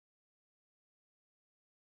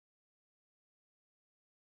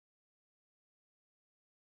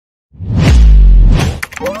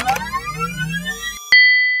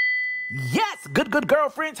Yes, good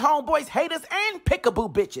girlfriends, homeboys, haters, and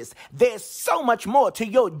pickaboo bitches. There's so much more to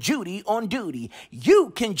your Judy on duty.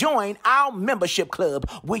 You can join our membership club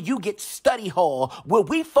where you get study hall, where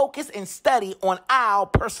we focus and study on our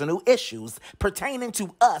personal issues pertaining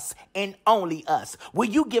to us and only us, where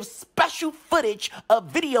you give special footage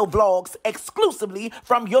of video vlogs exclusively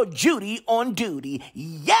from your Judy on duty.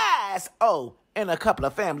 Yes! Oh, and a couple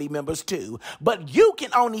of family members too. But you can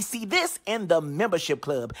only see this in the membership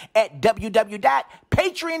club at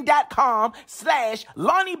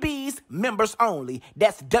www.patreon.com/Lonnie Bees members only.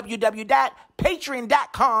 That's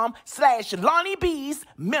www.patreon.com/Lonnie Bees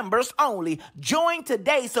members only. Join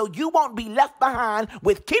today so you won't be left behind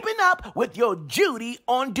with keeping up with your Judy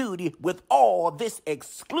on duty with all this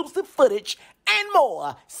exclusive footage and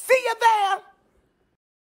more. See you there.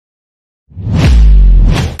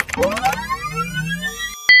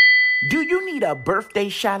 Do you need a birthday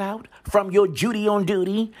shout out from your Judy on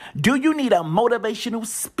duty? Do you need a motivational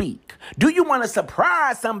speak? Do you want to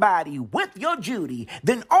surprise somebody with your Judy?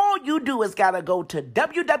 Then all you do is gotta go to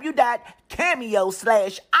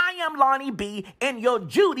www.cameo/IamLonnie Bee and your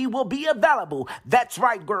Judy will be available. That's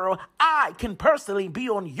right, girl. I can personally be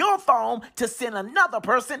on your phone to send another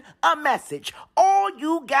person a message. All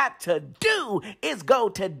you got to do is go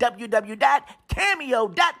to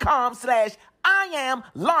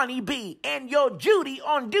www.cameo.com/IamLonnie Bee and your Judy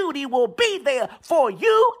on duty will be there for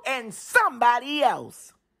you and somebody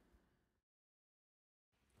else.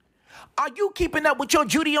 Are you keeping up with your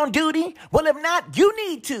Judy on duty? Well, if not, you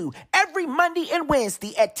need to. Every Monday and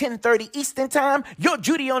Wednesday at 10:30 Eastern Time, your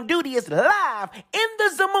Judy on duty is live in the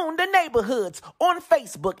Zamunda neighborhoods on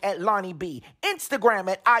Facebook at Lonnie Bee, Instagram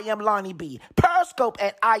at IamLonnie Bee, Periscope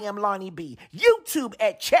at IamLonnie Bee, YouTube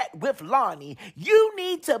at Chat with Lonnie. You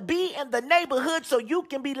need to be in the neighborhood so you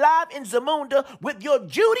can be live in Zamunda with your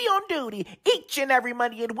Judy on duty each and every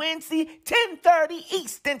Monday and Wednesday, 10:30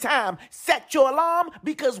 Eastern Time. Set your alarm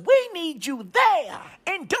because we need you there.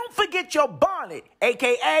 And don't forget your bonnet,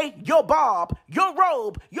 aka your bob, your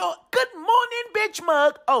robe, your good morning bitch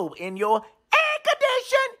mug, and your air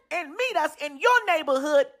condition. And meet us in your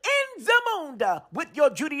neighborhood in Zamunda with your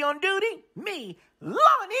Judy on duty, me,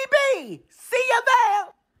 Lonnie Bee. See you there.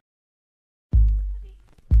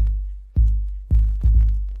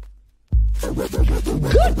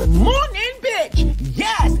 Good morning, bitch.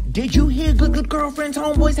 Yes, did you hear good girlfriends,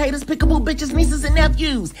 homeboys, haters, pickaboo bitches, nieces, and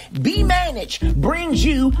nephews? Be Managed brings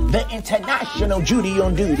you the international Judy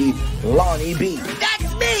on duty, Lonnie Bee.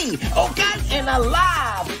 That's me, okay? In a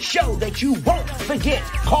live show that you won't forget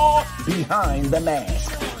called Behind the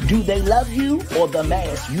Mask. Do they love you or the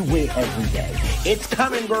mask you wear every day? It's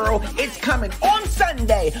coming, girl. It's coming on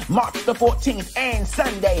Sunday, March the 14th, and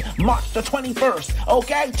Sunday, March the 21st,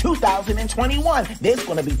 okay? 2021. There's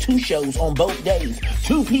going to be 2 shows on both days,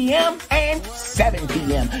 2 p.m. and 7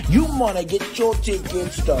 p.m. You want to get your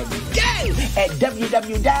tickets today at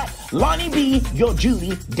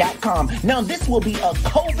www.LonnieBeeYourJudy.com. Now, this will be a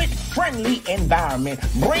COVID-friendly environment.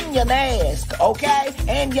 Bring your mask, okay?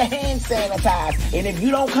 And your hand sanitizer. And if you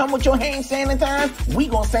don't come with your hand sanitizer, we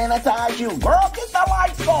gonna sanitize you. Girl, get the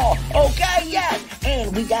lights off, okay? Yes.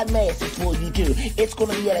 And we got masks for you, too. It's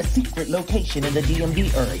gonna be at a secret location in the DMV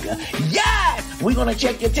area. Yes! We're gonna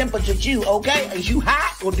check your temperature, too, okay? Is you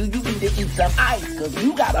hot or do you need to eat some ice? Because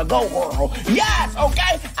you gotta go, girl. Yes,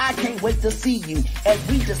 okay? I can't wait to see you as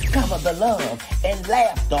we discover the love and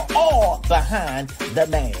laughter all behind the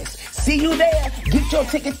mask. See you there. Get your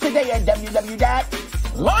tickets today at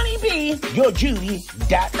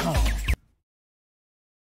www.LonnieBeeYourJudy.com.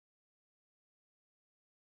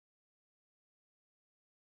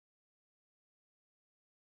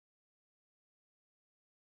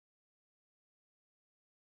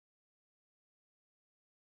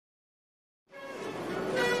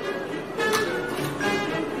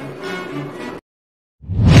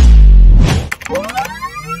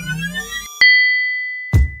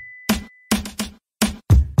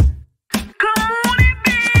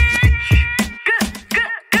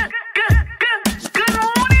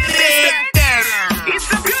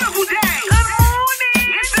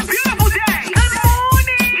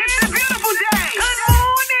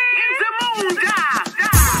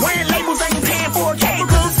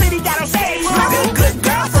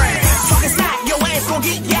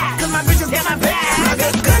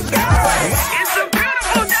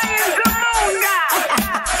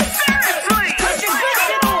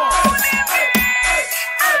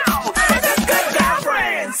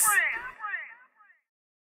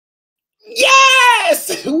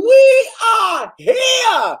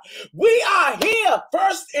 We are here.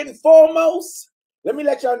 First and foremost, let me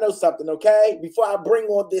let y'all know something, okay? Before I bring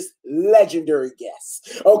on this legendary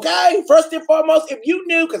guest, okay? First and foremost, if you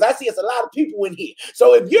knew, because I see it's a lot of people in here.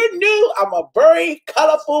 So if you're new, I'm a very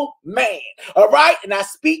colorful man, all right? And I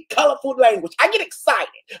speak colorful language. I get excited,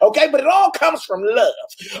 okay? But it all comes from love,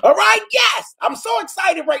 all right? Yes, I'm so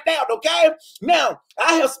excited right now, okay? Now,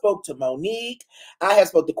 I have spoke to Monique. I have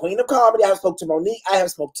spoke to Queen of Comedy. I have spoke to Monique. I have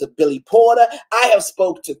spoke to Billy Porter. I have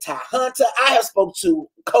spoke to Ty Hunter. I have spoke to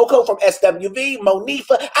Coco from SWV,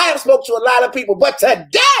 Monifa. I have spoke to a lot of people, but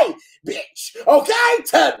today, bitch, okay,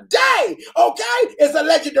 today, okay, is a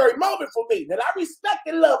legendary moment for me. And I respect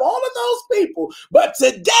and love all of those people, but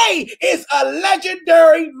today is a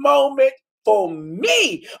legendary moment for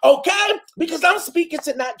me, okay? Because I'm speaking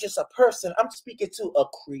to not just a person, I'm speaking to a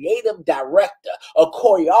creative director, a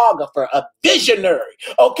choreographer, a visionary,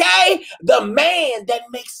 okay? The man that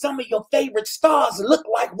makes some of your favorite stars look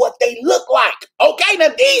like what they look like, okay? Now,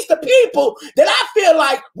 these are the people that I feel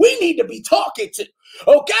like we need to be talking to,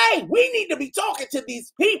 okay? We need to be talking to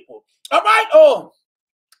these people, all right? Oh,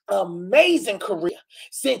 amazing career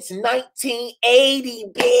since 1980,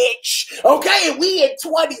 bitch. Okay, and we in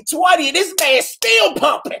 2020, and this man's still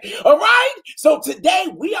pumping. All right. So today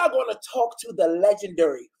we are going to talk to the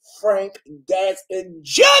legendary Frank Gatson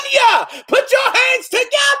Jr. Put your hands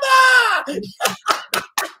together.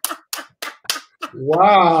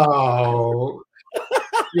 Wow.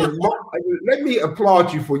 Let me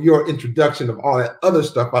applaud you for your introduction of all that other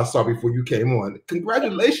stuff I saw before you came on.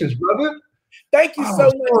 Congratulations, brother. Thank you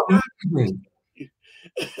so much. Can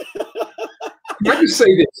I just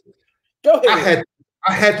say this? Go ahead.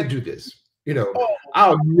 I had to do this. You know,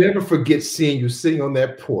 I'll never forget seeing you sitting on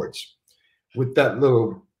that porch with that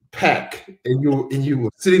little pack, and you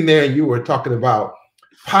were sitting there and you were talking about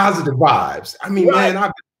positive vibes. I mean, man,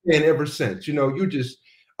 I've been saying ever since. You know, you're just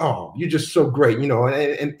so great. You know,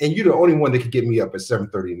 and you're the only one that could get me up at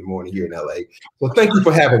 7:30 in the morning here in LA. So thank you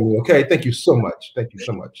for having me. Okay, thank you so much. Thank you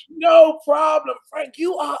so much. No problem, Frank.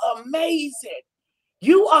 You are amazing.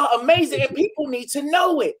 You are amazing, and people need to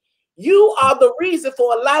know it. You are the reason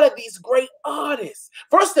for a lot of these great artists.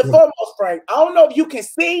 First and foremost, Frank, I don't know if you can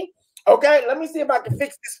see. Okay, let me see if I can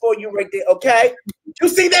fix this for you right there. Okay, you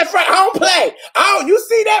see that, Frank? I don't play. Oh, you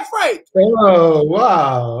see that, Frank? Oh,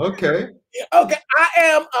 wow. Okay. Okay, I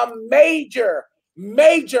am a major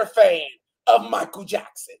fan of Michael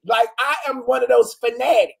Jackson. Like, I am one of those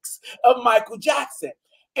fanatics of Michael Jackson.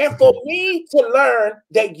 And for me to learn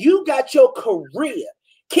that you got your career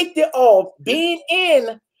kicked it off being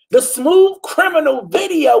in the Smooth Criminal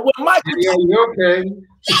video with Michael Jackson. Okay.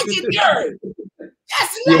 Legendary.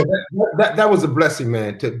 That was a blessing,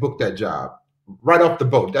 man, to book that job right off the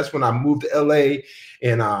boat. That's when I moved to LA,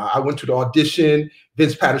 and I went to the audition.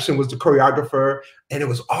 Vince Patterson was the choreographer, and it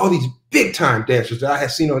was all these big time dancers that I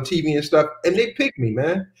had seen on TV and stuff, and they picked me,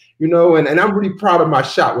 man. You know, and I'm really proud of my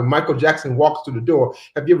shot when Michael Jackson walks through the door.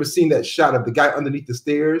 Have you ever seen that shot of the guy underneath the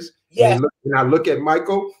stairs? Yeah. And I look at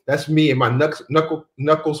Michael, that's me, and my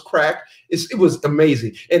knuckles crack. It was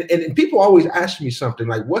amazing. And people always ask me something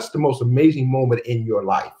like, what's the most amazing moment in your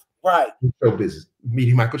life? Right. In show business,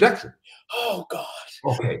 meeting Michael Jackson. Oh, God.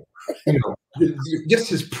 Okay. You know, just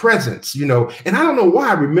his presence, you know, and I don't know why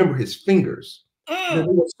I remember his fingers. You know,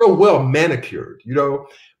 they were so well manicured, you know,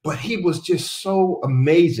 but he was just so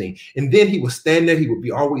amazing. And then he would stand there, he would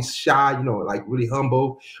be always shy, you know, like really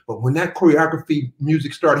humble. But when that choreography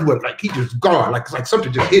music started, he was like, he just gone, like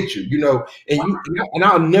something just hit you, you know, and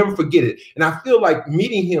I'll never forget it. And I feel like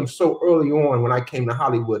meeting him so early on when I came to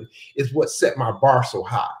Hollywood is what set my bar so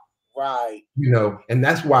high. Right. You know, and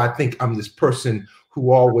that's why I think I'm this person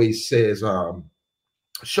who always says,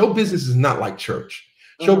 show business is not like church.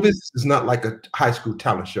 Show business is not like a high school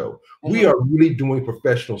talent show. We are really doing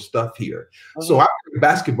professional stuff here. So I played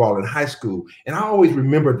basketball in high school, and I always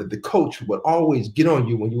remember that the coach would always get on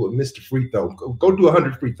you when you would miss the free throw. Go do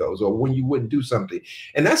 100 free throws, or when you wouldn't do something.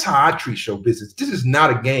 And that's how I treat show business. This is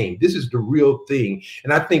not a game. This is the real thing.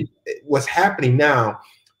 And I think what's happening now,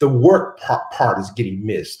 the work part is getting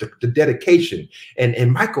missed, the dedication.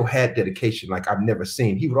 And Michael had dedication like I've never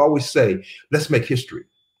seen. He would always say, let's make history.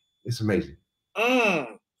 It's amazing. Yeah.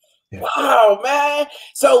 Wow, man.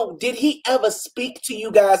 So did he ever speak to you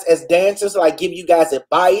guys as dancers, like give you guys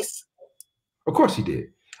advice? Of course he did.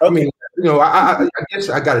 Okay. I mean, you know, I guess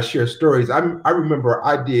I got to share stories. I remember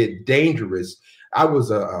I did Dangerous. I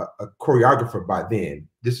was a choreographer by then.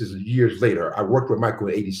 This is years later. I worked with Michael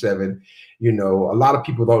in '87. You know, a lot of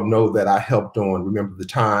people don't know that I helped on Remember the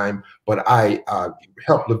Time, but I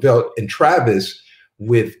helped Lavelle and Travis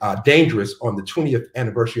with Dangerous on the 20th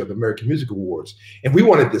anniversary of the American Music Awards. And we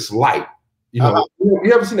wanted this light. You know,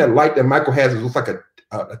 you ever seen that light that Michael has? It looks like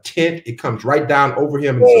a tent. It comes right down over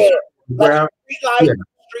him. And Yeah, the like ground. street light, Yeah.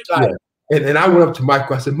 street light. Yeah. And I went up to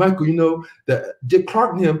Michael. I said, Michael, you know, the Dick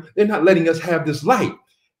Clark and him, they're not letting us have this light.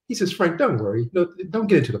 He says, Frank, don't worry. No, don't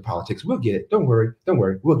get into the politics. We'll get it. Don't worry. Don't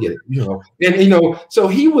worry. We'll get it. You know, and you know, so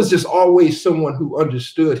he was just always someone who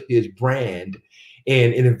understood his brand.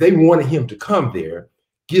 And if they wanted him to come there,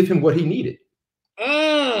 give him what he needed.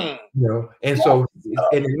 You know, and so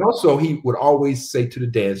and also he would always say to the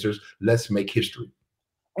dancers, let's make history.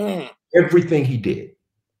 Everything he did,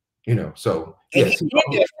 you know. So and yes, he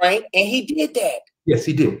did that, Frank, and he did that. Yes,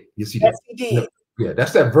 he did. Yes, he did. Yes, he did. You know, yeah,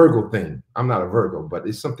 that's that Virgo thing. I'm not a Virgo, but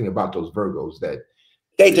it's something about those Virgos that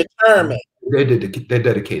they determine. They're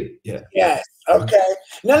dedicated. Yeah. Yes. Okay.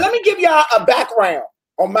 Now let me give y'all a background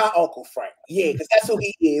on my Uncle Frank. Yeah, because that's who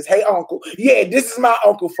he is. Hey, Uncle. Yeah, this is my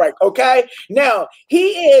Uncle Frank. Okay. Now he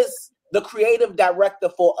is the creative director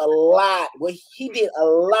for a lot. Well, he did a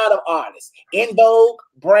lot of artists. In Vogue,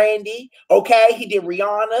 Brandy. Okay. He did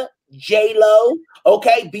Rihanna, J-Lo,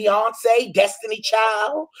 okay, Beyonce, Destiny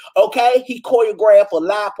Child, okay, he choreographed for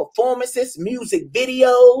live performances, music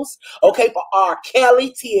videos, okay, for R.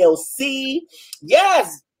 Kelly, TLC,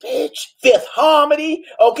 yes, bitch, Fifth Harmony,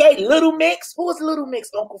 okay, Little Mix. Who was Little Mix,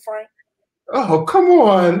 Uncle Frank? Oh, come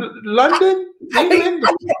on, London, England,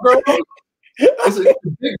 it's a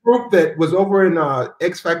big group that was over in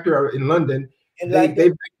X Factor in London. They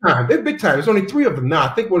big time. They're big time. There's only 3 of them now.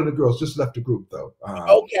 I think one of the girls just left the group though.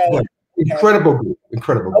 Okay. Incredible group.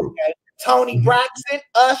 Incredible group. Okay. Tony Braxton,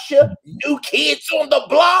 Usher, New Kids on the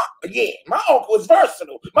Block. Yeah, my uncle is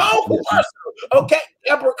versatile. My uncle is versatile. Okay.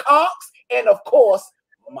 Deborah Cox, and of course,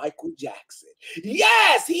 Michael Jackson.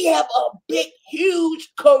 Yes, he have a big,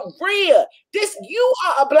 huge career. You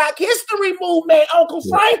are a Black History movement, Uncle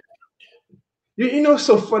Frank. You know, it's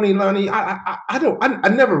so funny, Lonnie. I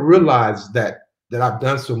never realized that I've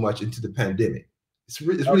done so much into the pandemic. It's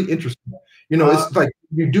really interesting. You know, it's like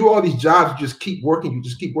you do all these jobs, you just keep working,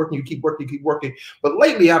 you keep working. But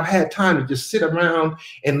lately, I've had time to just sit around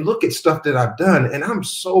and look at stuff that I've done, and I'm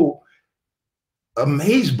so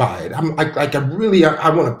amazed by it. I'm like I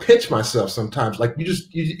want to pinch myself sometimes. Like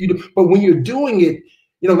you but when you're doing it.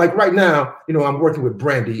 You know, like right now, you know, I'm working with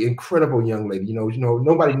Brandy, incredible young lady. You know,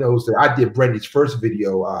 nobody knows that I did Brandy's first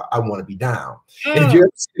video, I Want to Be Down. And if you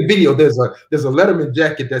ever see the video, there's a Letterman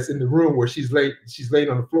jacket that's in the room where she's laying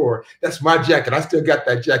on the floor. That's my jacket. I still got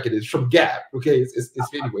that jacket. It's from Gap. Okay, it's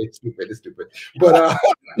anyway, it's stupid. But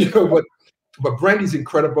you know, but Brandy's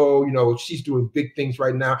incredible. You know, she's doing big things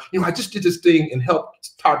right now. You know, I just did this thing and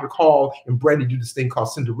helped Todrick Hall and Brandy do this thing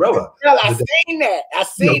called Cinderella. Well, I seen that.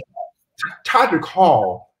 Todrick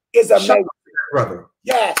Hall is a brother.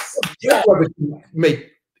 Yes. That brother can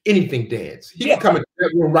make anything dance. He can come in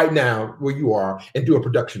that room right now where you are and do a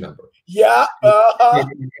production number. Yeah.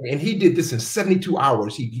 And he did this in 72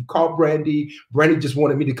 hours. He called Brandy. Brandy just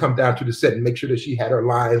wanted me to come down to the set and make sure that she had her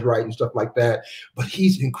lines right and stuff like that. But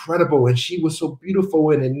he's incredible, and she was so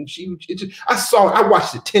beautiful. And I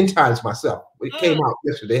watched it 10 times myself. It came out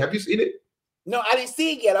yesterday. Have you seen it? No, I didn't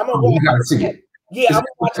see it yet. I'm gonna watch you gotta see it. Yeah,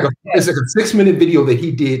 it's like a 6-minute video that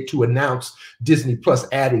he did to announce Disney Plus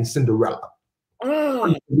adding Cinderella.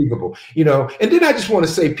 Unbelievable, you know. And then I just want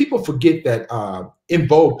to say, people forget that In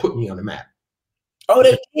Vogue put me on the map. Oh,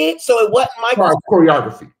 they did. So it wasn't Michael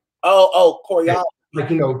choreography. Oh, choreography. Like,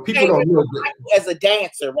 you know, people don't know that as a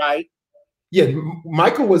dancer, right? Yeah,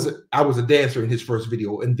 I was a dancer in his first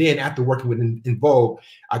video, and then after working with In Vogue,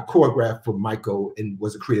 I choreographed for Michael and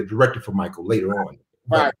was a creative director for Michael later on.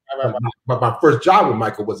 Right. But my first job with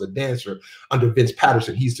Michael was a dancer under Vince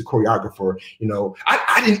Patterson. He's the choreographer. You know,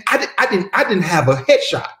 I didn't have a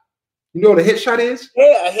headshot. You know what a headshot is?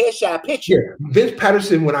 Yeah, a headshot picture. Yeah. Vince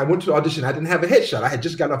Patterson, when I went to the audition, I didn't have a headshot. I had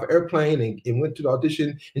just gotten off an airplane and went to the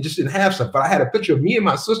audition and just didn't have stuff. But I had a picture of me and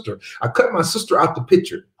my sister. I cut my sister out the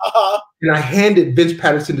picture. And I handed Vince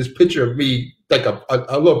Patterson this picture of me, like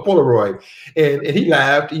a little Polaroid. And he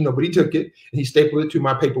laughed, you know, but he took it and he stapled it to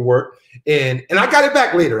my paperwork. And I got it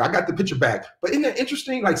back later. I got the picture back. But isn't that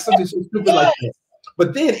interesting? Like something so stupid like that.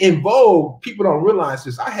 But then In Vogue, people don't realize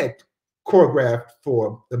this. I had choreographed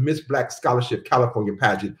for the Miss Black Scholarship California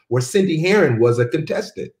pageant where Cindy Herron was a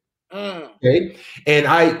contestant. Okay, and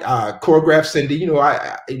I choreographed Cindy. You know,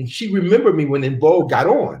 and she remembered me when In Vogue got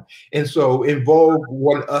on, and so In Vogue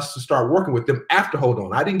wanted us to start working with them after Hold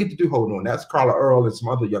On. I didn't get to do Hold On. That's Carla Earl and some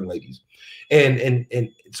other young ladies, and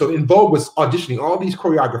so In Vogue was auditioning all these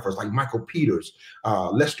choreographers like Michael Peters,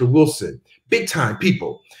 Lester Wilson, big time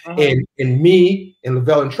people, and me and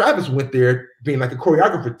Lavelle and Travis went there being like a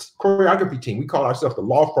choreography team. We call ourselves the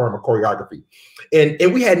law firm of choreography,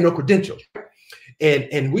 and we had no credentials.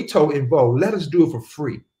 And we told In Vogue, let us do it for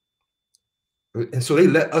free. And so they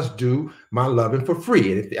let us do My Lovin' for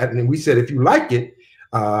free. And we said, if you like it,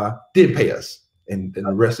 then pay us. And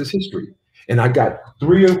the rest is history. And I got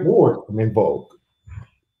 3 awards from En Vogue.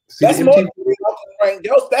 That's more than 3, Uncle Frank.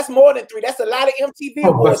 That's more than 3. That's a lot of MTV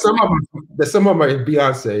awards. But some of them are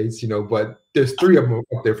Beyonce's, you know, but there's 3 of them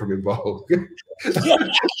up there from En Vogue. I'm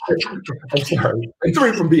sorry. And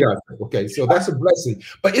 3 from Beyonce. Okay, so that's a blessing.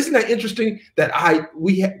 But isn't that interesting that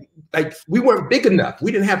we weren't big enough.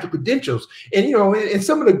 We didn't have the credentials. And you know, and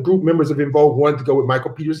some of the group members of En Vogue wanted to go with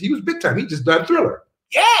Michael Peters. He was big time. He just done Thriller.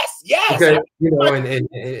 Yes. Okay, you know,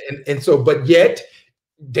 and so, but yet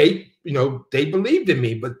they, you know, they believed in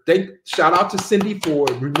me. But they shout out to Cindy for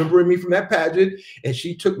remembering me from that pageant, and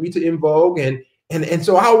she took me to En Vogue, and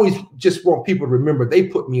so I always just want people to remember they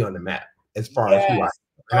put me on the map as far as who I am.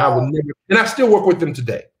 And I will never, and I still work with them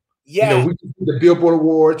today. Yeah, you know, we did the Billboard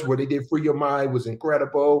Awards where they did Free Your Mind, was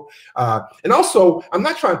incredible. And also, I'm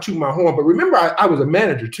not trying to toot my horn, but remember, I was a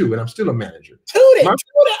manager too, and I'm still a manager. Toot it,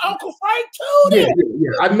 Uncle Frank, toot it. Yeah.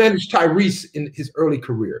 I managed Tyrese in his early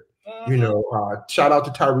career. You know, shout out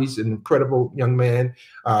to Tyrese, an incredible young man.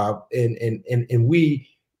 And we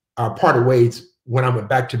parted ways when I went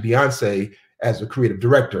back to Beyonce as a creative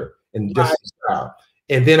director and just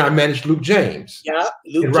and then I managed Luke James. Yeah.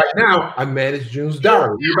 And right now I manage June's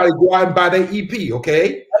Diary. Everybody go out and buy their EP,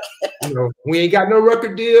 okay? You know, we ain't got no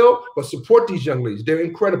record deal, but support these young ladies. They're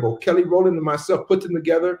incredible. Kelly Rowland and myself put them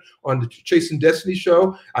together on the Chasing Destiny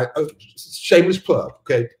show. Shameless plug,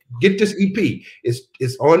 okay? Get this EP.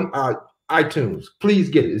 It's on iTunes. Please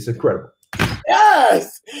get it. It's incredible.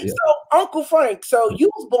 Yes. Yeah. So Uncle Frank, so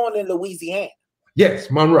you was born in Louisiana.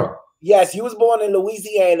 Yes, Monroe. Yes, you was born in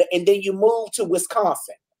Louisiana, and then you moved to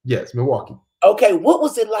Wisconsin. Yes, Milwaukee. Okay, what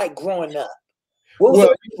was it like growing up?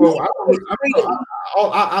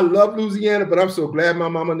 I love Louisiana, but I'm so glad my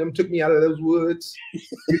mama and them took me out of those woods.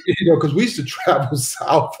 You know, because we used to travel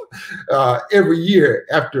south every year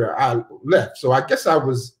after I left. So I guess I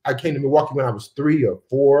came to Milwaukee when I was 3 or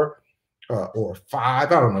 4 or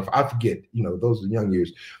 5. I don't know, I forget. You know, those are young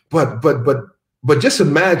years. But just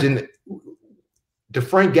imagine the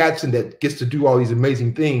Frank Gatson that gets to do all these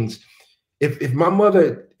amazing things. If my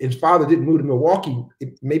mother and father didn't move to Milwaukee,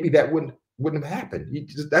 maybe that wouldn't have happened.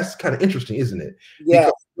 That's kind of interesting, isn't it? Yeah.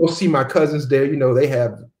 Because you'll see my cousins there. You know, they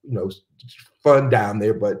have, you know, fun down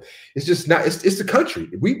there, but it's just not. It's the country.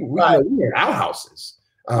 We had outhouses.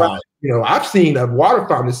 You know, I've seen a water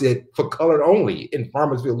fountain that said "for color only" in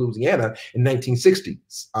Farmersville, Louisiana, in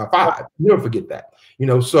 1965. You never forget that. You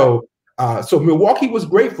know, so Milwaukee was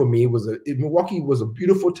great for me. Milwaukee was a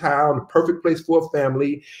beautiful town, a perfect place for a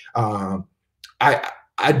family.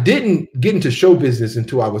 I didn't get into show business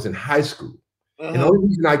until I was in high school. And the only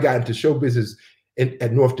reason I got into show business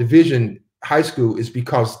at North Division High School is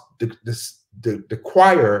because the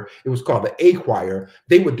choir, it was called the A Choir,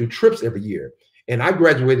 they would do trips every year. And I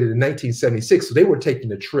graduated in 1976, so they were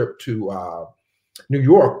taking a trip to New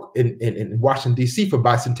York in Washington, D.C. for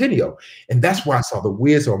Bicentennial. And that's where I saw The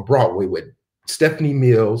Wiz on Broadway with Stephanie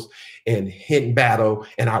Mills and Hinton Battle,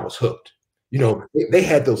 and I was hooked. You know, they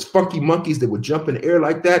had those funky monkeys that would jump in the air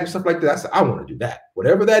like that and stuff like that. I said, I want to do that.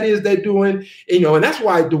 Whatever that is they're doing, you know, and that's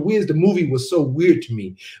why The Wiz, the movie, was so weird to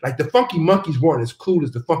me. Like, the funky monkeys weren't as cool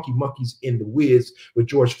as the funky monkeys in The Wiz with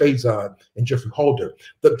George Faison and Jeffrey Holder.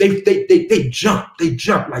 But they jumped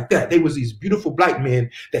like that. They was these beautiful black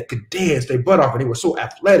men that could dance their butt off, and they were so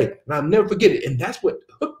athletic. And I'll never forget it. And that's what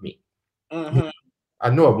hooked me. I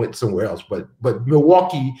know I went somewhere else, but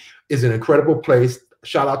Milwaukee is an incredible place.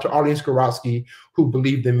 Shout out to Arlene Skorowski, who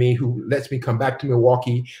believed in me, who lets me come back to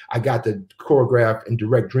Milwaukee. I got to choreograph and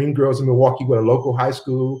direct Dreamgirls in Milwaukee with a local high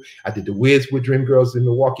school. I did The Wiz with Dreamgirls in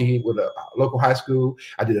Milwaukee with a local high school.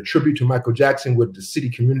 I did a tribute to Michael Jackson with the City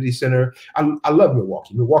Community Center. I love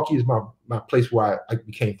Milwaukee. Milwaukee is my place where I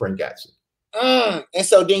became Frank Gatson. And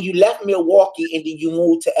so then you left Milwaukee and then you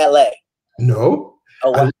moved to LA. No. Oh,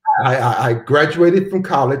 wow. I graduated from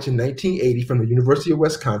college in 1980 from the University of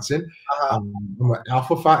Wisconsin. I'm an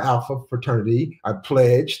Alpha Phi Alpha fraternity. I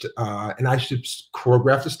pledged, and I should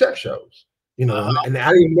choreograph the step shows. You know, and I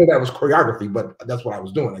didn't even know that was choreography, but that's what I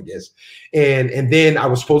was doing, I guess. And then I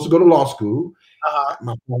was supposed to go to law school.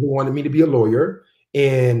 My father wanted me to be a lawyer,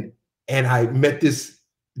 and I met this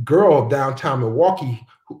girl downtown Milwaukee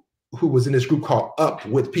who was in this group called Up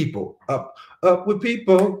With People. Up with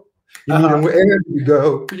People. You need them wherever you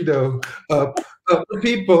go, you know, up with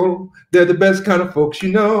people. They're the best kind of folks,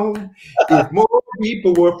 you know. If more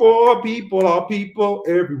people were for people, all people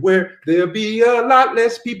everywhere, there'll be a lot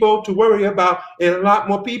less people to worry about and a lot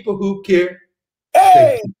more people who care.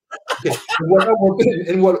 Hey! Okay.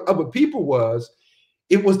 And what Other People was,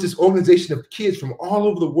 it was this organization of kids from all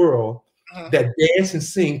over the world that dance and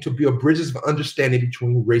sing to build bridges of understanding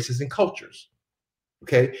between races and cultures.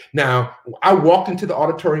 Okay. Now, I walked into the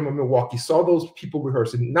auditorium of Milwaukee, saw those people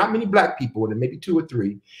rehearsing, not many Black people, and maybe 2 or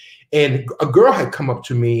 3. And a girl had come up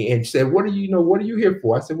to me and said, what are you here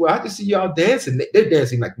for? I said, well, I just see y'all dancing. They're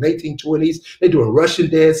dancing like 1920s. They're doing Russian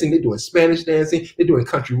dancing. They're doing Spanish dancing. They're doing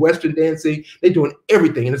country Western dancing. They're doing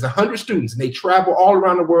everything. And there's 100 students, and they travel all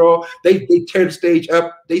around the world. They tear the stage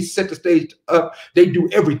up. They set the stage up. They do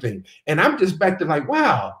everything. And I'm just back there like,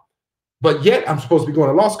 wow. But yet I'm supposed to be going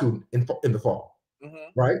to law school in the fall.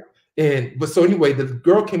 Right. But so anyway, the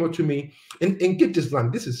girl came up to me and get this, Lonnie,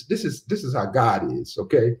 this is how God is.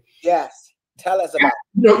 Okay. Yes. Tell us about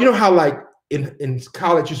it. You know how like in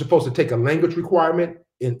college you're supposed to take a language requirement,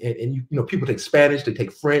 and you know people take Spanish, they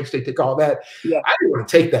take French, they take all that. Yeah. I didn't want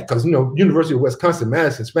to take that because University of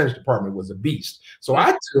Wisconsin-Madison Spanish department was a beast. So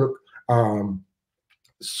I took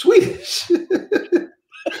Swedish.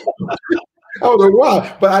 I don't know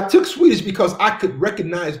why, but I took Swedish because I could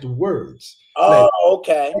recognize the words. Oh, like,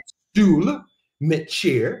 okay. Stool meant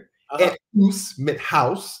chair, and hus meant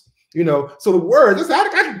house. So the words,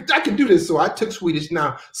 I can do this. So I took Swedish.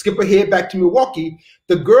 Now, skip ahead back to Milwaukee.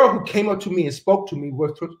 The girl who came up to me and spoke to me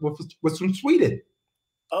was from Sweden.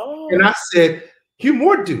 Oh. And I said, hur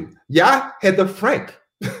mår du? Jag heter Frank.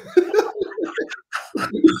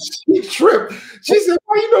 She tripped. She said,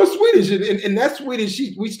 "Oh, you know Swedish," and that Swedish.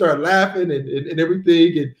 We started laughing and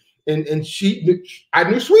everything, and I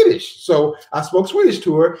knew Swedish, so I spoke Swedish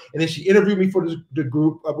to her, and then she interviewed me for the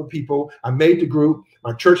group of people. I made the group.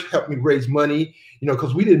 My church helped me raise money,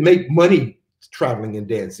 because we didn't make money traveling and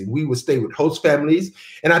dancing. We would stay with host families,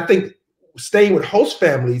 and I think staying with host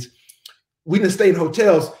families, we didn't stay in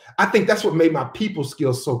hotels. I think that's what made my people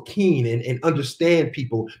skills so keen and understand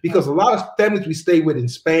people, because a lot of families we stayed with in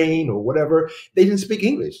Spain or whatever, they didn't speak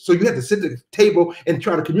English. So you had to sit at the table and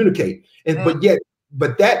try to communicate.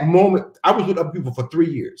 But that moment, I was with other people for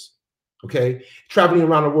 3 years. Okay. Traveling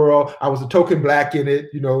around the world. I was a token Black in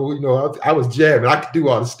it. I was jamming. I could do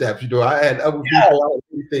all the steps. I had other people,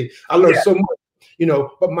 everything. I learned so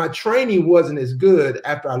much, but my training wasn't as good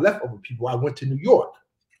after I left other people. I went to New York.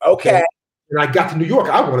 Okay. And I got to New York,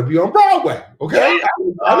 I want to be on Broadway, okay?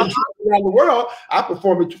 I was around the world. I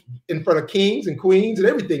performed in front of kings and queens and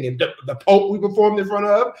everything, and the Pope we performed in front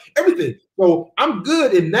of, everything. So I'm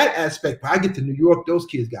good in that aspect, but I get to New York, those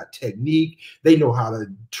kids got technique. They know how to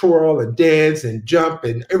twirl and dance and jump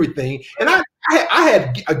and everything. And I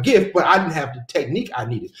had a gift, but I didn't have the technique I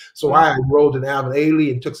needed. So I enrolled in Alvin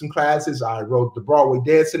Ailey and took some classes. I enrolled at the Broadway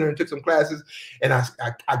Dance Center and took some classes. And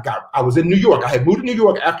I was in New York. I had moved to New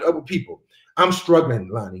York after other people. I'm struggling,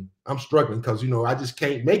 Lonnie. I'm struggling because I just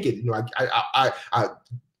can't make it.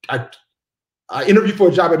 I interviewed for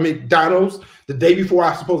a job at McDonald's. The day before I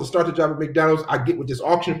was supposed to start the job at McDonald's, I get with this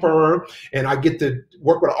auction firm, and I get to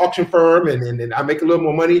work with an auction firm, and I make a little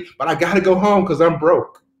more money. But I got to go home because I'm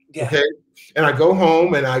broke. Yeah. Okay. And I go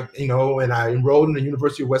home, and I enrolled in the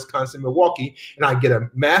University of Wisconsin-Milwaukee, and I get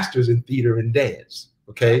a master's in theater and dance.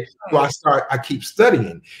 Okay, so I keep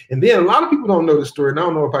studying. And then a lot of people don't know the story, and I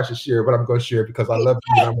don't know if I should share it, but I'm going to share it because I love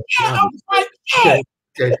you.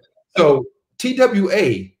 Okay. So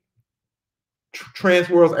TWA, Trans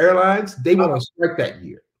World Airlines, they went on strike that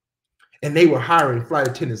year, and they were hiring flight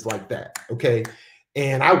attendants like that. Okay.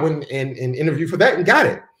 And I went and interviewed for that and got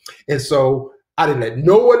it. And so I didn't let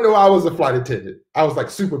no one know I was a flight attendant. I was like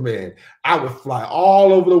Superman. I would fly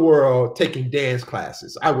all over the world taking dance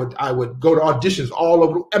classes. I would go to auditions all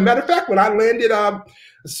over. As a matter of fact, when I landed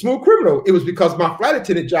Smooth Criminal, it was because my flight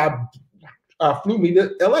attendant job flew me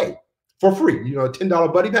to LA for free. A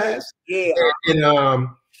 $10 buddy pass. Yeah.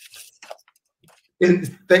 And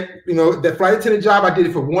that flight attendant job, I did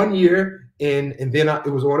it for 1 year. And then it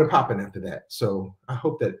was on and popping after that. So I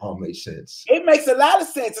hope that all makes sense. It makes a lot of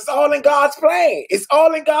sense. It's all in God's plan. It's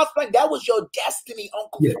all in God's plan. That was your destiny,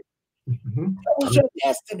 Uncle. Yeah. That was your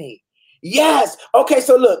destiny. Yes. Okay,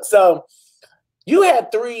 so look. So you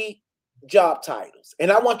had 3 job titles,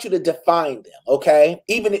 and I want you to define them, okay?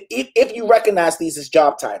 Even if you recognize these as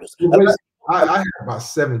job titles. I have about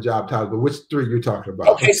 7 job titles, but which 3 you're talking about?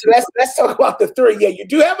 Okay, so let's talk about the 3. Yeah, you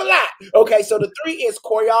do have a lot. Okay, so the 3 is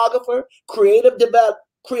choreographer, creative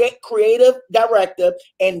director,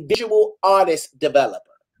 and visual artist developer.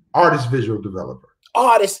 Artist visual developer.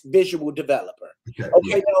 Artist visual developer.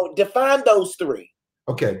 Okay, now define those 3.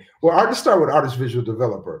 Okay, well, I'll just start with artist visual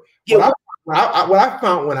developer. Yeah. What I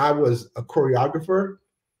found when I was a choreographer,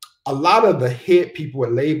 a lot of the head people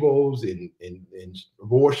at labels and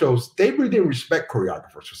award shows, they really didn't respect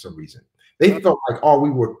choreographers for some reason. They felt like all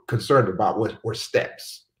we were concerned about were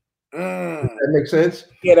steps. Does that make sense?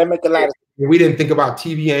 Yeah, that makes a lot of sense. We didn't think about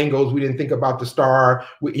TV angles. We didn't think about the star.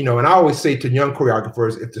 You know, and I always say to young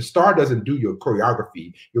choreographers, if the star doesn't do your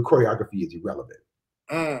choreography is irrelevant.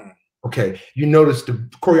 Okay, you notice the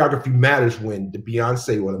choreography matters when the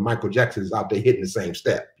Beyonce or the Michael Jackson is out there hitting the same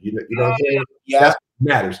step. You know what I'm saying? Yeah, that's what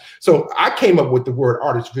matters. So I came up with the word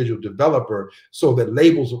artist visual developer so that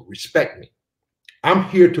labels will respect me. I'm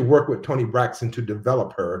here to work with Toni Braxton to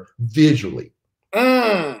develop her visually.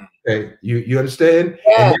 Okay, you understand?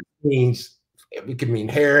 Yeah. And that means it can mean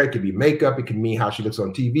hair, it can be makeup, it can mean how she looks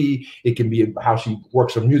on TV, it can be how she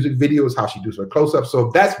works on music videos, how she does her close-ups. So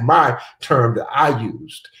that's my term that I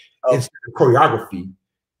used. Instead of choreography,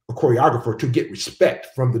 a choreographer to get respect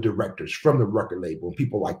from the directors, from the record label, and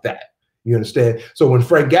people like that. You understand? So when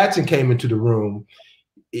Frank Gatson came into the room,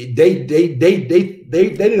 they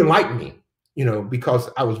didn't like me, you know,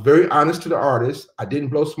 because I was very honest to the artists. I didn't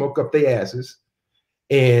blow smoke up their asses.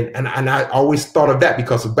 And I always thought of that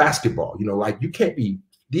because of basketball, you know, like you can't be,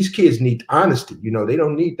 these kids need honesty, you know, they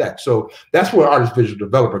don't need that. So that's where artist visual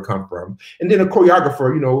developer come from. And then a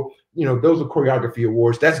choreographer, you know, those are choreography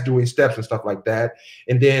awards. That's doing steps and stuff like that.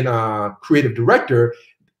 And then creative director,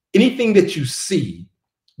 anything that you see,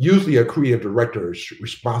 usually a creative director is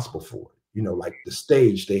responsible for it. You know, like the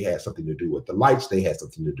stage, they had something to do with the lights. They had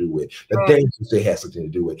something to do with the dancers. They had something to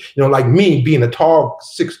do with, you know, like me being a tall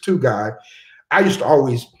 6'2" guy. I used to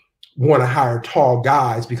always want to hire tall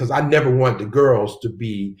guys because I never wanted the girls to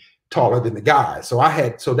be taller than the guys. So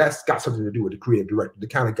that's got something to do with the creative director, the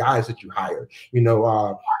kind of guys that you hire, you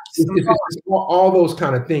know, it's all those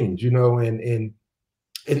kind of things, you know, and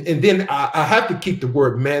then I have to keep the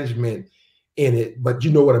word management in it, but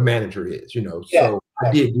you know what a manager is, you know, so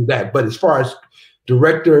I did do that. But as far as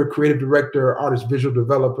director, creative director, artist, visual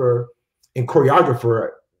developer, and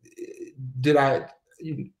choreographer,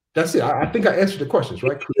 that's it. I think I answered the questions,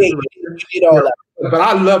 right? But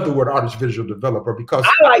I love the word artist visual developer because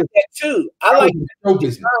I like that too. I like show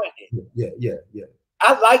business. Yeah.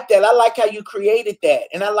 I like that. I like how you created that,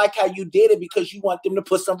 and I like how you did it because you want them to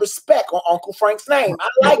put some respect on Uncle Frank's name. I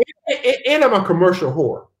like it. And I'm a commercial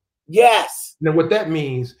whore. Yes. Now what that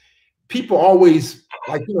means, people always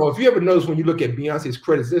like, you know, if you ever notice when you look at Beyonce's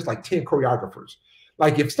credits, there's like 10 choreographers.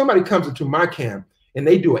 Like if somebody comes into my camp and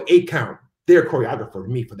they do an 8 count, they're a choreographer for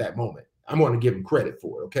me for that moment. I'm going to give them credit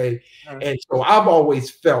for it, okay? And so I've always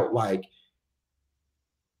felt like,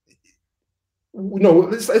 you know,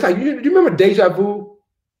 it's like, you remember Deja Vu?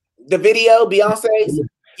 The video, Beyonce's?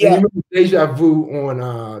 Yeah. You remember Deja Vu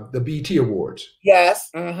on the BET Awards? Yes.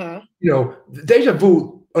 You know, Deja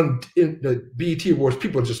Vu in the BET Awards,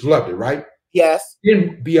 people just loved it, right? Yes.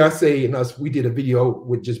 Then Beyonce and us, we did a video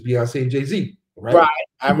with just Beyonce and Jay-Z, right? Right.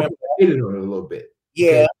 I remember that. On it a little bit. Yeah.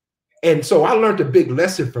 Okay? And so I learned a big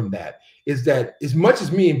lesson from that, is that as much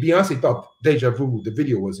as me and Beyonce thought Deja Vu, the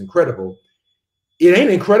video was incredible, it ain't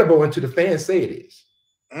incredible until the fans say it is.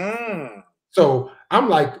 So I'm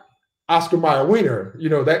like Oscar Mayer Wiener, you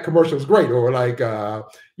know, that commercial is great. Or like,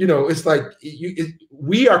 you know, it's like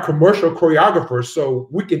we are commercial choreographers, so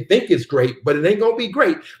we can think it's great, but it ain't going to be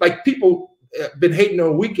great. Like people been hating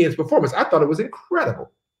on Weeknd's performance. I thought it was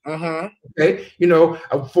incredible. Okay, you know,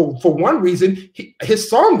 for one reason, his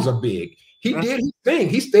songs are big. He did his thing.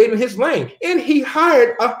 He stayed in his lane, and he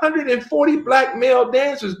hired 140 black male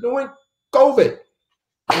dancers during COVID.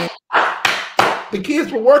 The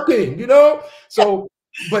kids were working, you know. So,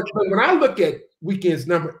 but when I look at Weeknd's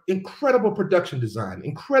number, incredible production design,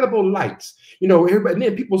 incredible lights. You know, everybody. And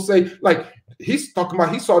then people say like he's talking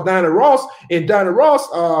about he saw Diana Ross, and Diana Ross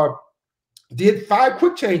did 5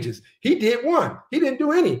 quick changes. He did 1. He didn't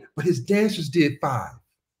do any, but his dancers did 5.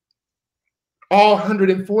 All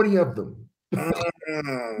 140 of them.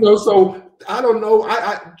 You know, so I don't know.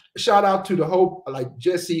 I shout out to the whole like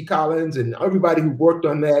Jesse Collins and everybody who worked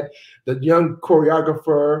on that. The young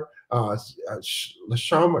choreographer,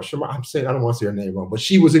 Lashama. I'm saying I don't want to say her name wrong, but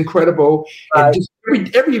she was incredible. And just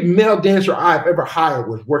every male dancer I've ever hired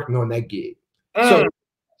was working on that gig.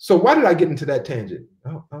 So why did I get into that tangent? I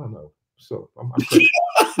don't know. So I'm great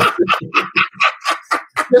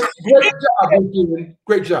job, Weeknd.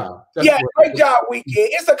 Great job. That's great job, Weeknd.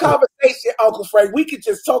 It's a conversation, Uncle Frank. We could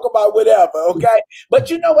just talk about whatever, okay?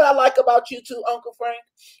 But you know what I like about you too, Uncle Frank?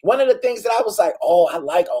 One of the things that I was like, oh, I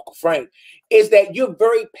like Uncle Frank, is that you're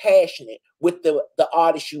very passionate with the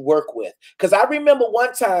artists you work with. Because I remember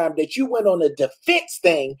one time that you went on a defense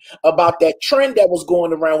thing about that trend that was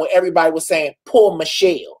going around where everybody was saying, poor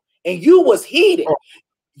Michelle. And you was heated.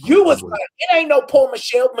 You was like, it ain't no poor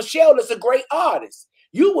Michelle. Michelle is a great artist.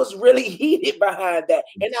 You was really heated behind that.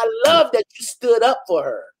 And I love that you stood up for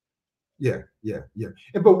her. Yeah.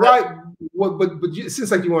 And but why? But you, it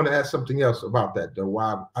seems like you want to ask something else about that, though.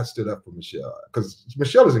 Why I stood up for Michelle, because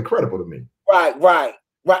Michelle is incredible to me. Right.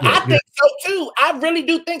 I think so too. I really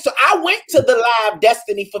do think so. I went to the live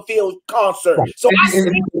Destiny Fulfilled concert, so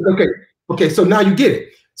okay. So now you get it.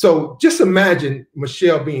 So just imagine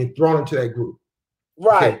Michelle being thrown into that group.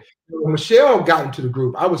 Right. Okay? When Michelle got into the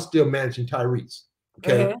group, I was still managing Tyrese.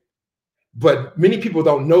 Okay. But many people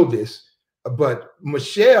don't know this, but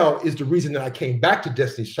Michelle is the reason that I came back to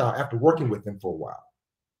Destiny's Child after working with them for a while.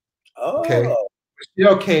 Okay.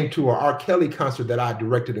 Michelle came to an R. Kelly concert that I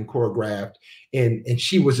directed and choreographed, and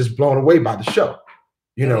she was just blown away by the show.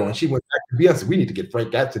 You know, and she went back to Beyonce. We need to get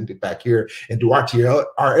Frank Gatson back here and do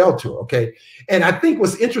RL tour. Okay. And I think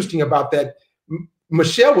what's interesting about that,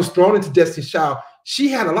 Michelle was thrown into Destiny's Child. She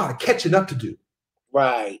had a lot of catching up to do.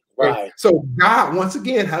 Right. So God, once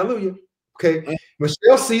again, hallelujah. Okay.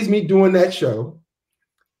 Michelle sees me doing that show.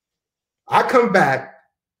 I come back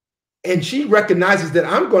and she recognizes that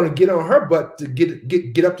I'm going to get on her butt to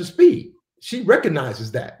get up to speed. She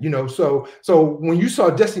recognizes that, you know. So when you saw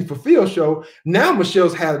Destiny Fulfilled show, now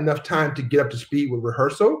Michelle's had enough time to get up to speed with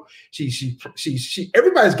rehearsal. She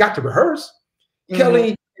everybody's got to rehearse.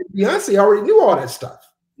 Kelly and Beyonce already knew all that stuff.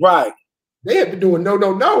 Right. They had been doing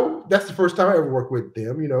no. That's the first time I ever worked with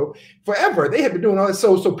them, you know, forever. They had been doing all that.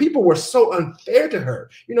 So people were so unfair to her.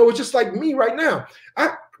 You know, it's just like me right now.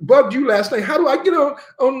 I bugged you last night. How do I get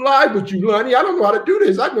on live with you, Lonnie? I don't know how to do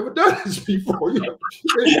this. I've never done this before. You know?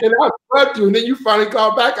 And I bugged you, and then you finally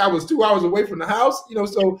called back. I was 2 hours away from the house, you know,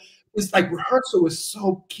 so it's like rehearsal is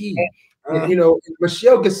so key. And, you know,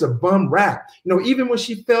 Michelle gets a bum rap. You know, even when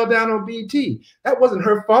she fell down on BT, that wasn't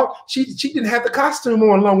her fault. She didn't have the costume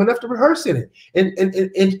on long enough to rehearse in it,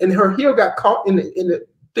 and her heel got caught in the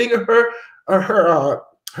thing of her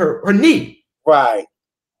knee. Right.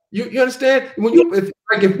 You understand? When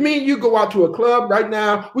if me and you go out to a club right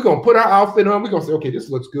now, we're gonna put our outfit on. We're gonna say, okay, this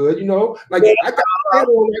looks good. You know, like I got my hair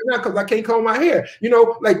on right now because I can't comb my hair. You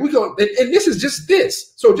know, like we go, and this is just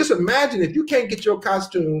this. So just imagine if you can't get your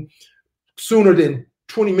costume sooner than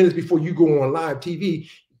 20 minutes before you go on live TV,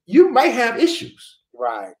 you might have issues.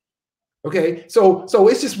 Right. Okay. So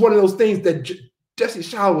it's just one of those things that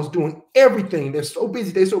Destiny's Child was doing everything. They're so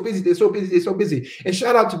busy. And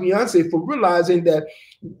shout out to Beyonce for realizing that,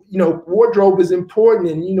 you know, wardrobe is important,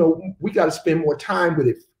 and, you know, we got to spend more time with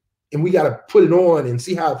it, and we got to put it on and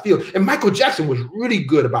see how it feels. And Michael Jackson was really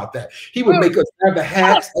good about that. He would make us have the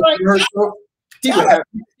hats.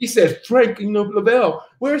 He says, Frank, you know, Lavelle,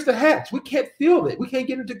 where's the hats? We can't feel it. We can't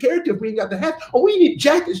get into character if we ain't got the hats. Oh, we need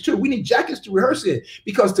jackets too. We need jackets to rehearse in,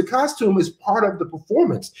 because the costume is part of the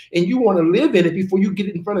performance, and you want to live in it before you get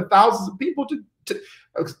it in front of thousands of people.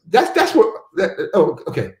 That's what.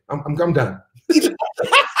 Okay, I'm done. No,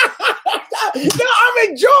 I'm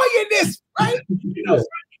enjoying this, right? You know,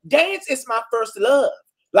 dance is my first love.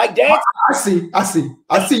 Like dance. I see you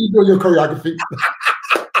doing your choreography.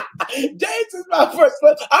 Dance is my first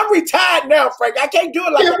love. I'm retired now, Frank. I can't do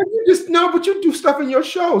it like that. But you do stuff in your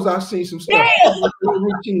shows. I've seen some stuff.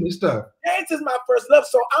 Routine and stuff. Dance is my first love,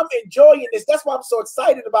 so I'm enjoying this. That's why I'm so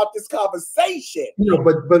excited about this conversation. You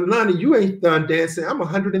know, but Lonnie, you ain't done dancing. I'm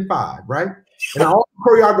 105, right? And all the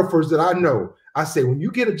choreographers that I know, I say, when you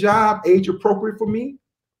get a job age appropriate for me,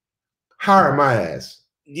 hire my ass.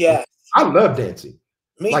 Yes. I love dancing.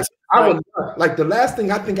 Me like, too. I would like the last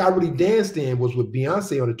thing I think I really danced in was with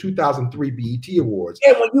Beyonce on the 2003 BET Awards.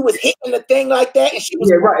 Yeah, when you was hitting the thing like that, and she was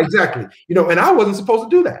right, exactly. You know, and I wasn't supposed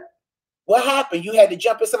to do that. What happened? You had to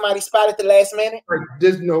jump in somebody's spot at the last minute?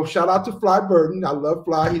 There's no shout out to Fly Burton. I love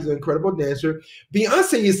Fly. He's an incredible dancer.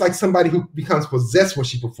 Beyonce is like somebody who becomes possessed when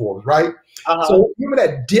she performs, right? So remember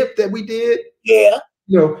that dip that we did? Yeah.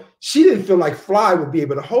 You know, she didn't feel like Fly would be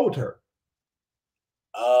able to hold her.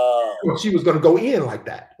 She was going to go in like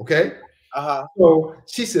that, okay? So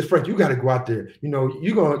she said, Frank, you got to go out there. You know,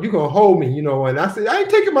 you're gonna hold me, you know. And I said, I ain't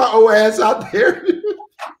taking my old ass out there.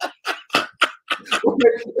 Okay.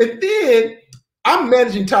 And then I'm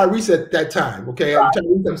managing Tyrese at that time, okay?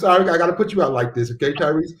 Tyrese, I'm sorry, I got to put you out like this, okay,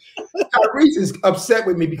 Tyrese? Tyrese is upset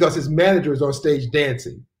with me because his manager is on stage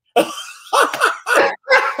dancing.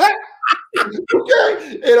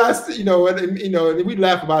 Okay, and and we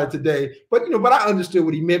laugh about it today, but I understood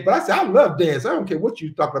what he meant. But I said, I love dance. I don't care what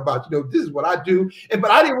you're talking about. You know, this is what I do.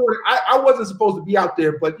 But I didn't want. I wasn't supposed to be out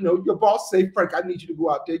there. But your boss say, Frank, I need you to go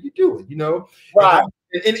out there. You do it. You know, right?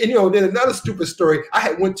 And then another stupid story. I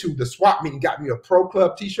had went to the swap meet and got me a Pro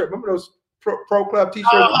Club T-shirt. Remember those Pro Club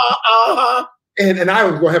T-shirts? And I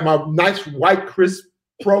was gonna have my nice white crisp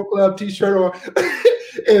Pro Club T-shirt on.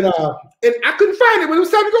 And I couldn't find it when it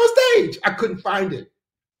was time to go on stage. I couldn't find it.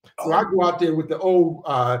 So I go out there with the old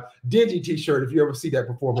dingy T-shirt. If you ever see that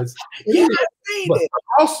performance, Yeah, I've seen but it.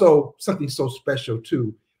 also something so special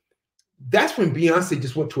too. That's when Beyonce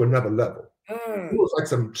just went to another level. It was like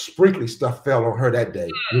some sprinkly stuff fell on her that day,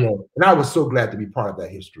 you know, and I was so glad to be part of that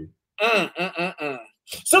history.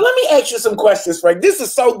 So let me ask you some questions, Frank. This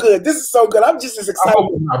is so good. This is so good. I'm just as excited. I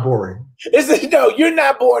hope I'm not boring. No, you're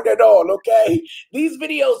not bored at all, okay? These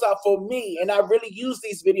videos are for me, and I really use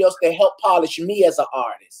these videos to help polish me as an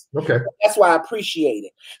artist. Okay. That's why I appreciate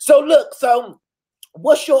it. So look,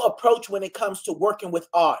 what's your approach when it comes to working with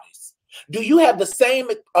artists? Do you have the same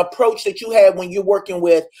approach that you had when you're working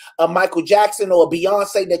with a Michael Jackson or a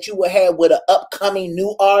Beyonce that you would have with an upcoming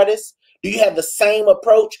new artist? Do you have the same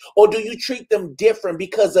approach, or do you treat them different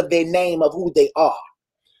because of their name of who they are?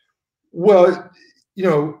 Well, you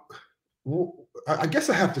know, I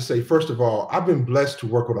guess I have to say, first of all, I've been blessed to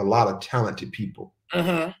work with a lot of talented people.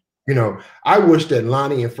 You know, I wish that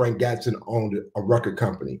Lonnie and Frank Gatson owned a record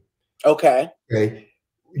company. Okay.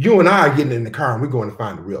 You and I are getting in the car and we're going to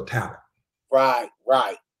find the real talent. Right.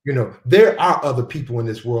 You know, there are other people in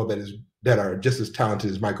this world that are just as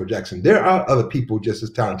talented as Michael Jackson. There are other people just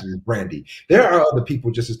as talented as Brandy. There are other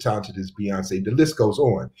people just as talented as Beyonce. The list goes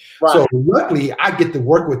on. Right. So luckily, I get to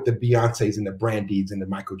work with the Beyoncés and the Brandys and the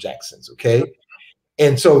Michael Jacksons, okay?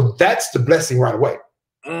 And so that's the blessing right away.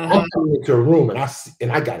 I'm coming into a room and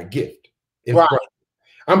I got a gift. Right.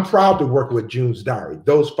 I'm proud to work with June's Diary.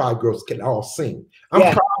 Those 5 girls can all sing. I'm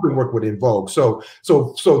proud to work with In Vogue. So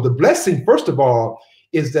the blessing, first of all,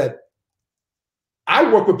 is that I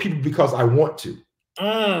work with people because I want to.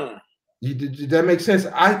 Did that make sense?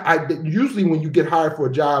 I usually when you get hired for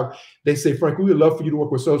a job, they say, Frank, we would love for you to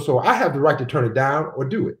work with so. I have the right to turn it down or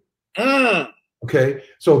do it. Okay.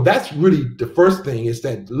 So that's really the first thing, is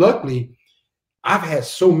that luckily I've had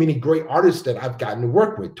so many great artists that I've gotten to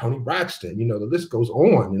work with. Tony Braxton, you know, the list goes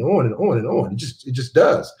on and on and on and on. It just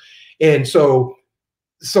does. And so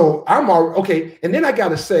I'm all okay. And then I got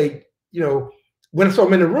to say, you know, when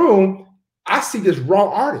I'm in the room, I see this raw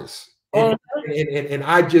artist, and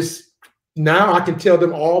I just, now I can tell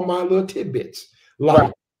them all my little tidbits,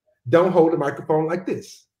 like don't hold the microphone like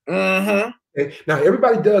this. Okay? Now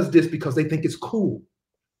everybody does this because they think it's cool.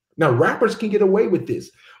 Now rappers can get away with this,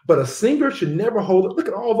 but a singer should never hold it. Look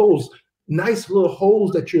at all those nice little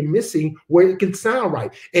holes that you're missing where it can sound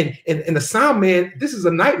right. And the sound man, this is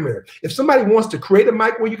a nightmare. If somebody wants to create a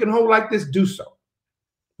mic where you can hold like this, do so.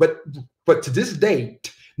 But to this day,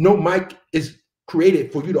 no mic is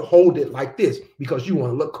created for you to hold it like this because you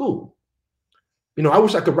want to look cool. You know, I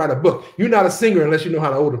wish I could write a book. You're not a singer unless you know how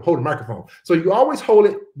to hold a microphone. So you always hold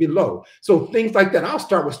it below. So things like that. I'll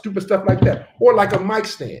start with stupid stuff like that. Or like a mic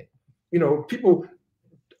stand. You know, people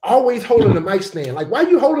always holding the mic stand. Like, why are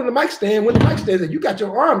you holding the mic stand when the mic stand is, you got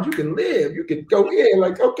your arms, you can live, you can go in.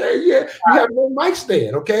 Like, okay, yeah, you have no mic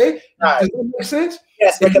stand, okay? Does that make sense?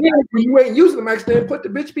 Yes. But then when you ain't using the mic stand, put the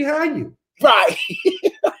bitch behind you. Right.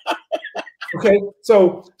 Okay.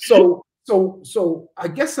 So I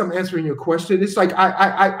guess I'm answering your question. It's like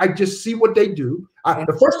I just see what they do.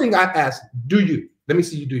 The first thing I ask, do you? Let me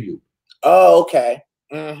see you do you. Oh, okay.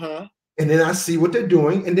 And then I see what they're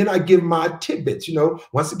doing, and then I give my tidbits. You know,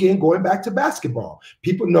 once again, going back to basketball,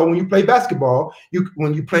 people know when you play basketball,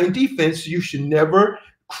 when you're playing defense, you should never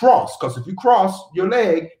cross, because if you cross your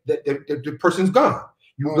leg, the person's gone.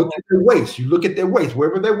 You look at their waist. You look at their waist.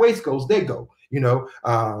 Wherever their waist goes, they go. You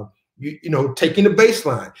know, you know, taking the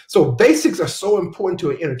baseline. So basics are so important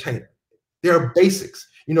to an entertainer. There are basics.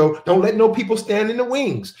 You know, don't let no people stand in the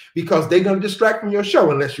wings because they're going to distract from your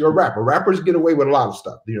show unless you're a rapper. Rappers get away with a lot of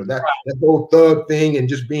stuff. You know, that whole thug thing and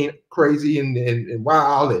just being crazy and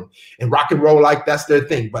wild and rock and roll, like that's their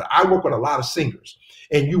thing. But I work with a lot of singers,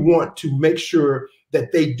 and you want to make sure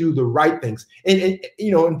that they do the right things. And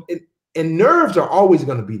you know, and nerves are always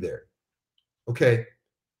going to be there. Okay.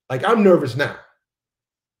 Like I'm nervous now.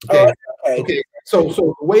 Okay. Okay. So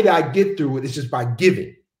the way that I get through it is just by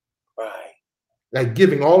giving. Like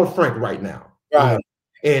giving all of Frank right now. Right.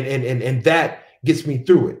 You know? And that gets me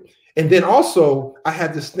through it. And then also I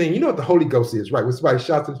have this thing, you know what the Holy Ghost is, right? When somebody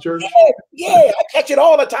shouts in church. Yeah, I catch it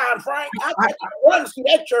all the time, Frank. I runs through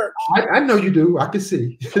that church. I know you do. I can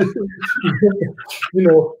see. You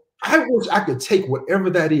know, I wish I could take whatever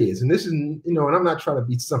that is. And this is, you know, and I'm not trying to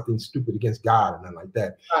be something stupid against God or nothing like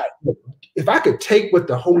that. Right. But if I could take what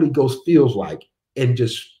the Holy Ghost feels like and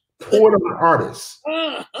just pour it on artists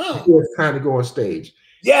before it's time to go on stage.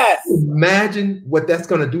 Yes. Imagine what that's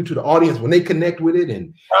going to do to the audience when they connect with it.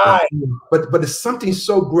 And but it's something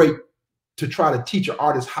so great to try to teach an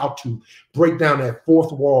artist how to break down that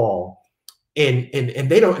fourth wall, and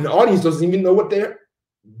they don't, and the audience doesn't even know what they're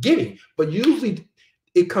getting. But usually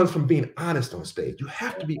it comes from being honest on stage. You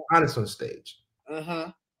have to be honest on stage.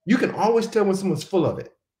 You can always tell when someone's full of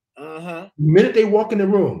it. The minute they walk in the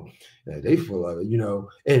room, they full of it, you know.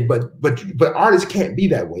 And but artists can't be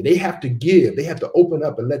that way. They have to give. They have to open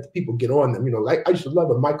up and let the people get on them. You know, like I used to love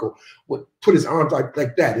when Michael would put his arms like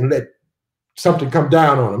that and let something come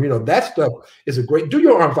down on him. You know, that stuff is a great. Do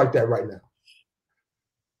your arms like that right now.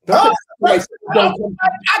 Oh, I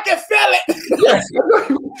can feel it. Yes, I know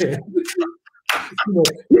you can. You know,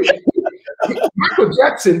 Michael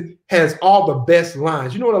Jackson has all the best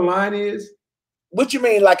lines. You know what a line is? What you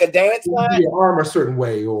mean, like a dance line? Your arm a certain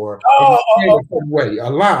way, or a certain way. A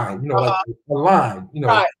line, you know, like a line. You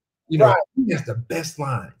know, he has the best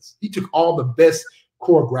lines. He took all the best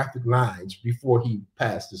choreographic lines before he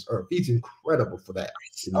passed this earth. He's incredible for that.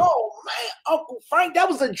 You know? Oh man, Uncle Frank, that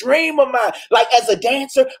was a dream of mine. Like as a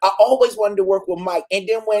dancer, I always wanted to work with Mike. And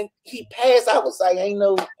then when he passed, I was like, ain't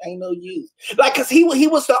no use. Like, cause he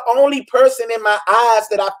was the only person in my eyes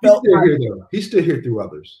that I felt he's still here through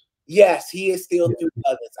others. Yes, he is still through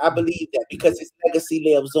others. I believe that because his legacy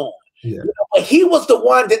lives on. Yeah. You know, but he was the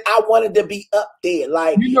one that I wanted to be up there.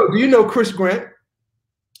 Like, do you know Chris Grant?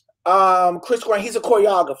 Chris Grant, he's a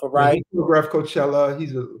choreographer, right? He choreographed Coachella.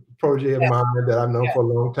 He's a protege of mine that I've known for a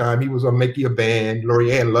long time. He was on Make You a Band.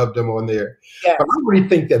 Lorianne loved him on there. But I really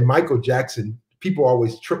think that Michael Jackson, people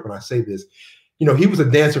always trip when I say this, you know, he was a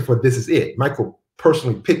dancer for This Is It. Michael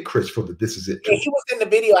personally picked Chris for the This Is It. Yeah, he was in the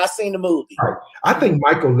video. I seen the movie. Right. I think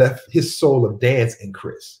Michael left his soul of dance in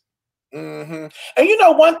Chris. And you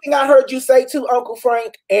know, one thing I heard you say too, Uncle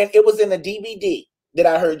Frank, and it was in the DVD that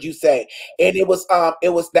I heard you say, and it was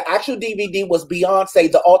the actual DVD was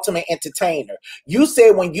Beyonce, The Ultimate Entertainer. You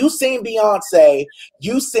said when you seen Beyonce,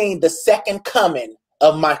 you seen the second coming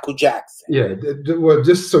of Michael Jackson. Yeah, well,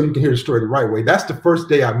 just so you can hear the story the right way. That's the first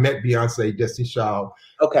day I met Beyonce, Destiny Child,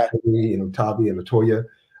 Tavi and Latoya.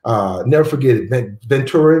 Never forget it.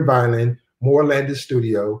 Ventura and Violin, Moorlander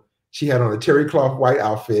Studio. She had on a terry cloth white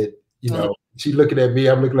outfit. You know, she looking at me,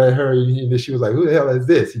 I'm looking at her, and she was like, "Who the hell is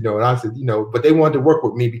this?" You know, and I said, you know, but they wanted to work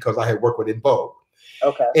with me because I had worked with In Vogue.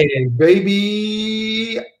 Okay. And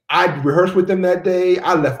baby, I rehearsed with them that day.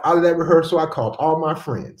 I left out of that rehearsal. I called all my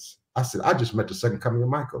friends. I said, I just met the second coming of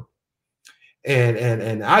Michael.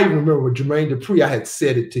 And I even remember with Jermaine Dupri, I had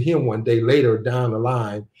said it to him one day later down the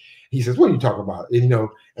line. He says, "What are you talking about?" And, you know,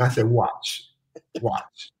 and I said, watch,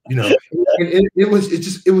 you know, and it was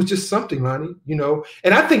just something, Lonnie, you know,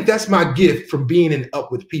 and I think that's my gift from being in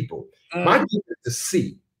Up With People. My gift is to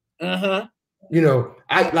see, you know,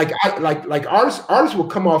 like artists will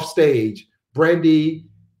come off stage, Brandy,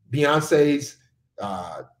 Beyonce's,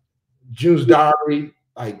 June's Diary,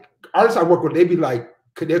 like artists I work with, they'd be like,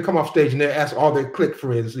 they'll come off stage and they'll ask all their clique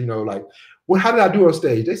friends, you know, like, well, how did I do on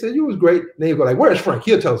stage? They said, "You was great." And they go like, "Where's Frank?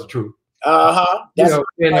 He'll tell us the truth." You know,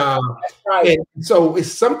 and so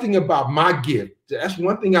it's something about my gift. That's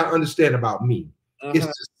one thing I understand about me. Is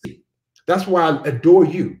to see. That's why I adore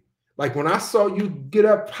you. Like when I saw you get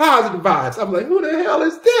up positive vibes, I'm like, who the hell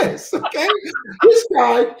is this? Okay, this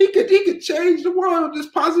guy, he could change the world with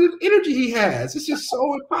this positive energy he has. It's just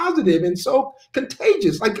so positive and so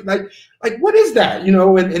contagious. Like what is that? You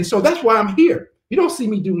know, and so that's why I'm here. You don't see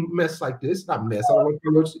me do mess like this. Not mess. I don't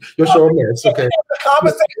want your show a mess. Okay.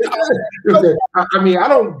 I mean, I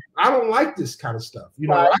don't like this kind of stuff. You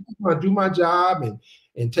know, I just want to do my job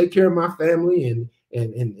and take care of my family and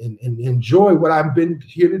enjoy what I've been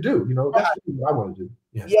here to do. You know, that's what I want to do.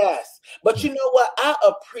 Yeah. Yes. But you know what? I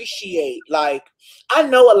appreciate, like, I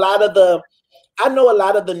know a lot of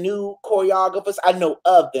the new choreographers. I know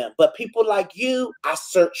of them, but people like you, I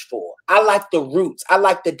search for. I like the roots. I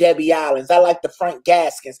like the Debbie Allens. I like the Frank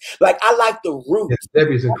Gaskins. Like, I like the roots. Yes,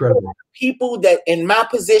 Debbie's incredible. People that in my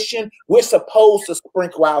position, we're supposed to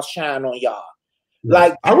sprinkle our shine on y'all. Yeah.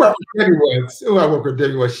 Like, I work with Debbie once. I work with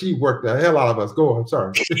Debbie once. She worked the hell out of us. Go on,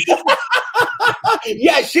 sorry.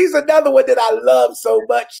 Yeah, she's another one that I love so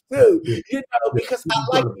much too. You know, because I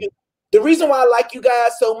like you. The reason why I like you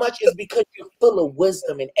guys so much is because you're full of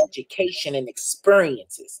wisdom and education and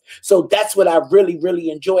experiences. So that's what I really, really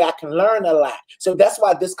enjoy. I can learn a lot. So that's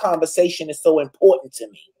why this conversation is so important to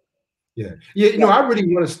me. Yeah. You know, I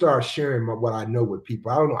really want to start sharing what I know with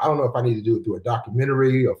people. I don't know if I need to do it through a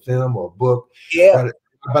documentary, a film, or a book. Yeah.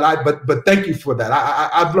 But thank you for that.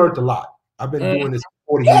 I've learned a lot. I've been doing this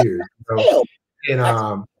for 40 years. You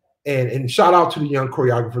know? And shout out to the young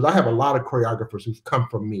choreographers. I have a lot of choreographers who've come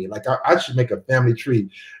from me. Like I should make a family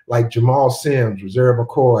tree, like Jamal Sims, Rosario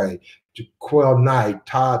McCoy, Jaquel Knight,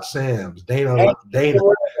 Todd Sams, Dana,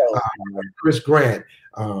 Chris Grant,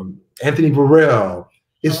 Anthony Burrell.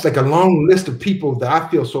 It's like a long list of people that I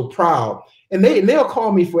feel so proud. And they'll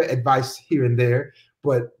call me for advice here and there.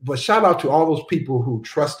 but shout out to all those people who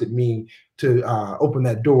trusted me to open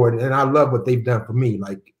that door, and I love what they've done for me.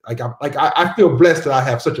 I feel blessed that I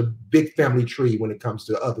have such a big family tree when it comes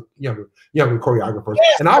to other younger choreographers.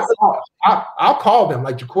 Yes. And I'll call them,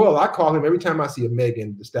 like Jaquel. I call him every time I see a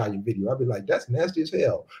Megan Thee Stallion video. I'll be like, that's nasty as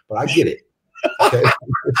hell, but I get it. Okay.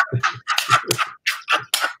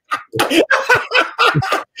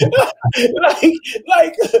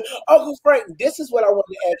 like Uncle Frank, this is what I want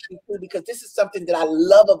to ask you too, because this is something that I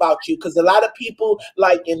love about you, because a lot of people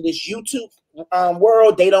like in this YouTube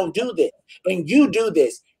world, they don't do this, and you do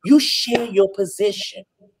this. You share your position.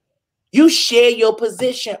 You share your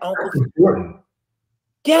position, Uncle. That's important.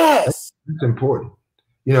 Yes, it's important.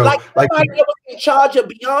 You know, like somebody that was in charge of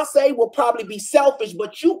Beyonce will probably be selfish,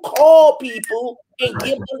 but you call people and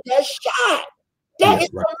give them that shot. That is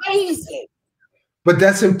amazing. But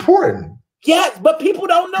that's important. Yes, but people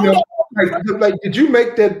don't know that. Like, did you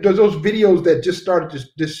make those videos that just started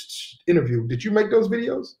this interview? Did you make those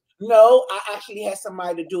videos? No, I actually had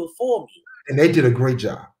somebody to do it for me. And they did a great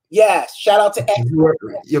job. Yes, shout out to X.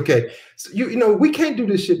 Okay, so you know, we can't do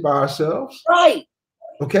this shit by ourselves. Right.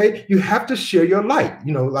 Okay, you have to share your light.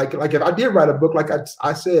 You know, like if I did write a book, like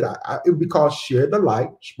I said, it would be called Share the Light,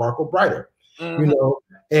 Sparkle Brighter. You know,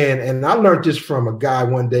 and I learned this from a guy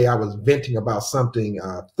one day. I was venting about something.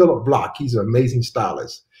 Philip Block, he's an amazing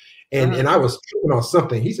stylist, and I was tripping on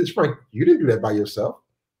something. He says, Frank, you didn't do that by yourself.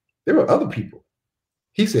 There were other people.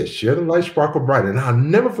 He said, share the light, sparkle brighter, and I'll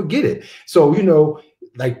never forget it. So you know,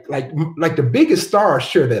 like the biggest stars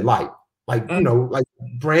share that light. Like, you know, like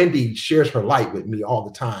Brandy shares her light with me all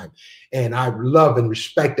the time, and I love and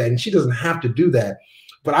respect that. And she doesn't have to do that,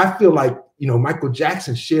 but I feel like, you know, Michael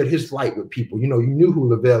Jackson shared his light with people. You know, you knew who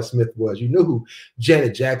Lavelle Smith was. You knew who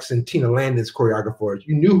Janet Jackson, Tina Landon's choreographer.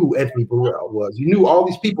 You knew who Anthony Burrell was. You knew all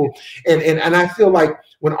these people. And I feel like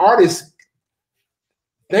when artists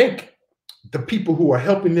thank the people who are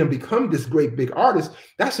helping them become this great big artist,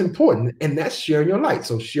 that's important. And that's sharing your light.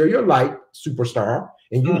 So share your light, superstar,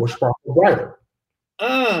 and you will sparkle brighter.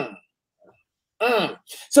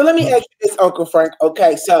 So let me ask you this, Uncle Frank.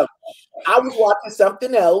 Okay, so I was watching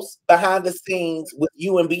something else behind the scenes with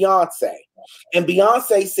you and Beyonce. And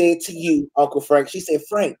Beyonce said to you, Uncle Frank, she said,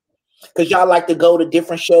 Frank, because y'all like to go to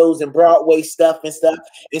different shows and Broadway stuff and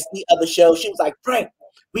see other shows. She was like, Frank,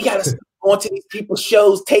 we got to start going to these people's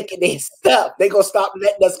shows, taking their stuff. They going to stop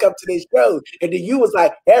letting us come to their shows. And then you was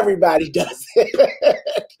like, everybody does it.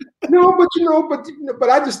 No, but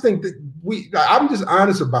I just think that I'm just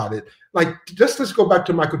honest about it. Like, let's go back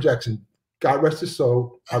to Michael Jackson. God rest his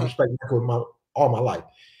soul. I respect Michael all my life.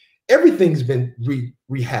 Everything's been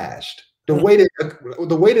rehashed. The way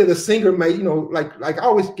that a singer may, you know, like I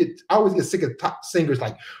always get sick of top singers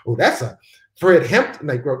like, oh, that's a Fred Hampton,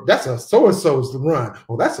 like, that's a so-and-so's run,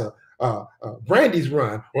 or that's a Brandy's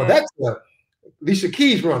run, or that's a Alicia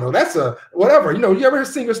Keys' run, or that's a whatever. You know, you ever hear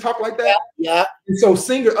singers talk like that? Yeah. And so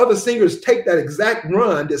other singers take that exact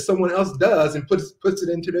run that someone else does and puts it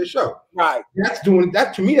into their show. Right. That's doing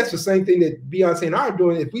that to me. That's the same thing that Beyonce and I are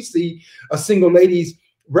doing. If we see a single ladies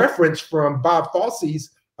reference from Bob Fosse's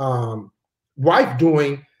wife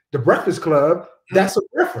doing The Breakfast Club, that's a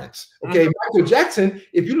reference. Okay, Michael Jackson.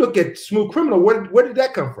 If you look at Smooth Criminal, where did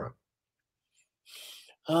that come from?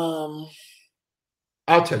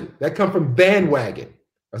 I'll tell you, that come from Bandwagon.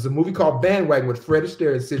 There's a movie called Bandwagon with Fred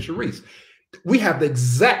Astaire and Sid Charisse. We have the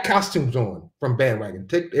exact costumes on from Bandwagon.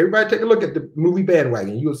 Everybody take a look at the movie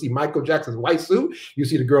Bandwagon. You'll see Michael Jackson's white suit. You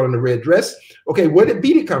see the girl in the red dress. Okay, where did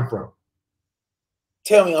Beat It come from?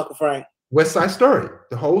 Tell me, Uncle Frank. West Side Story,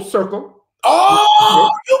 the whole circle. Oh,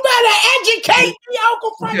 you better educate me,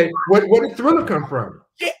 Uncle Frank. Okay, where did Thriller come from?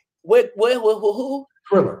 Yeah, who?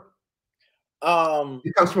 Thriller.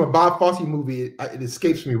 It comes from a Bob Fosse movie. It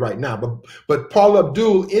escapes me right now, but Paul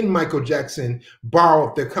Abdul in Michael Jackson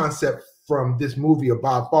borrowed the concept from this movie of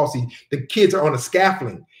Bob Fosse. The kids are on a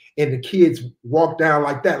scaffolding, and the kids walk down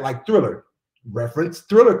like that, like Thriller. Reference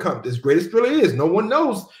Thriller comes as great as Thriller is. No one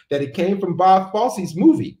knows that it came from Bob Fosse's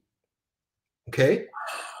movie. Okay.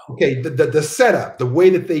 Okay, the setup, the way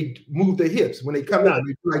that they move their hips when they come out,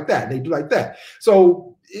 they do like that, they do like that.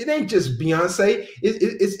 So it ain't just Beyonce.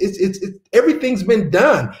 It's everything's been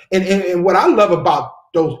done. And what I love about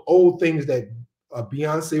those old things that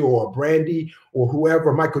Beyonce or Brandy or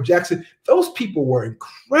whoever, Michael Jackson, those people were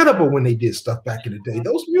incredible when they did stuff back in the day.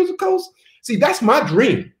 Those musicals, see, that's my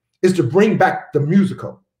dream, is to bring back the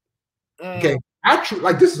musical. Okay,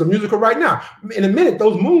 like this is a musical right now. In a minute,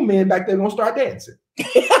 those Moon Men back there are gonna start dancing.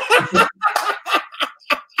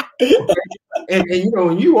 and you know,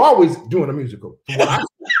 and you always doing a musical.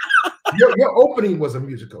 Your opening was a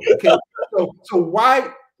musical. Okay, so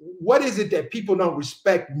why what is it that people don't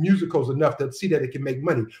respect musicals enough to see that it can make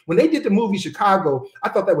money? When they did the movie Chicago, I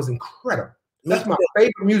thought that was incredible. That's my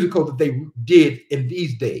favorite musical that they did in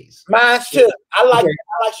these days. Mine too. I like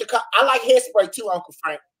Chicago. I like Hairspray too, Uncle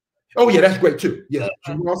Frank. Oh yeah, that's great too. Yes,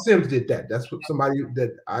 Jamal Sims did that. That's what somebody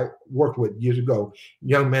that I worked with years ago.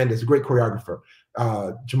 Young man that's a great choreographer,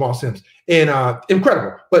 Jamal Sims, and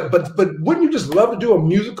incredible. But wouldn't you just love to do a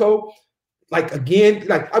musical? Like again,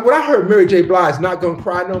 like when I heard Mary J. Blige "Not Gonna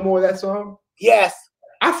Cry No More," that song. Yes,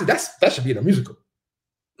 I said that should be in a musical.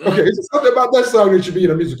 Okay, there's something about that song that should be in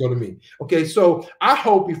a musical to me. Okay, so I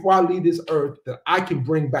hope before I leave this earth that I can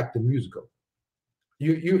bring back the musical.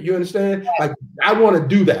 You understand? Like I want to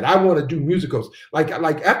do that. I want to do musicals. Like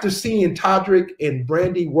after seeing Todrick and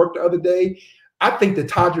Brandy work the other day, I think that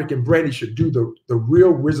Todrick and Brandy should do the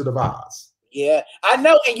real Wizard of Oz. Yeah, I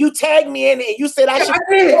know. And you tagged me in it. You said I should. I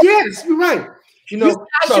did. Yes, you're right. You know,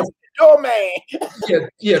 I should be the doorman.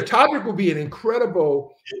 yeah. Todrick will be an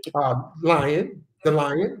incredible lion. The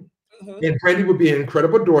lion, and Brandy would be an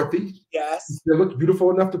incredible Dorothy. Yes, she still looks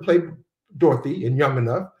beautiful enough to play Dorothy and young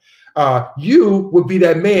enough. You would be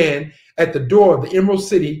that man at the door of the Emerald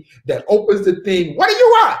City that opens the thing. What do you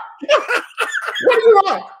want? What do you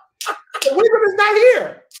want? The wizard is not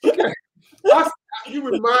here. Okay. You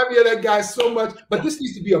remind me of that guy so much. But this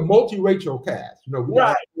needs to be a multi-racial cast. You know, we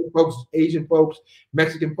got folks, Asian folks,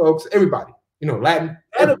 Mexican folks, everybody. You know, Latin.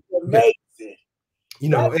 That'd be amazing. You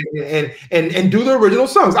know, and do the original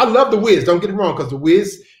songs. I love The Wiz. Don't get it wrong, because The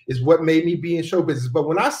Wiz is what made me be in show business. But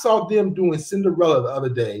when I saw them doing Cinderella the other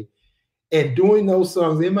day and doing those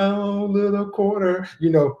songs in my own little corner, you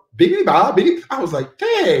know, Biggie Bob, Biggie, I was like,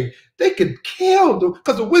 dang, they could kill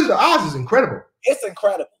because The Wizard of Oz is incredible. It's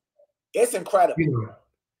incredible. It's incredible. You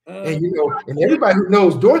know, and you know, and everybody who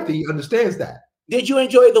knows Dorothy understands that. Did you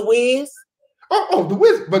enjoy The Wiz? Oh, The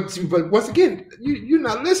Wiz, but once again, you're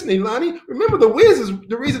not listening, Lonnie. Remember, The Wiz is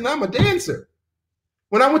the reason I'm a dancer.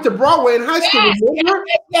 When I went to Broadway in high school, remember?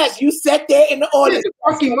 Yes, you sat there in the audience.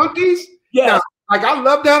 Funky Monkeys. Yeah, now, like I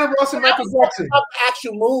love Diana Ross and Michael Jackson. I love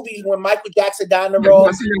actual movies when Michael Jackson Diana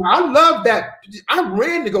Ross. I love that. I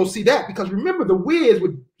ran to go see that because remember The Wiz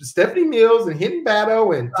with Stephanie Mills and Hinton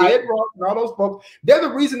Battle and Ted Ross and all those folks. They're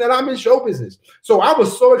the reason that I'm in show business. So I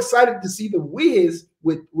was so excited to see The Wiz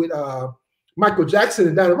with Michael Jackson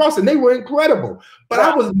and Diana Ross, and they were incredible. But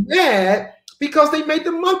I was mad because they made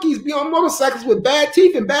the monkeys be on motorcycles with bad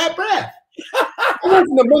teeth and bad breath. That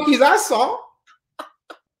wasn't the monkeys I saw.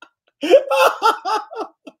 You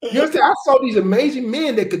understand? I saw these amazing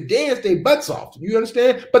men that could dance their butts off. You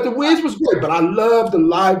understand? But The Wiz was good, but I love the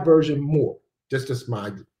live version more. Just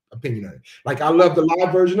my opinion on it. Like I love the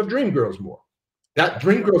live version of Dreamgirls more. That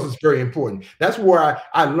Dreamgirls is very important. That's where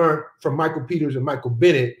I learned from Michael Peters and Michael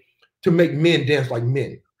Bennett to make men dance like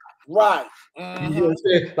men. Right. You know what I'm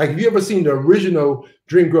saying? Like, have you ever seen the original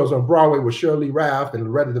Dreamgirls on Broadway with Shirley Ralph and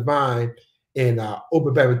Loretta Devine and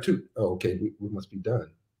Oprah Babatute? Oh, okay, we must be done.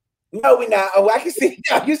 No, we're not. Oh, I can see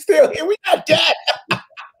now. You're still here. We're not done.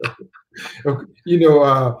 Okay. You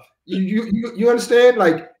know, you understand?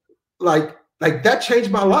 Like that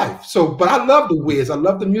changed my life. So, but I love The Wiz. I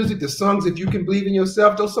love the music, the songs. If you can believe in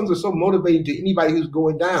yourself, those songs are so motivating to anybody who's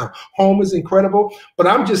going down. Home is incredible. But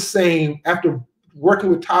I'm just saying, after working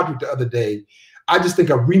with Todrick the other day, I just think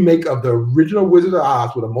a remake of the original Wizard of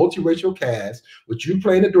Oz with a multiracial cast, with you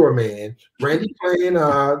playing the doorman, Brandy playing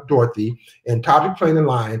Dorothy, and Todrick playing the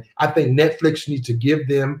lion. I think Netflix needs to give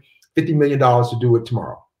them $50 million to do it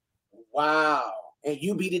tomorrow. Wow. And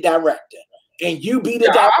you be the director. And you be the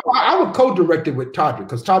director. I would co-direct it with Todrick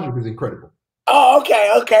because Todrick is incredible. Oh,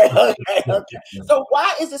 okay. So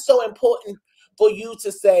why is it so important for you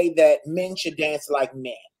to say that men should dance like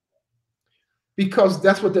men? Because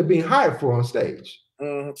that's what they're being hired for on stage.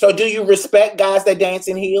 So do you respect guys that dance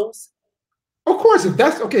in heels? Of course, if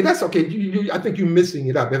that's okay, that's okay. I think you're missing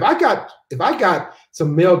it up. If I got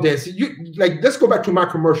some male dancing, let's go back to my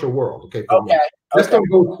commercial world. Okay. Let's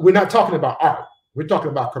go. We're not talking about art. We're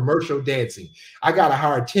talking about commercial dancing. I got to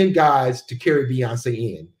hire 10 guys to carry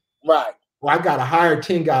Beyonce in. Right. Or I got to hire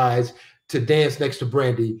 10 guys to dance next to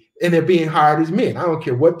Brandy, and they're being hired as men. I don't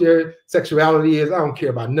care what their sexuality is. I don't care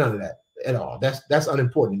about none of that at all. That's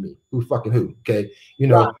unimportant to me. Who fucking who? Okay. You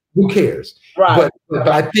know, who cares? Right. But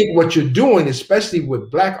I think what you're doing, especially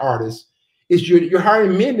with Black artists, is you're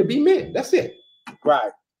hiring men to be men. That's it.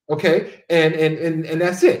 Right. Okay. And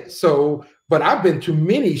that's it. So, but I've been to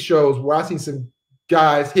many shows where I've seen some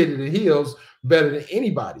guys hit it in heels better than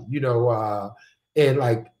anybody, you know, and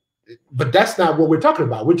like, but that's not what we're talking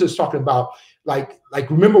about. We're just talking about like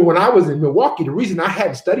remember when I was in Milwaukee, the reason I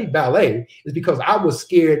hadn't studied ballet is because I was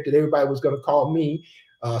scared that everybody was going to call me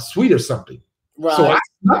sweet or something. Right. So I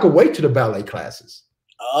snuck away to the ballet classes.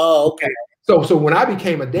 Oh, okay. So when I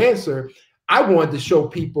became a dancer, I wanted to show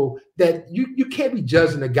people that you can't be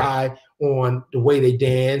judging a guy on the way they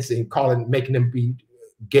dance and making them be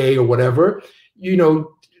gay or whatever. You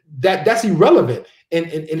know, that's irrelevant.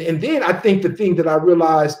 And then I think the thing that I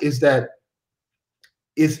realized is that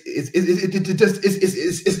it's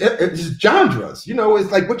genres. You know,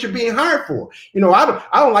 it's like what you're being hired for. You know, I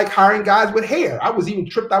don't like hiring guys with hair. I was even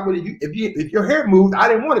tripped out with it. If your hair moved, I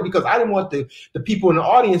didn't want it because I didn't want the people in the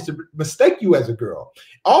audience to mistake you as a girl.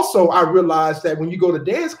 Also, I realized that when you go to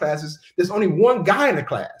dance classes, there's only one guy in the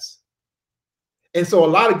class, and so a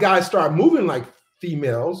lot of guys start moving like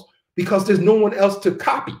females because there's no one else to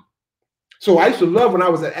copy. So I used to love when I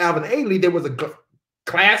was at Alvin Ailey, there was a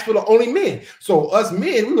class full of only men. So us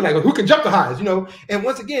men, we were like, who can jump the highest, you know? And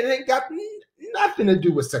once again, it ain't got nothing to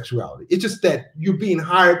do with sexuality. It's just that you're being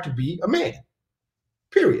hired to be a man,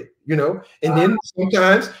 period, you know? And then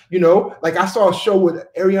sometimes, you know, like I saw a show with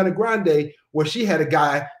Ariana Grande where she had a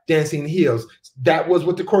guy dancing in heels. That was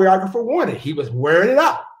what the choreographer wanted. He was wearing it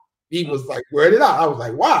out. He was like wearing it out. I was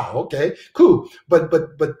like, wow, okay, cool. But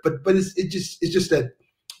it's just that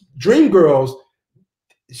Dreamgirls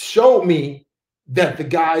showed me that the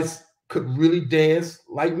guys could really dance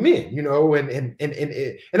like men, you know, and I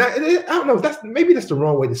don't know if maybe that's the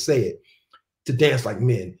wrong way to say it, to dance like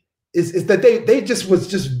men. Is that they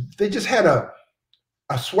just had a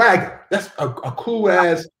swagger. That's a cool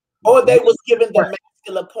ass. Or they was given the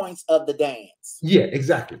masculine points of the dance. Yeah,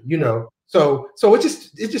 exactly. You know, so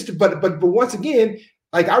it's just but once again,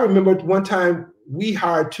 like I remember one time we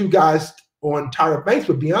hired two guys on Tyra Banks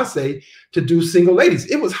with Beyonce to do Single Ladies.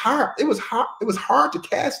 It was hard. It was hard to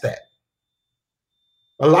cast that.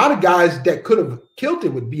 A lot of guys that could have killed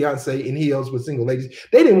it with Beyonce in heels with Single Ladies,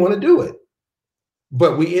 they didn't want to do it.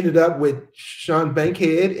 But we ended up with Sean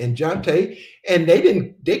Bankhead and John Tate, and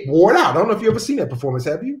they wore it out. I don't know if you ever seen that performance,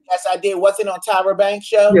 have you? Yes, I did. What's it on Tyra Banks'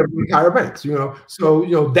 show? Yeah, Tyra Banks, you know. So,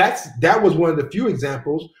 you know, that was one of the few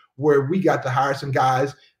examples where we got to hire some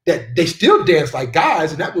guys that they still dance like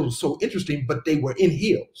guys, and that was so interesting, but they were in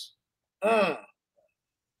heels.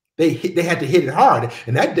 They had to hit it hard.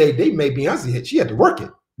 And that day they made Beyonce hit. She had to work it,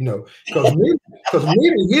 you know, because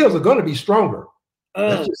men in heels are going to be stronger.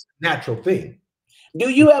 That's just a natural thing. Do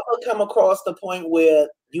you ever come across the point where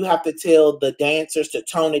you have to tell the dancers to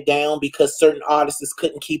tone it down because certain artists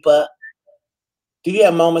couldn't keep up? Do you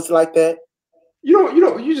have moments like that?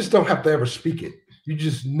 You just don't have to ever speak it. You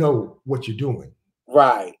just know what you're doing.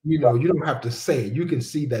 Right. You know, you don't have to say it. You can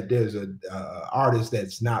see that there's a artist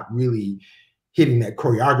that's not really hitting that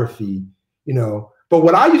choreography, you know. But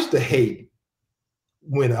what I used to hate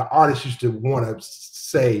when an artist used to want to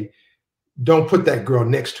say, don't put that girl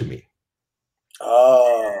next to me.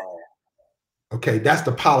 Oh. Okay, that's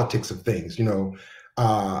the politics of things, you know.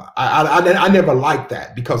 I never liked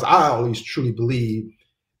that because I always truly believe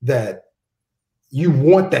that you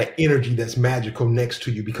want that energy that's magical next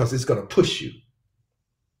to you because it's going to push you.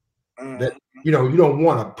 That, you know, you don't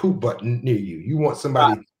want a poop button near you. You want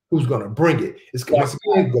somebody who's going to bring it. It's once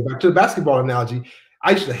again, go back to the basketball analogy.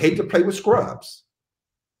 I used to hate to play with scrubs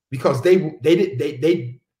because they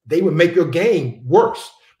would make your game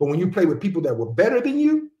worse. But when you play with people that were better than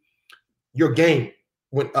you, your game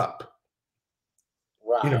went up.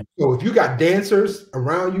 Right. You know, so if you got dancers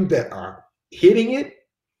around you that are hitting it,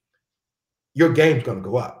 your game's going to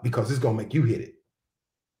go up because it's going to make you hit it.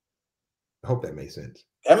 I hope that makes sense.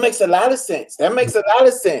 That makes a lot of sense. That makes a lot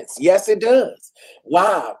of sense. Yes, it does.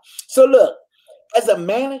 Wow. So look, as a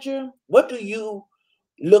manager, what do you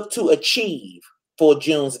look to achieve for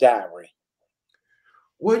June's Diary?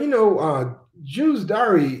 Well, you know, June's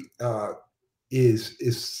Diary is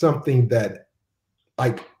something that,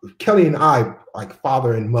 like, Kelly and I, like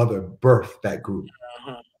father and mother, birthed that group.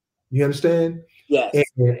 You understand? Yes.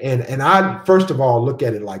 And I first of all look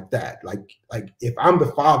at it like that. Like if I'm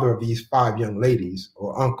the father of these 5 young ladies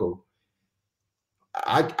or uncle,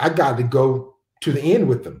 I got to go to the end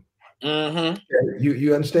with them.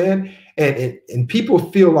 You understand? And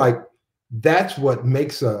people feel like that's what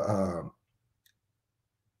makes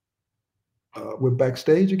we're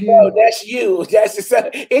backstage again. No, that's you. That's just,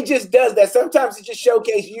 it just does that. Sometimes it just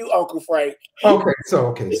showcases you, Uncle Frank. Okay, so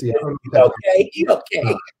okay, see,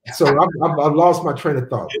 okay. So I've lost my train of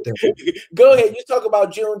thought. Go ahead. You talk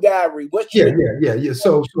about June Diary. What's yeah.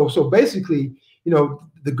 So basically, you know,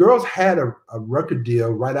 the girls had a record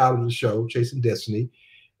deal right out of the show, Chasing Destiny,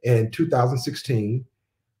 in 2016.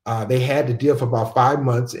 They had the deal for about 5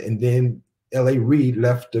 months, and then L.A. Reid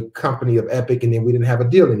left the company of Epic, and then we didn't have a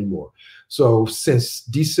deal anymore. So since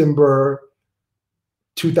December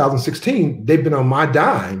 2016, they've been on my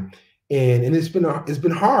dime, and it's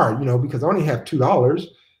been hard, you know, because I only have $2,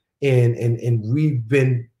 and we've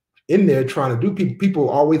been in there trying to do. People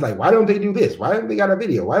always like, why don't they do this? Why don't they got a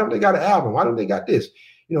video? Why don't they got an album? Why don't they got this?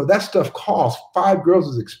 You know, that stuff costs. 5 girls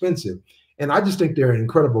is expensive, and I just think they're an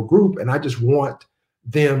incredible group, and I just want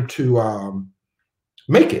them to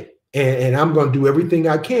make it, and I'm going to do everything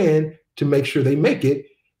I can to make sure they make it.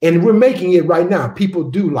 And we're making it right now. People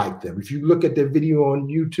do like them. If you look at their video on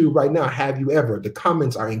YouTube right now, Have You Ever? The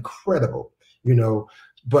comments are incredible, you know.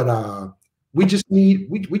 But we just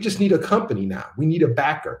need a company now. We need a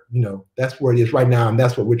backer, you know. That's where it is right now, and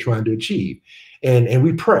that's what we're trying to achieve. And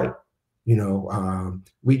we pray, you know.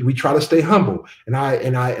 We try to stay humble, and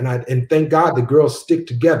thank God the girls stick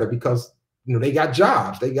together, because you know they got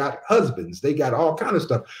jobs, they got husbands, they got all kind of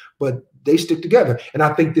stuff, but they stick together. And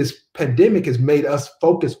I think this pandemic has made us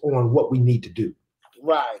focus on what we need to do.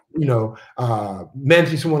 Right. You know,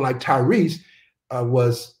 managing someone like Tyrese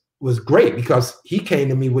was great, because he came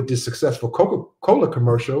to me with this successful Coca-Cola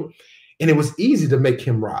commercial, and it was easy to make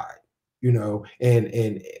him ride, you know, and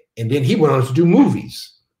then he went on to do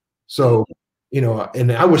movies. So, you know,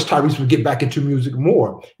 and I wish Tyrese would get back into music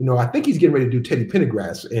more. You know, I think he's getting ready to do Teddy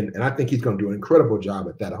Pendergrass, and I think he's going to do an incredible job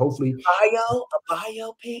at that. Hopefully, a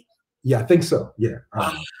biopic. Yeah, I think so. Yeah,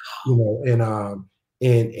 you know,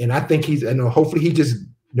 and I think he's, and hopefully he just, you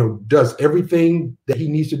know, does everything that he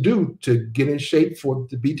needs to do to get in shape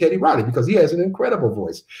to be Teddy Riley, because he has an incredible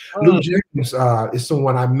voice. Luke James is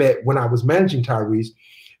someone I met when I was managing Tyrese.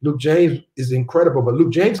 Luke James is incredible, but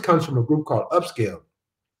Luke James comes from a group called Upscale.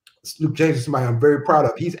 Luke James is somebody I'm very proud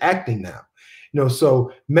of. He's acting now, you know.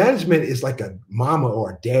 So management is like a mama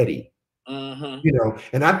or a daddy, you know,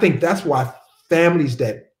 and I think that's why families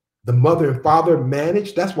that the mother and father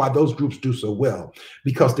manage, that's why those groups do so well,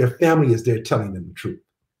 because their family is there telling them the truth.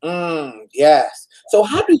 Yes. So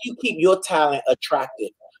how do you keep your talent attractive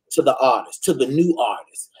to the artists, to the new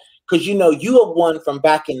artists? Because, you know, you are one from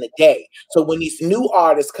back in the day. So when these new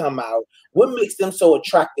artists come out, what makes them so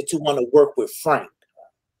attracted to want to work with Frank?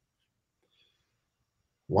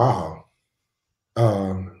 Wow.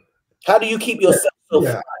 How do you keep yourself so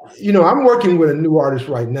fresh? You know, I'm working with a new artist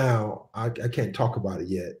right now. I can't talk about it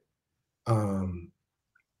yet.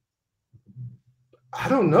 I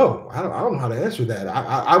don't know. I don't know how to answer that.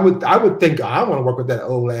 I would think I want to work with that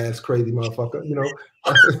old ass crazy motherfucker. You know,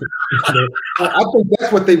 I think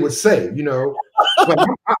that's what they would say. You know, but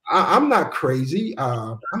I'm not crazy.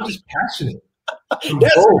 I'm just passionate.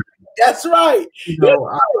 That's right. You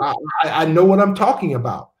know, I know what I'm talking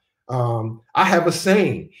about. I have a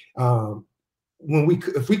saying.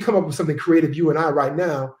 If we come up with something creative, you and I right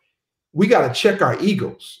now, we got to check our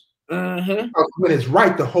egos. When it's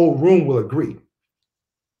right, the whole room will agree.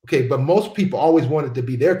 Okay, but most people always want it to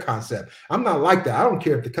be their concept. I'm not like that. I don't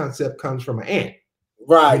care if the concept comes from an ant.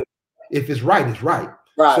 Right. If it's right, it's right.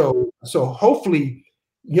 Right. So hopefully,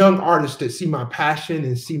 young artists that see my passion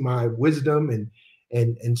and see my wisdom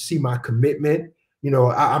and see my commitment. You know,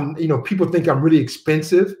 I'm. You know, people think I'm really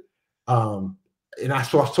expensive, and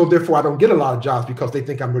so therefore I don't get a lot of jobs because they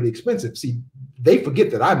think I'm really expensive. See, they forget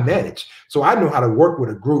that I manage, so I know how to work with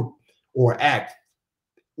a group or act.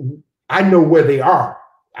 I know where they are.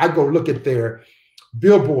 I go look at their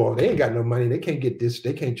billboard. They ain't got no money. They can't get this.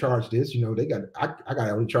 They can't charge this. You know, they got. I got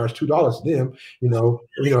to only charge $2 to them. You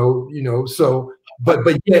know. So, but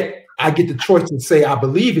yet I get the choice to say I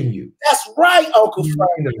believe in you. That's right, Uncle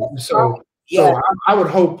Frank. You know, so I would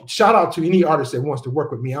hope. Shout out to any artist that wants to work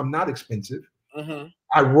with me. I'm not expensive.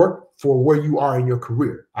 I work for where you are in your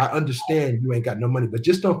career. I understand you ain't got no money, but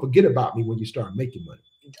just don't forget about me when you start making money.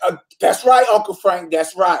 That's right, Uncle Frank.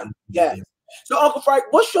 That's right. Yeah. So, Uncle Frank,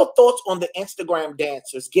 what's your thoughts on the Instagram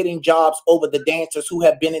dancers getting jobs over the dancers who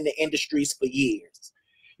have been in the industries for years?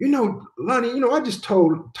 You know, Lonnie, you know, I just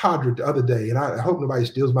told Todrick the other day, and I hope nobody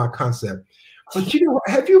steals my concept, but you know,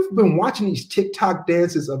 have you been watching these TikTok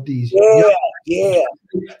dances of these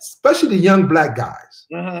especially the young black guys,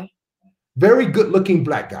 very good looking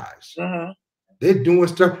black guys. They're doing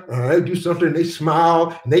stuff, they do something, they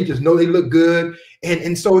smile, and they just know they look good.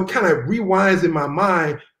 And so it kind of rewinds in my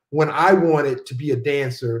mind when I wanted to be a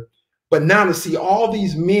dancer, but now to see all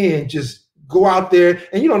these men just go out there,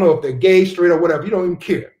 and you don't know if they're gay, straight, or whatever, you don't even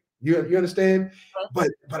care. You understand? But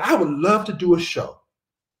I would love to do a show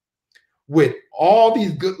with all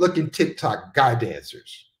these good-looking TikTok guy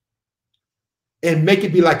dancers and make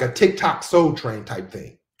it be like a TikTok Soul Train type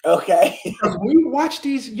thing. Okay. Because when you watch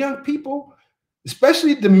these young people,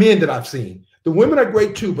 especially the men that I've seen, the women are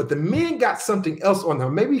great too, but the men got something else on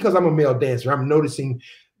them. Maybe because I'm a male dancer, I'm noticing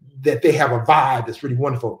that they have a vibe that's really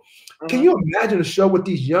wonderful. Can you imagine a show with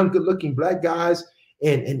these young, good-looking black guys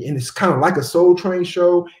and it's kind of like a Soul Train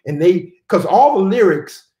show, and because all the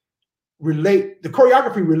lyrics relate, the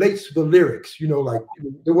choreography relates to the lyrics, you know, like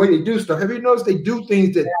the way they do stuff. Have you noticed they do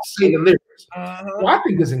things that say the lyrics? So I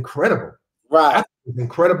think it's incredible. Right. I think it's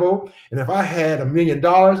incredible. And if I had $1 million,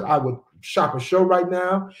 I would shop a show right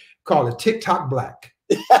now called it TikTok Black.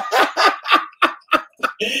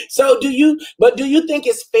 So do you think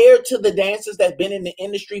it's fair to the dancers that's been in the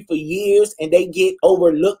industry for years and they get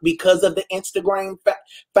overlooked because of the Instagram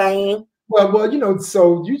fame? Well, you know,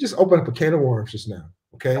 so you just opened up a can of worms just now.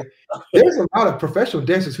 Okay. There's a lot of professional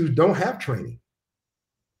dancers who don't have training.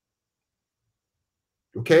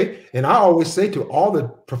 Okay. And I always say to all the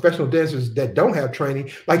professional dancers that don't have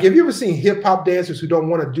training, like, have you ever seen hip hop dancers who don't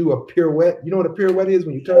want to do a pirouette? You know what a pirouette is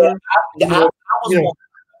when you turn?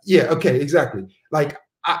 Yeah. Okay. Exactly. Like,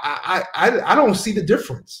 I don't see the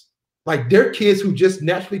difference. Like, they're kids who just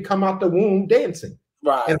naturally come out the womb dancing.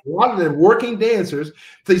 Right. And a lot of the working dancers,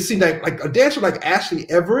 they see like a dancer like Ashley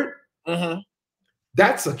Everett.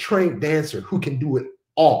 That's a trained dancer who can do it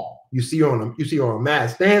all. You see her on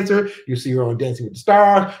Masked Dancer. You see her on Dancing with the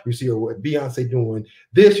Stars. You see her with Beyonce doing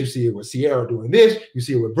this. You see her with Sierra doing this. You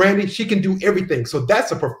see her with Brandy. She can do everything. So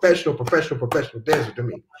that's a professional dancer to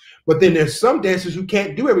me. But then there's some dancers who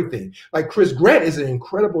can't do everything. Like Chris Grant is an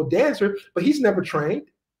incredible dancer, but he's never trained.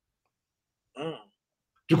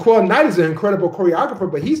 Jaquel Knight is an incredible choreographer,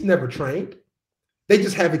 but he's never trained. They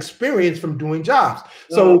just have experience from doing jobs.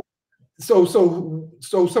 So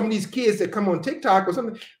some of these kids that come on TikTok or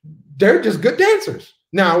something, they're just good dancers.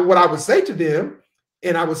 Now, what I would say to them,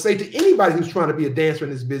 and I would say to anybody who's trying to be a dancer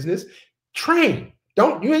in this business, train.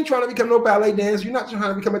 You ain't trying to become no ballet dancer. You're not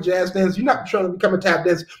trying to become a jazz dancer. You're not trying to become a tap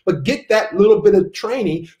dancer, but get that little bit of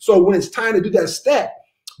training. So when it's time to do that step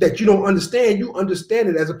that you don't understand, you understand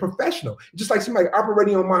it as a professional. Just like somebody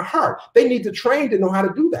operating on my heart. They need to train to know how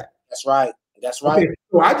to do that. That's right. That's right. Okay,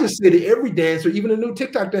 so I just say to every dancer, even a new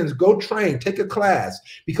TikTok dancer, go train, take a class,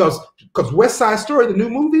 because West Side Story, the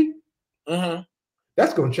new movie,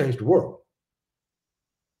 that's going to change the world.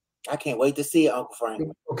 I can't wait to see it, Uncle Frank.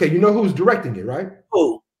 Okay, you know who's directing it, right?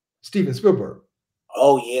 Who? Steven Spielberg.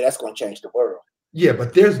 Oh yeah, that's going to change the world. Yeah,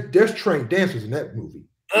 but there's trained dancers in that movie,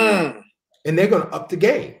 and they're going to up the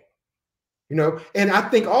game. You know, and I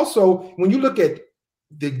think also when you look at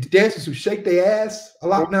the dancers who shake their ass a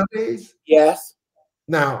lot nowadays. Yes.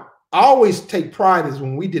 Now, I always take pride is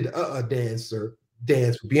when we did the dance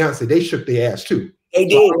with Beyonce, they shook their ass too. They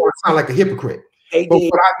did. So I don't want to sound like a hypocrite. They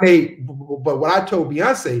did. But what I told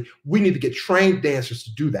Beyonce, we need to get trained dancers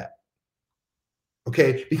to do that.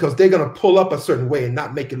 Okay, because they're gonna pull up a certain way and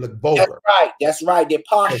not make it look vulgar. That's right. That's right. They're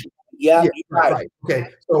partial. Okay. Yeah, you're right. Okay.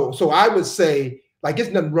 So I would say, like, it's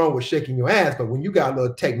nothing wrong with shaking your ass, but when you got a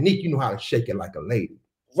little technique, you know how to shake it like a lady.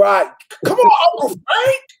 Right. Come on, Uncle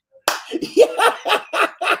Frank. Yeah.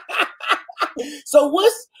 So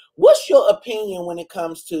what's your opinion when it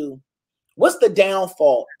comes to what's the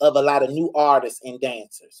downfall of a lot of new artists and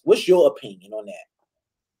dancers? What's your opinion on that?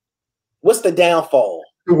 What's the downfall?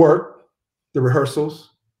 The work, the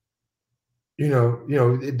rehearsals. You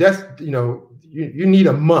know, that's, you need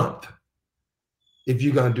a month. If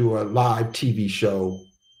you're gonna do a live TV show,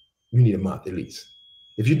 you need a month at least.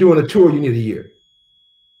 If you're doing a tour, you need a year.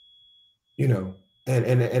 You know, and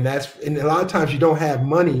a lot of times you don't have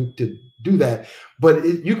money to do that, but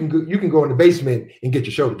you can go in the basement and get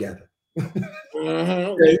your show together. Okay?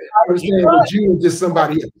 I understand with you and just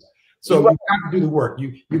somebody else. So you got to do the work.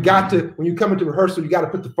 You got to, when you come into rehearsal, you got to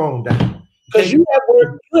put the phone down. Because you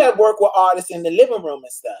have work with artists in the living room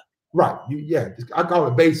and stuff. Right. I call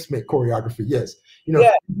it basement choreography. Yes.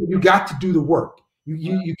 You got to do the work.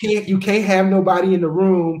 You can't have nobody in the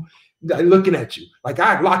room looking at you. Like,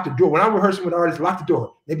 I lock the door. When I'm rehearsing with artists, lock the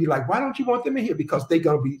door. They'd be like, why don't you want them in here? Because they're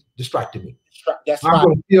going to be distracting me. That's right.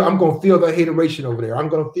 I'm going to feel the hateration over there. I'm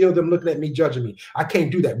going to feel them looking at me, judging me. I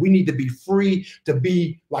can't do that. We need to be free to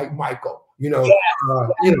be like Michael,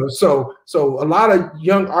 so a lot of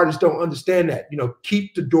young artists don't understand that,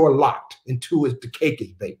 keep the door locked until the cake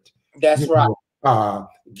is baked. That's right.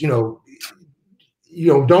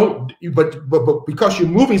 Don't, but because you're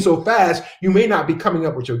moving so fast, you may not be coming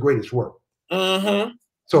up with your greatest work.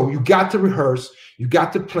 So you got to rehearse, you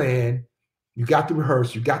got to plan, you got to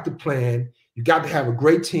rehearse, you got to plan, you got to have a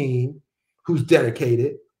great team who's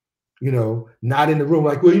dedicated, not in the room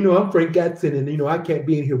like, well, I'm Frank Gatson and, I can't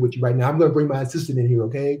be in here with you right now. I'm going to bring my assistant in here,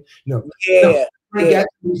 okay? Frank Gatson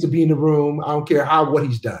needs to be in the room. I don't care what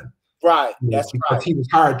he's done. Right. That's because right. He was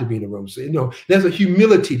hired to be in the room. So, there's a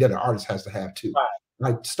humility that an artist has to have too. Right.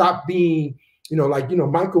 Like, stop being,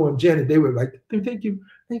 Michael and Janet, they were like, thank you.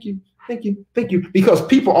 Thank you. Thank you. Because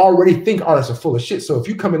people already think artists are full of shit. So if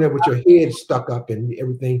you come in there with your head stuck up and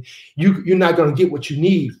everything, you're not going to get what you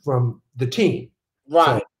need from the team.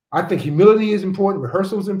 Right. So I think humility is important.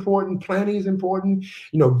 Rehearsal is important. Planning is important.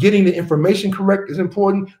 You know, getting the information correct is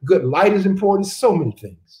important. Good light is important. So many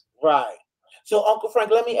things. Right. So Uncle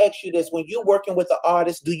Frank, let me ask you this. When you're working with the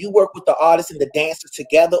artist, do you work with the artist and the dancers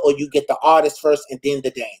together, or you get the artist first and then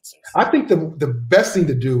the dancers? I think the best thing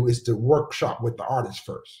to do is to workshop with the artist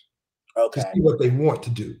first. Okay. To see what they want to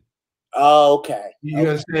do. Oh, okay. You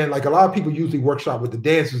understand? Like a lot of people usually workshop with the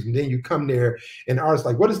dancers, and then you come there and the artist's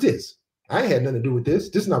like, what is this? I ain't had nothing to do with this.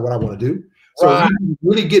 This is not what I want to do. So right. you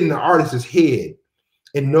really get in the artist's head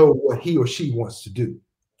and know what he or she wants to do.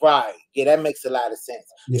 Right. Yeah, that makes a lot of sense.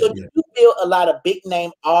 Yeah, so do you feel a lot of big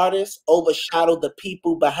name artists overshadow the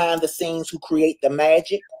people behind the scenes who create the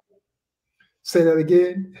magic? Say that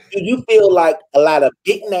again. Do you feel like a lot of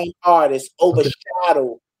big name artists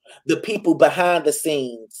overshadow the people behind the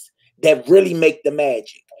scenes that really make the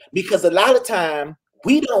magic? Because a lot of time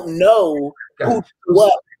we don't know who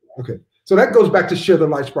what. Okay. So that goes back to Share the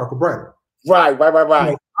Light, Sparkle Brighter. Right. You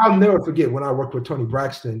know, I'll never forget when I worked with Tony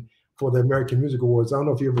Braxton for the American Music Awards. I don't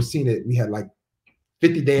know if you've ever seen it. We had like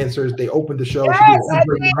 50 dancers. They opened the show. Yes,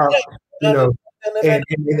 you know,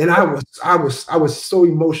 and I was so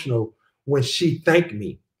emotional when she thanked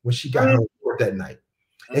me when she got her award that night.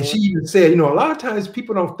 And she even said, you know, a lot of times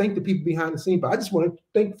people don't thank the people behind the scene, but I just want to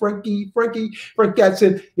thank Frank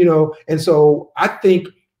Gatson, you know. And so I think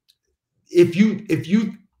if you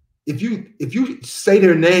say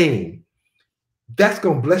their name, that's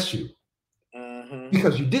gonna bless you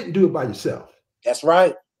because you didn't do it by yourself. That's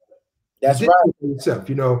right. That's right. Yourself,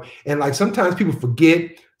 you know, and like sometimes people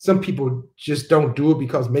forget. Some people just don't do it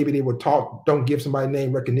because maybe they were taught don't give somebody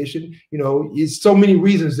name recognition. You know, it's so many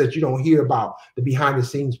reasons that you don't hear about the behind the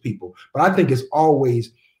scenes people. But I think it's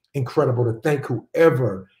always incredible to thank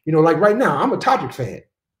whoever, you know, like right now, I'm a Topic fan.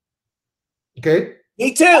 Okay.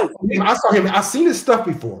 Me too. I saw him. I've seen his stuff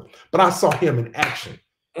before, but I saw him in action.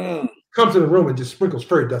 Comes in the room and just sprinkles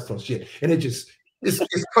fairy dust on shit. And it's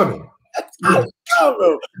coming. I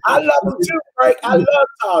love him too, Frank. I love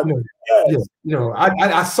Todd. Yes. You know,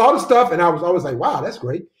 I saw the stuff and I was always like, wow, that's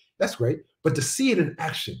great. That's great. But to see it in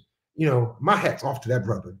action, you know, my hat's off to that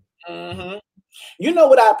brother. You know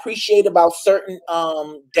what I appreciate about certain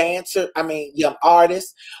young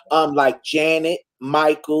artists, like Janet,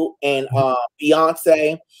 Michael, and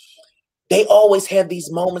Beyonce. They always have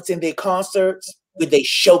these moments in their concerts where they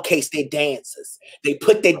showcase their dancers. They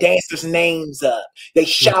put their dancers' names up. They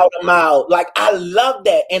shout them out. Like, I love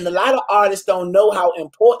that. And a lot of artists don't know how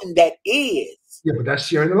important that is. Yeah, but that's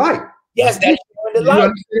sharing the light. Yes, that's sharing the light. You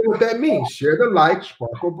understand what that means? Share the light,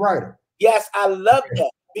 sparkle brighter. Yes, I love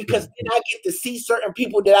that. Because then I get to see certain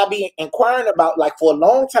people that I be inquiring about, like for a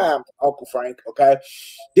long time, Uncle Frank, okay?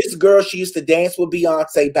 This girl, she used to dance with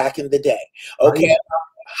Beyonce back in the day, okay? Aisha?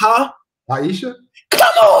 Huh? Aisha? Come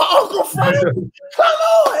on, Uncle Frank. Come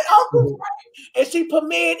on, Uncle Frank. And she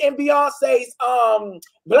premiered in Beyonce's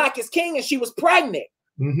Black is King, and she was pregnant.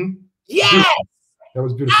 Yes. That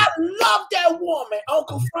was beautiful. I love that woman,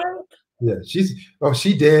 Uncle Frank. Yeah,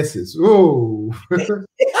 she dances. Oh, you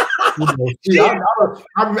know,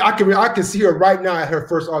 I can see her right now at her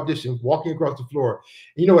first audition, walking across the floor.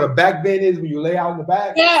 You know what a back bend is when you lay out in the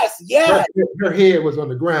back? Yes, yes. Her head was on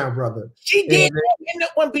the ground, brother. She did that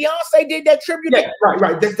when Beyonce did that tribute. Yeah,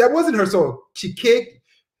 right. That wasn't her song. She kicked,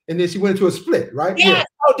 and then she went into a split, right? Yes. Yeah.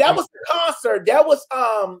 Oh, that was the concert. That was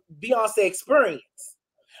Beyonce Experience.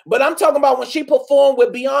 But I'm talking about when she performed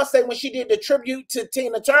with Beyonce when she did the tribute to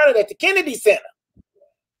Tina Turner at the Kennedy Center.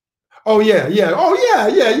 Oh yeah. Oh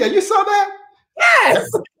yeah. You saw that? Yes.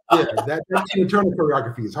 That Tina Turner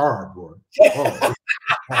choreography is hard, boy. Oh,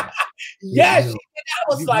 hard. Yes. You know,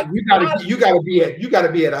 I was like, you gotta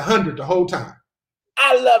be at 100 the whole time.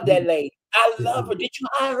 I love that lady. I love her. Did you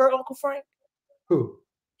hire her, Uncle Frank? Who?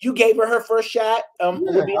 You gave her her first shot.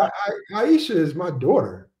 Aisha is my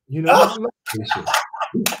daughter. You know, I love Aisha.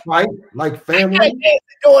 Right, like family.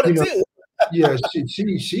 Daughter too. Yeah,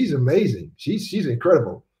 she's amazing. She's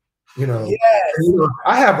incredible. You know. Yes. And, you know,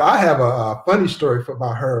 I have a funny story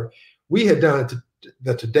about her. We had done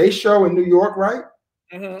the Today Show in New York, right?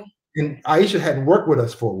 And Aisha hadn't worked with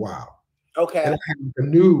us for a while. Okay. And I had a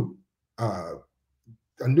new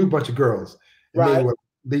bunch of girls. And right. They were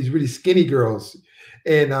these really skinny girls,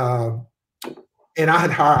 and I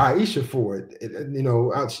had hired Aisha for it. You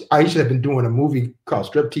know, Aisha had been doing a movie called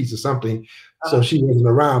Striptease or something, so she wasn't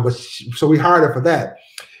around. But so we hired her for that,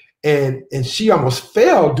 and she almost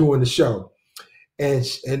fell doing the show. And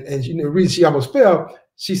you know, the reason she almost fell,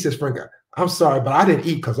 she says, Frank, I'm sorry, but I didn't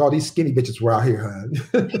eat because all these skinny bitches were out here,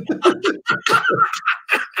 huh?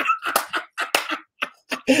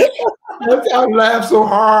 I laughed so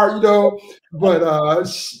hard, you know, but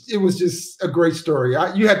it was just a great story.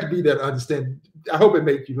 You had to be there to understand. I hope it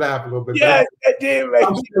made you laugh a little bit. Yeah, it did.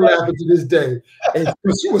 I'm still laughing to this day. And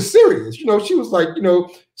she was serious, you know. She was like, you know,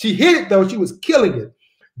 she hit it though. She was killing it,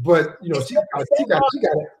 but you know, she got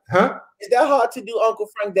it, huh? Is that hard to do, Uncle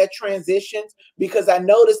Frank? That transitions, because I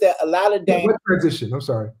noticed that a lot of dancers. What transition? I'm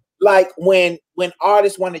sorry. Like when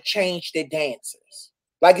artists want to change their dancers,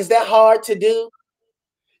 like, is that hard to do?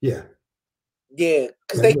 Yeah. Yeah,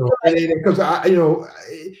 because you know,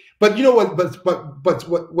 but you know what? But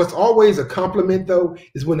what's always a compliment though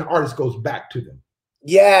is when the artist goes back to them.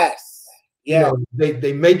 Yes. Yeah. You know,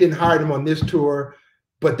 they may didn't hire them on this tour,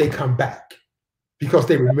 but they come back because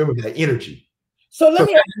they remember that energy. So let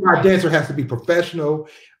me. Our dancer has to be professional.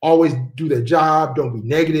 Always do their job. Don't be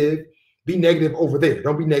negative. Be negative over there.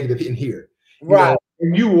 Don't be negative in here. Right. You know,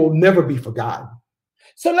 and you will never be forgotten.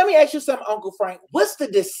 So let me ask you something, Uncle Frank. What's the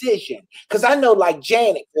decision? Because I know, like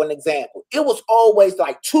Janet, for an example, it was always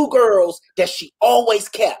like 2 girls that she always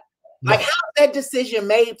kept. Like, how's that decision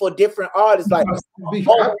made for different artists? Like,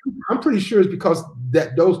 I'm pretty sure it's because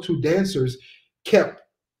that those 2 dancers kept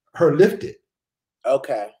her lifted.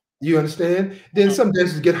 Okay. You understand? Then some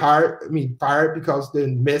dancers get fired because they're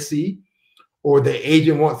messy, or the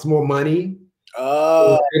agent wants more money.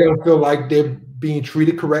 Oh. They don't feel like they're being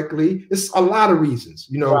treated correctly. It's a lot of reasons,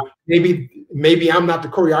 you know. Right. Maybe I'm not the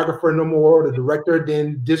choreographer no more, or the director.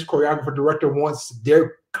 Then this choreographer director wants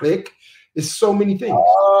their click. It's so many things.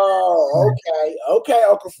 Oh, okay,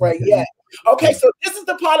 Uncle Frank. Yeah. Okay, so this is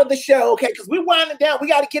the part of the show, okay? Because we're winding down. We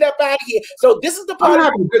got to get up out of here. So this is the part. I'm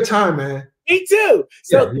having a good time, man. Me too.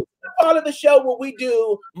 So this is the part of the show where we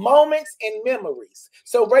do moments and memories.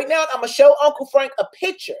 So right now, I'm gonna show Uncle Frank a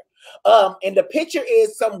picture. And the picture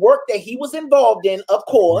is some work that he was involved in, of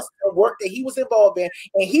course, the work that he was involved in,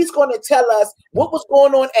 and he's going to tell us what was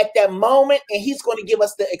going on at that moment, and he's going to give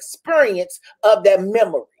us the experience of that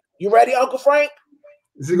memory. You ready, Uncle Frank?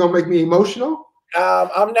 Is it gonna make me emotional?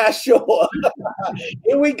 I'm not sure.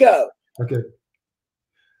 Here we go. Okay.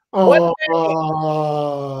 Oh,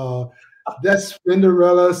 that's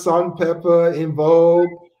Spinderella, Salt and Pepper, In Vogue.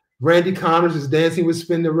 Randy Connors is dancing with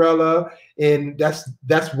Spinderella, and that's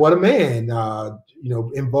What a Man. You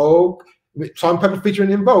know, In Vogue, Salt and Pepper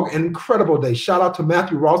featuring In Vogue. An incredible day. Shout out to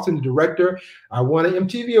Matthew Ralston, the director. I won an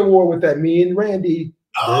MTV award with that. Me and Randy.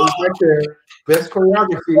 Right there. Best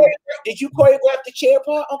choreography. Did you choreograph the chair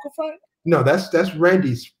part, Uncle Frank? No, that's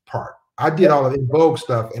Randy's part. I did all of In Vogue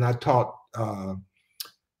stuff, and I taught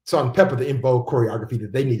Salt and Pepper the In Vogue choreography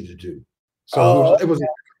that they needed to do. So it was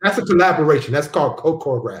that's a collaboration. That's called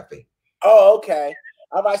co-choreographing. Oh, okay.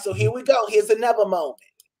 All right. So here we go. Here's another moment.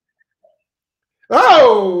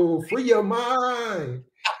 Oh, free your mind.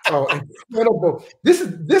 Oh, incredible. This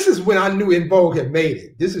is when I knew In Vogue had made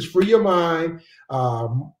it. This is Free Your Mind.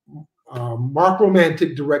 Mark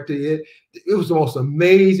Romantic directed it. It was the most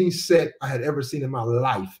amazing set I had ever seen in my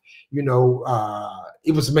life. You know,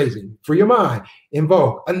 it was amazing. Free Your Mind, In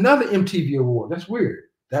Vogue. Another MTV award. That's weird.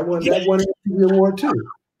 That one MTV award too.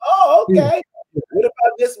 Oh, okay. Yeah. What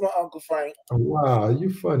about this one, Uncle Frank? Oh, wow,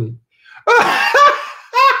 you funny.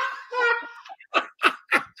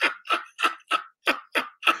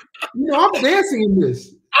 You know, I'm dancing in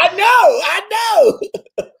this. I know.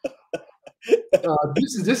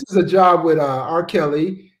 This is a job with R.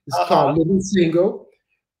 Kelly. It's called Living Single.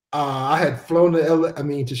 I had flown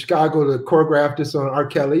to Chicago to choreograph this on R.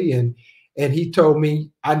 Kelly, and he told me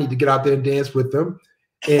I need to get out there and dance with them.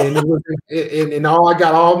 And it was, and I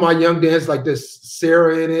got all my young dancers like this,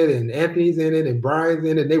 Sarah in it, and Anthony's in it, and Brian's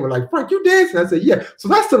in it. And they were like, "Frank, you dancing?" I said, "Yeah." So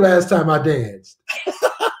that's the last time I danced.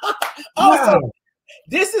 Wow. So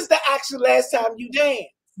this is the actual last time you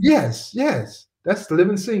danced. Yes. That's the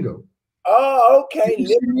Living Single. Oh, okay.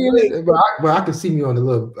 Well, I can see me on the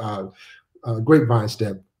little grapevine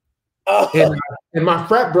step. And my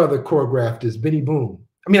frat brother choreographed this, Benny Boone.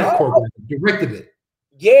 I mean, I choreographed it, directed it.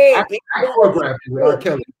 Yeah, I choreographed it with R.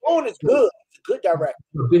 Kelly. Boone is good. He's a good director.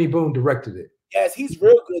 Benny Boone directed it. Yes, he's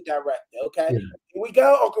real good director. Okay, Here we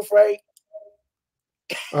go, Uncle Frank.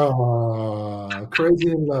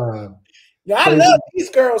 Crazy in Love. Yeah, I love these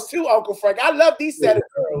girls too, Uncle Frank. I love these set of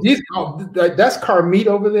girls. That's Carmit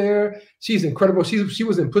over there. She's incredible. She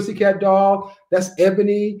was in Pussycat Doll. That's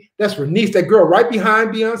Ebony. That's Renice. That girl right behind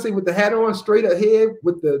Beyonce with the hat on, straight ahead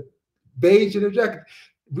with the beige in her jacket.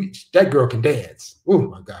 That girl can dance. Oh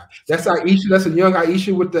my God. That's Aisha. That's a young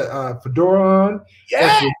Aisha with the fedora on.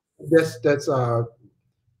 Yeah. That's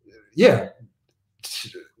yeah.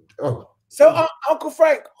 Oh. So So, Uncle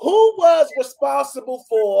Frank, who was responsible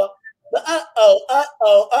for the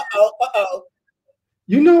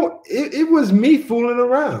You know, it was me fooling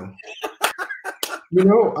around. You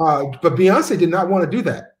know, but Beyonce did not want to do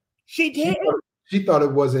that. She did. She thought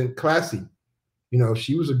it wasn't classy. You know,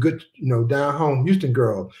 she was a good, you know, down home Houston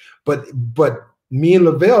girl. But me and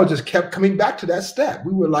Lavelle just kept coming back to that step.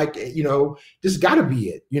 We were like, you know, this got to be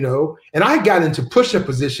it, you know. And I got into push-up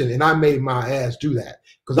position, and I made my ass do that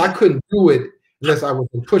because I couldn't do it unless I was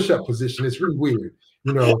in push-up position. It's really weird,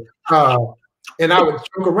 you know. And I would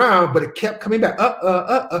joke around, but it kept coming back,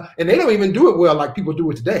 and they don't even do it well like people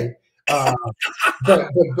do it today. But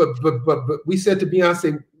we said to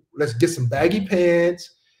Beyonce, let's get some baggy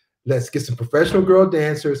pants, let's get some professional girl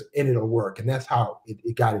dancers, and it'll work. And that's how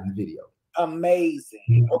it got in the video. Amazing.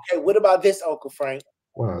 Mm-hmm. Okay, what about this, Uncle Frank?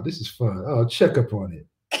 Wow, this is fun. Oh, check up on it.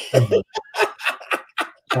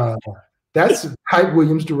 That's Hype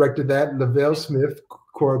Williams directed that. Lavelle Smith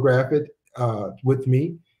choreographed it with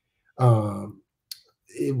me.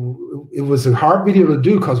 It was a hard video to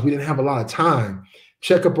do because we didn't have a lot of time.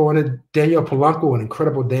 Check up on it. Danielle Polanco, an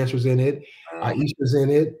incredible dancer's in it. Aisha's in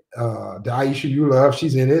it. The Aisha you love,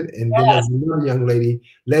 she's in it. And then there's another young lady,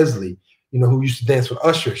 Leslie, you know, who used to dance with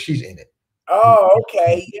Usher. She's in it. Oh,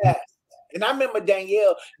 okay, yes. And I remember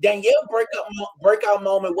Danielle breakout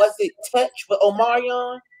moment. Was it Touch with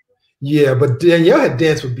Omarion? Yeah, but Danielle had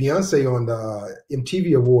danced with Beyonce on the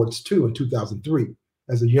MTV Awards too in 2003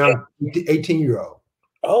 as a young 18-year-old.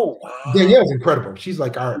 Oh wow! Danielle's incredible. She's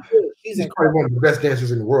like she's probably one of the best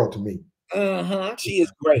dancers in the world to me. Mm-hmm. She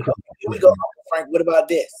is great. Okay, here we go, Frank. What about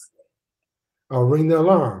this? Oh, Ring the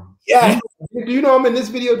Alarm. Yeah. Do you know I'm in this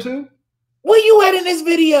video too? Where you at in this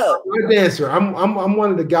video? I'm a dancer. I'm one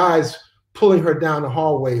of the guys pulling her down the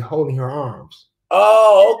hallway, holding her arms.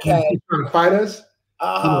 Oh, okay. She's trying to fight us.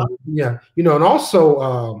 Uh-huh. Yeah, you know, and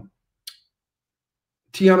also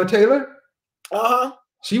Tiana Taylor. Uh-huh.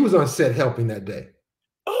 She was on set helping that day.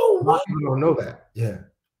 Oh, what? You don't know that. Yeah.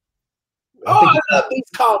 I love these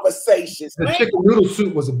conversations. The chicken noodle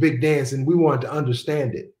soup was a big dance, and we wanted to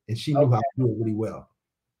understand it, and she knew how to do it really well.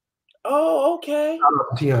 Oh, okay.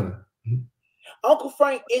 Tiana. Uncle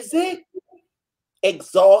Frank, is it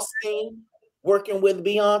exhausting working with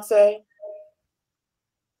Beyonce?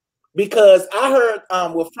 Because I heard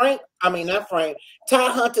with Frank, not Frank,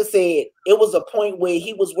 Ty Hunter said it was a point where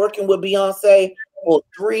he was working with Beyonce for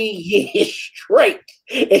 3 years straight,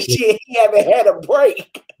 and he haven't had a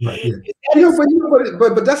break. Right, yeah.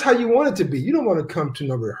 But that's how you want it to be. You don't want to come to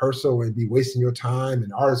no rehearsal and be wasting your time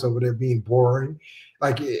and artists over there being boring.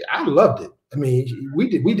 Like, I loved it. I mean, we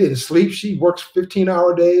didn't sleep. She works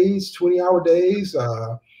 15-hour days, 20-hour days.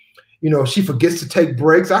 You know, she forgets to take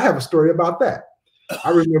breaks. I have a story about that. I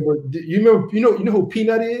remember. You know who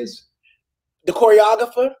Peanut is? The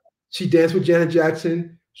choreographer. She danced with Janet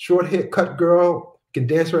Jackson. Short hair, cut girl, can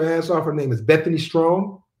dance her ass off. Her name is Bethany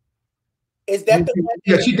Strong. Is that the one?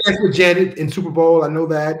 Yeah, she danced with Janet in Super Bowl. I know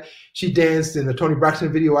that. She danced in the Toni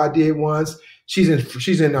Braxton video I did once. She's in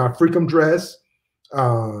Freakum Dress.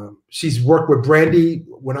 She's worked with Brandy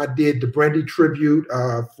when I did the Brandy tribute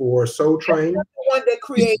for Soul Train. That's the one that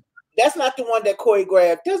created. That's not the one that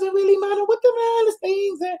choreographed. Doesn't really matter what the man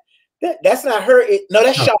things are. That's not her. No,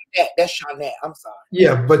 that's Shawnette. That's Shawnette. I'm sorry.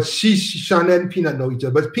 Yeah, but Shawnette and Peanut know each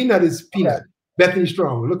other. But Peanut is Peanut. Okay. Bethany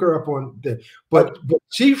Strong. Look her up on there. But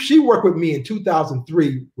she worked with me in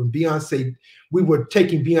 2003 when Beyonce. We were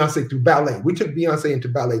taking Beyonce through ballet. We took Beyonce into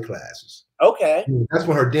ballet classes. Okay. That's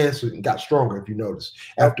when her dance got stronger. If you notice,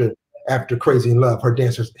 after Crazy in Love, her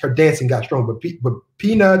dancing got stronger. But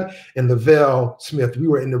Peanut and Lavelle Smith, we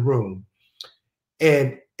were in the room,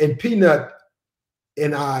 and Peanut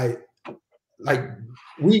and I,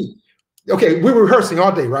 we were rehearsing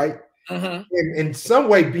all day, right? Mm-hmm. And in some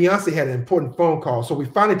way, Beyonce had an important phone call, so we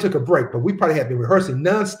finally took a break. But we probably had been rehearsing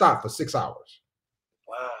nonstop for 6 hours.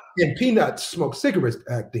 Wow. And Peanut smoked cigarettes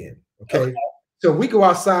back then. Okay. So we go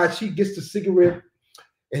outside. She gets the cigarette,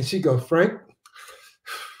 and she goes, "Frank,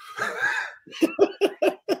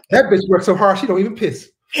 that bitch works so hard she don't even piss."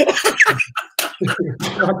 And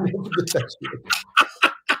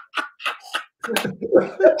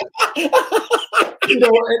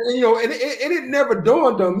it never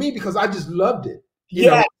dawned on me because I just loved it.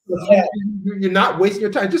 You're not wasting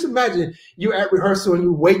your time. Just imagine you're at rehearsal and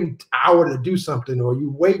you're waiting an hour to do something, or you're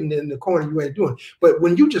waiting in the corner you ain't doing. But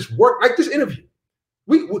when you just work like this interview,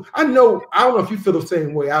 I don't know if you feel the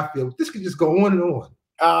same way I feel. This could just go on and on.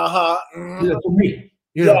 Mm-hmm. For me,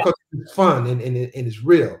 because it's fun and it's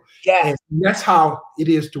real. Yeah, and that's how it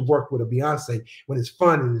is to work with a Beyonce. When it's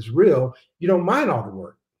fun and it's real, you don't mind all the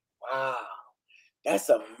work. Wow. That's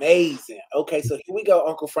amazing. Okay, so here we go,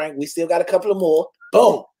 Uncle Frank. We still got a couple of more.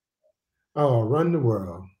 Boom. Oh, run the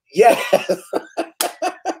world. Yes.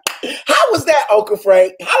 How was that, Uncle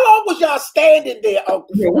Frank? How long was y'all standing there,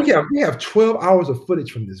 Uncle Frank? We have 12 hours of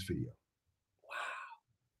footage from this video. Wow.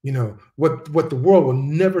 You know, what the world will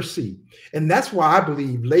never see. And that's why I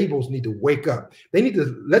believe labels need to wake up. They need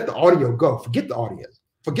to let the audio go. Forget the audio.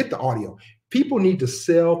 Forget the audio. People need to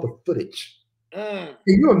sell the footage. Can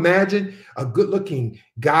you imagine a good-looking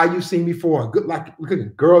guy you've seen before, a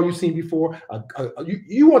good-looking girl you've seen before?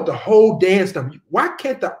 You want the whole dance number. Why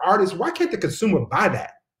can't the artist, why can't the consumer buy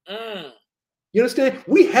that? You understand?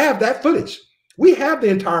 We have that footage. We have the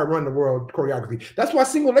entire Run the World choreography. That's why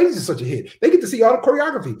Single Ladies is such a hit. They get to see all the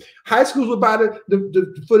choreography. High schools will buy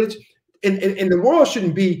the footage. And the world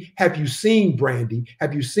shouldn't be, have you seen Brandy?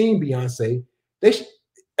 Have you seen Beyonce?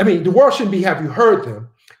 The world shouldn't be, have you heard them?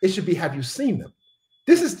 It should be, have you seen them?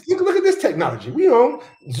 This is, you can look at this technology. We own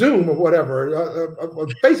Zoom or whatever, or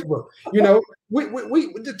Facebook. You know,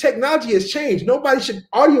 the technology has changed.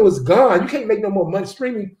 Audio is gone. You can't make no more money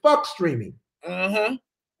streaming. Fuck streaming.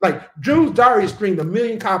 Like June's Diary streamed 1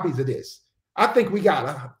 million copies of this. I think we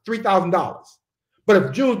got $3,000. But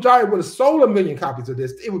if June's Diary would have sold 1 million copies of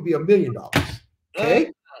this, it would be $1 million.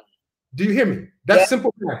 Okay? Do you hear me? That's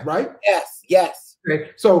simple math, right? Yes, yes.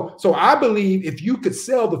 Okay, so I believe if you could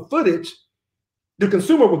sell the footage, the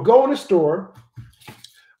consumer would go in the store,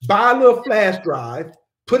 buy a little flash drive,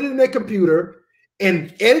 put it in their computer,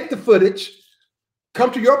 and edit the footage,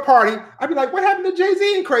 come to your party. I'd be like, what happened to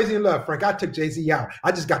Jay-Z and Crazy in Love? Frank, I took Jay-Z out.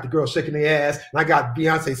 I just got the girl shaking their ass, and I got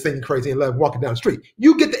Beyonce singing Crazy in Love walking down the street.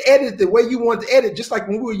 You get to edit the way you want to edit, just like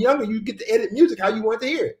when we were younger, you get to edit music how you want to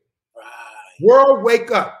hear it. Right. World,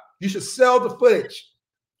 wake up. You should sell the footage.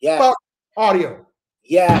 Yeah. Fuck audio.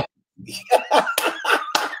 Yeah. That's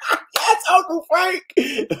Uncle Frank.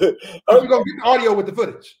 You're going to get the audio with the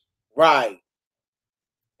footage. Right.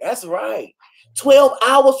 That's right. 12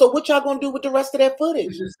 hours. So what y'all going to do with the rest of that footage?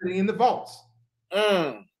 It's just sitting in the vaults.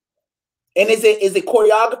 And is it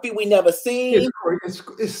choreography we never seen?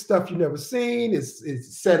 It's stuff you never seen. It's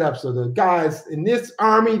setups of the guys in this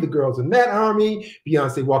army, the girls in that army,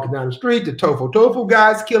 Beyonce walking down the street, the Tofu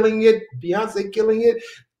guys killing it, Beyonce killing it,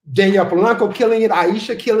 Danielle Polanco killing it,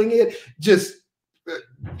 Aisha killing it, just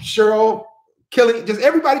Cheryl killing it, just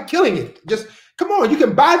everybody killing it. Just come on, you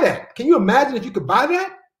can buy that. Can you imagine if you could buy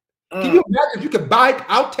that? Can you imagine if you could buy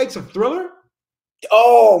outtakes of Thriller?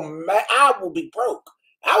 Oh man, I will be broke.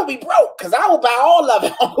 I will be broke because I will buy all of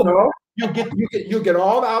it. No, you'll get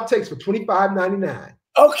all the outtakes for $25.99.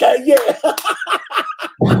 Okay, yeah.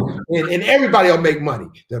 and everybody will make money.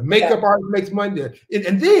 The makeup artist makes money.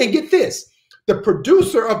 And then get this. The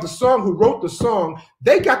producer of the song who wrote the song,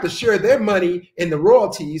 they got to share their money in the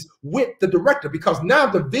royalties with the director because now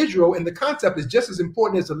the visual and the concept is just as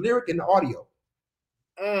important as the lyric and the audio.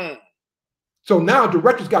 So now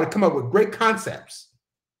directors got to come up with great concepts.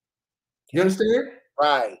 You understand?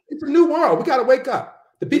 Right. It's a new world. We got to wake up.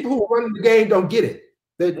 The people who are running the game don't get it.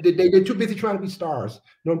 They're too busy trying to be stars.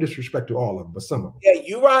 No disrespect to all of them, but some of them. Yeah,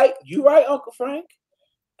 you're right. You're right, Uncle Frank.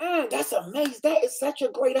 That's amazing. That is such a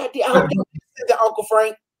great idea. I hope you listen to Uncle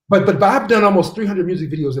Frank. But I've done almost 300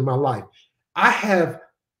 music videos in my life. I have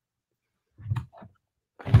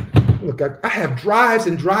drives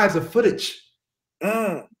and drives of footage.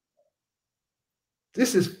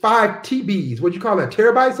 This is 5 TBs. What do you call that?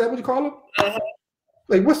 Terabytes? Is that what you call them?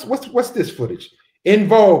 Like what's this footage? In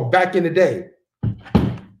Vogue back in the day.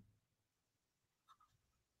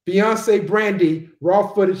 Beyonce, Brandy, raw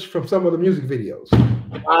footage from some of the music videos.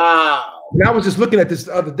 Wow. And I was just looking at this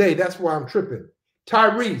the other day. That's why I'm tripping.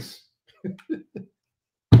 Tyrese.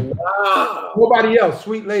 Wow. Nobody else.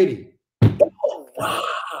 Sweet Lady. Oh,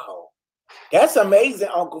 wow. That's amazing,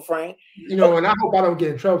 Uncle Frank. You know, and I hope I don't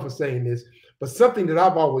get in trouble for saying this, but something that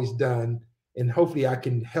I've always done, and hopefully I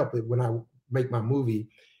can help it when I make my movie.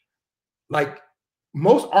 Like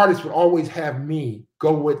most artists would always have me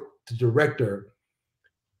go with the director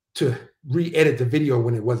to re-edit the video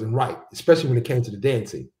when it wasn't right, especially when it came to the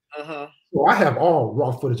dancing. So I have all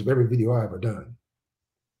raw footage of every video I've ever done.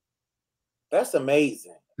 That's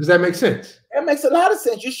amazing. Does that make sense? That makes a lot of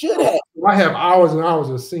sense. You should have. I have hours and hours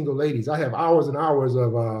of Single Ladies. I have hours and hours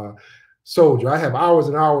of Soldier. I have hours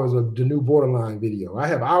and hours of the new Borderline video. I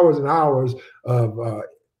have hours and hours of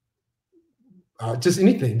just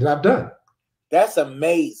anything that I've done. That's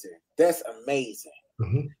amazing. That's amazing.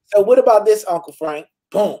 So what about this, Uncle Frank?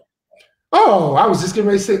 Boom. Oh, I was just getting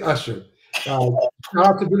ready to say Usher. Shout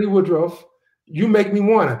out to Billy Woodruff. You Make Me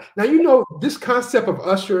Wanna. Now, you know, this concept of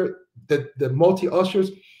Usher, the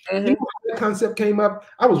multi-Ushers, you know how that concept came up?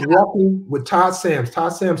 I was walking with Todd Sams.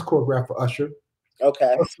 Todd Sams choreographed for Usher.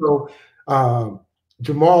 Okay. So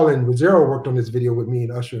Jamal and Rosero worked on this video with me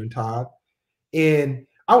and Usher and Todd. And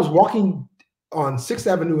I was walking on 6th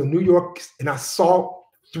Avenue in New York, and I saw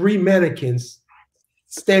 3 mannequins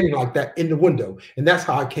standing like that in the window. And that's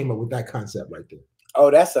how I came up with that concept right there. Oh,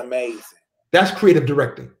 that's amazing. That's creative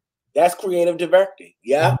directing. That's creative directing.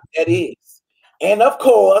 Yeah, that is. And of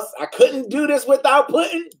course, I couldn't do this without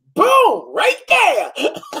putting boom right there.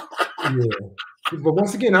 Yeah. But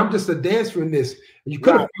once again, I'm just a dancer in this. You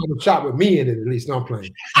could have found a shot with me in it, at least. No, I'm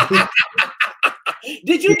playing.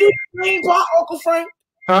 Did you do this lean part, Uncle Frank?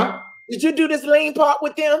 Huh? Did you do this lean part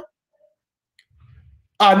with them?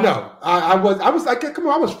 No. I was like, come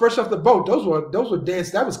on, I was fresh off the boat. Those were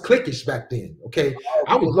dance. That was cliquish back then. Okay.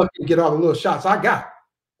 I was lucky to get all the little shots I got.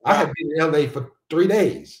 I had been in LA for 3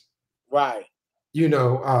 days. Right. You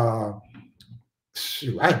know,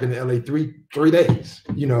 shoot, I had been in LA three days,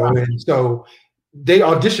 you know, and so they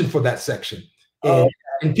auditioned for that section. And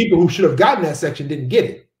people who should have gotten that section didn't get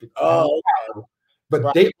it.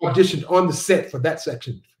 But they auditioned on the set for that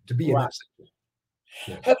section to be in that section.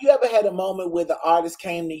 Yeah. Have you ever had a moment where the artist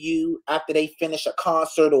came to you after they finished a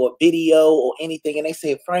concert or a video or anything and they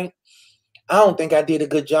said, Frank, I don't think I did a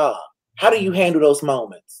good job? How do you handle those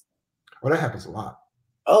moments? Well, that happens a lot.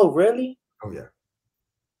 Oh, really? Oh, yeah.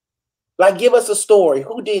 Like, give us a story.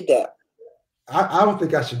 Who did that? I don't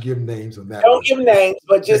think I should give names on that. Don't give names,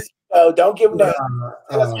 but just don't give names.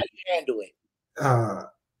 Tell us how you handle it.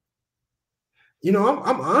 You know,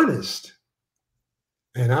 I'm honest.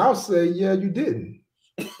 And I'll say, yeah, you didn't.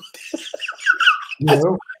 You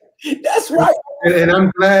know? That's right. And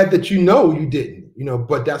I'm glad that you know you didn't, you know,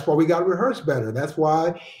 but that's why we got to rehearse better. That's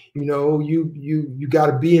why, you know, you got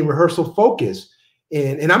to be in rehearsal focus.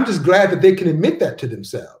 And I'm just glad that they can admit that to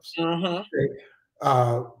themselves. Okay?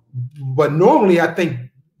 But normally I think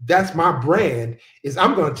that's my brand is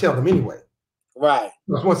I'm going to tell them anyway. Right.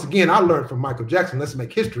 Because once again, I learned from Michael Jackson, let's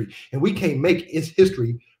make history. And we can't make its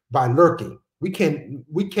history by lurking. We can't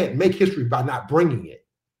make history by not bringing it.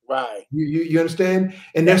 Right. You understand?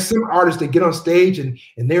 And there's some artists that get on stage and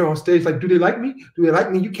they're on stage like, do they like me? Do they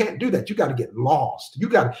like me? You can't do that. You got to get lost. You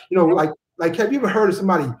got to, you know, like have you ever heard of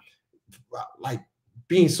somebody like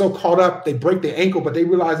being so caught up, they break their ankle, but they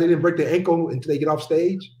realize they didn't break their ankle until they get off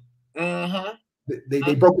stage?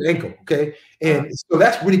 They broke their ankle, okay? And so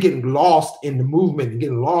that's really getting lost in the movement and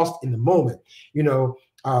getting lost in the moment, you know?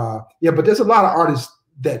 Yeah, but there's a lot of artists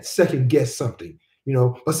that second guess something, you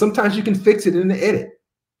know, but sometimes you can fix it in the edit.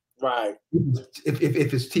 Right. If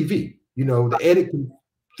it's TV, you know, the edit can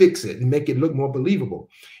fix it and make it look more believable.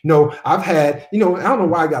 You know, I've had, you know, I don't know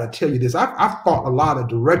why I got to tell you this. I've fought a lot of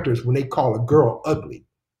directors when they call a girl ugly,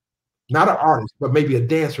 not an artist, but maybe a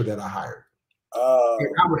dancer that I hired.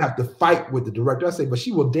 And I would have to fight with the director. I say, but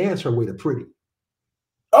she will dance her way to pretty.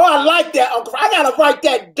 Oh, I like that, Uncle. I gotta write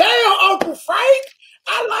that down, Uncle Frank.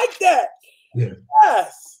 I like that. Yeah.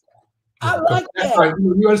 Yes. I like that. Right.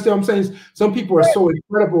 You understand what I'm saying? Some people are so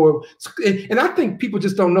incredible. And I think people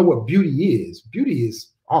just don't know what beauty is. Beauty is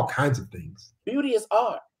all kinds of things. Beauty is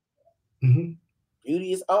art. Beauty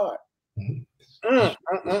is art.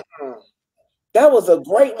 That was a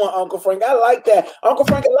great one, Uncle Frank. I like that. Uncle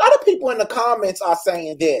Frank, a lot of people in the comments are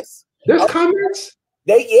saying this. There's comments?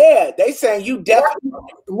 They saying you definitely.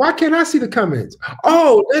 Why can't I see the comments?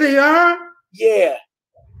 Oh, there they are? Yeah.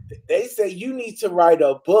 They say you need to write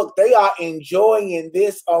a book. They are enjoying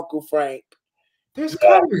this, Uncle Frank. There's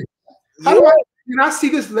comments. Can I see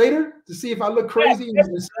this later to see if I look crazy and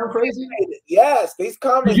sound crazy? Yes, these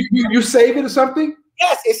comments. You save it or something?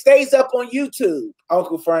 Yes, it stays up on YouTube,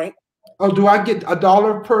 Uncle Frank. Oh, do I get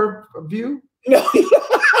 $1 per view? No.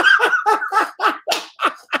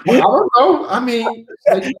 Well, I don't know. I mean,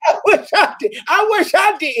 I wish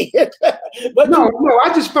I did. But no,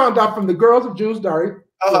 I just found out from the girls of June's Diary.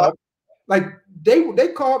 Like they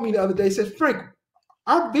called me the other day, said, Frank,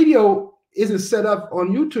 our video isn't set up on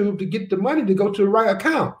YouTube to get the money to go to the right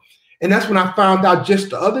account. And that's when I found out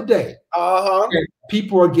just the other day. that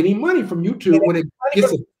people are getting money from YouTube when it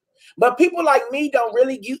gets it. But people like me don't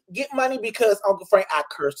really get money because, Uncle Frank, I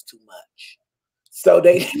curse too much. So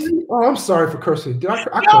they. Oh, I'm sorry for cursing. Did I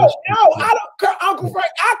no, I don't curse. Uncle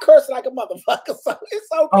Frank, I curse like a motherfucker. So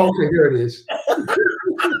it's okay. Oh, okay, here it is.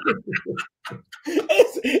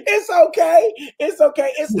 It's okay. It's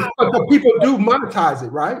okay. But people do monetize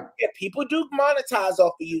it, right? Yeah, people do monetize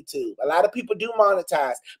off of YouTube. A lot of people do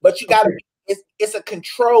monetize, but you gotta. Okay. It's a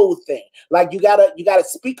control thing. Like you gotta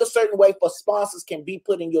speak a certain way for sponsors can be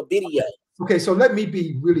put in your video. Okay, so let me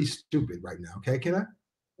be really stupid right now. Okay, can I?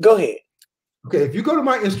 Go ahead. Okay, if you go to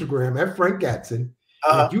my Instagram at Frank Gatson,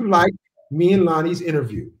 if you like me and Lonnie's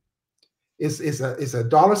interview, It's a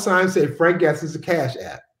dollar sign say Frank Gatson's a Cash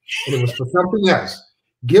App, and it was for something else.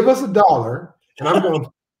 Give us $1, and I'm going to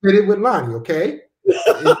fit it with Lonnie. Okay.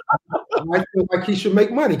 I feel like he should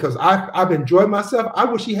make money because I've enjoyed myself. I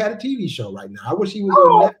wish he had a TV show right now. I wish he was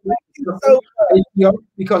on Netflix,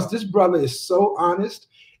 because this brother is so honest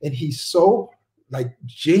and he's so like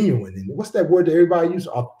genuine. And what's that word that everybody uses?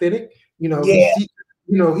 Authentic. Yeah.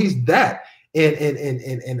 He's that,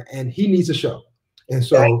 and he needs a show. And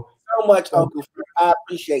so, thank you so much, Uncle Frank. I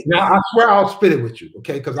appreciate now that. I swear I'll split it with you,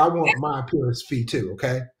 okay? Because I want my appearance fee too,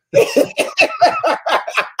 okay?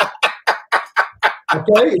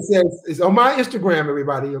 Okay, it says it's on my Instagram,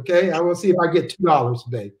 everybody. Okay, I will see if I get $2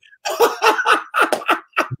 today. Is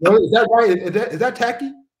that right? Is that tacky?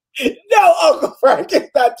 No, Uncle Frank, it's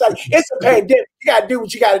not tacky. It's a pandemic. You gotta do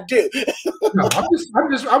what you gotta do. No,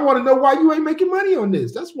 I want to know why you ain't making money on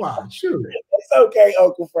this. That's why. Sure. It's okay,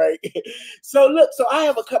 Uncle Frank. So look, I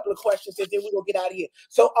have a couple of questions and then we're gonna get out of here.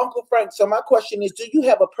 So Uncle Frank, so my question is, do you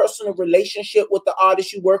have a personal relationship with the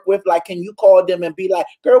artists you work with? Like, can you call them and be like,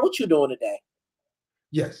 girl, what you doing today?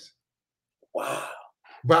 Yes. Wow.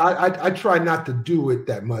 But I try not to do it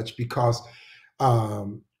that much because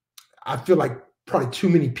I feel like probably too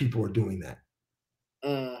many people are doing that.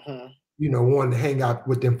 Wanting to hang out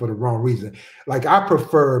with them for the wrong reason. Like, I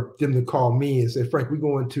prefer them to call me and say, Frank, we're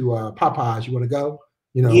going to Popeyes. You want to go?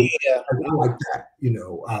 Yeah. I like that,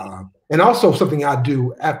 and also something I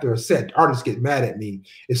do after a set, artists get mad at me.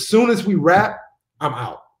 As soon as we wrap, I'm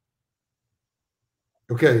out.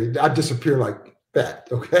 Okay. I disappear like that.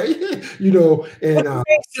 Okay. And as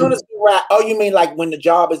soon as we wrap, oh, you mean like when the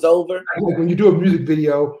job is over? Like when you do a music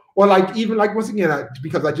video, or like even like once again,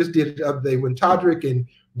 because I just did it the other day when Todrick and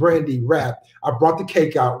Brandy rapped, I brought the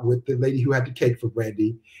cake out with the lady who had the cake for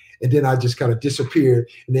Brandy, and then I just kind of disappeared.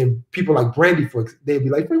 And then people like Brandy, they'd be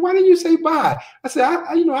like, "Why didn't you say bye?" I said,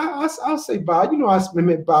 I'll say bye. I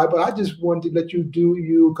meant bye, but I just wanted to let you do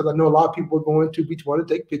you, because I know a lot of people are going to beach, want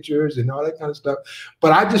to take pictures and all that kind of stuff.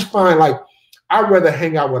 But I just find like I'd rather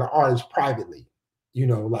hang out with an artist privately,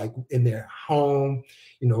 like in their home,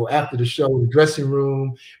 after the show, in the dressing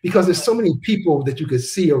room, because there's so many people that you could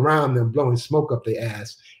see around them blowing smoke up their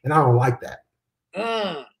ass. And I don't like that.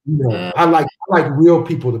 I like real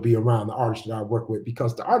people to be around the artists that I work with,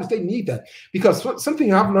 because the artists, they need that. Because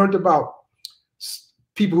something I've learned about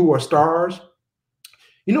people who are stars,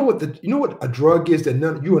 you know what a drug is that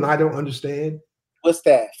you and I don't understand? What's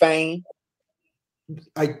that? Fame?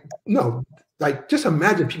 Like, no. Like, just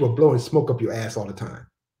imagine people blowing smoke up your ass all the time.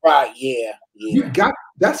 Right, yeah.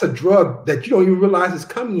 That's a drug that you don't even realize is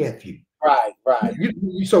coming at you. Right.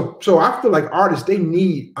 So I feel like artists, they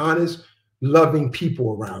need honest, loving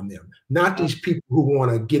people around them, not these people who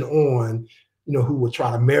want to get on, who will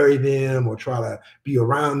try to marry them or try to be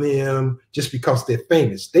around them just because they're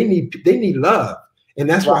famous. They need love. And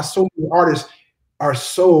that's why so many artists are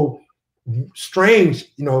so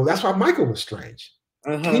strange. That's why Michael was strange.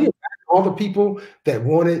 Can you imagine all the people that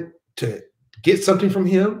wanted to get something from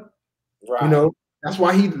him? Right. That's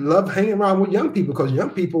why he loved hanging around with young people, because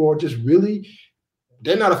young people are just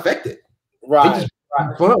they're not affected. Right. They just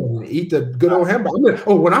have fun and eat the good old hamburger.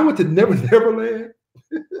 When I went to Neverland,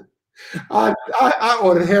 I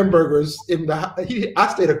ordered hamburgers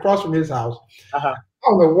I stayed across from his house. I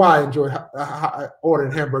don't know why I enjoyed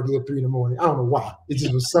ordering hamburgers at 3 in the morning. I don't know why. It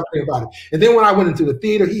just was something about it. And then when I went into the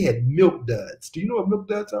theater, he had milk duds. Do you know what milk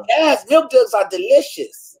duds are? Yes, milk duds are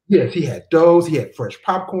delicious. Yes, he had those. He had fresh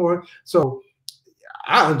popcorn. So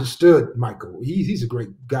I understood Michael. He's a great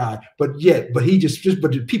guy. But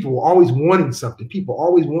the people were always wanting something. People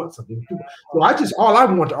always want something. So all I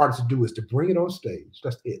want the artist to do is to bring it on stage.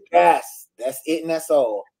 That's it. Yes, that's it, and that's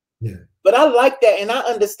all. Yeah. But I like that, and I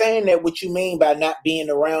understand that what you mean by not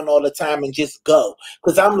being around all the time and just go.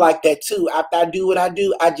 Because I'm like that too. After I do what I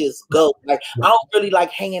do, I just go. Like, I don't really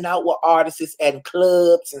like hanging out with artists and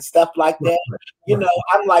clubs and stuff like that.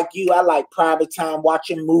 I'm like you. I like private time,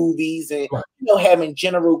 watching movies and having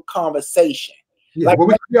general conversation. Yeah, like, we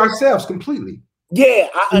can be ourselves completely. Yeah.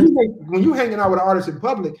 When you're hanging out with artists in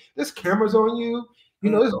public, there's cameras on you.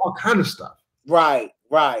 There's all kind of stuff. Right.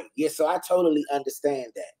 Yeah, so I totally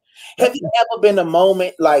understand that. Have you ever been a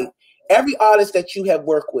moment, like, every artist that you have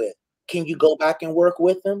worked with, can you go back and work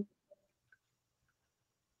with them?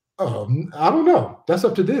 I don't know. That's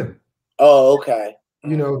up to them. Oh, okay.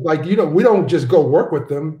 We don't just go work with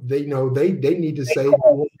them. They need to say,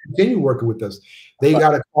 continue working with us. They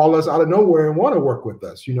got to call us out of nowhere and want to work with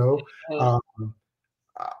us.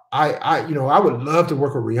 I would love to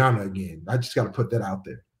work with Rihanna again. I just got to put that out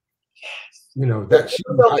there. Yes. What's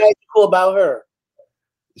so magical about her?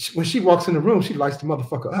 When she walks in the room, she lights the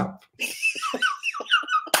motherfucker up.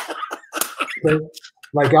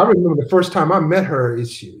 Like I remember the first time I met her,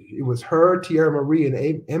 it was her, Tierra Marie,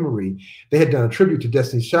 and Emery. They had done a tribute to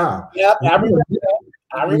Destiny's Child. Yep, I remember that.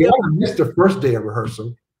 I remember. Rihanna missed the first day of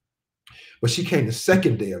rehearsal, but she came the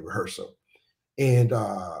second day of rehearsal. And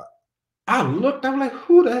I looked, I was like,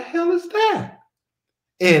 who the hell is that?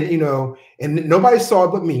 And and nobody saw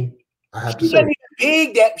it but me. I have to say.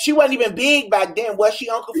 She wasn't even big back then, was she,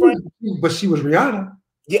 Uncle Frank? But she was Rihanna.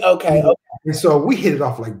 Yeah, okay. And so we hit it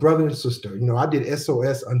off like brother and sister. I did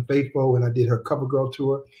SOS Unfaithful and I did her Cover Girl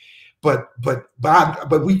tour. But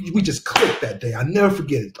we just clicked that day. I never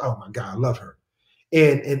forget it. Oh my God, I love her.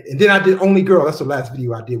 And then I did Only Girl. That's the last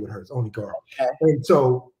video I did with her. It's Only Girl. Okay. And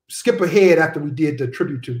so skip ahead after we did the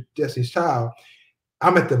tribute to Destiny's Child.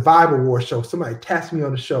 I'm at the Vibe Award show. Somebody tapped me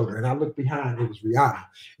on the shoulder and I looked behind. It was Rihanna.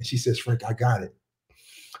 And she says, Frank, I got it.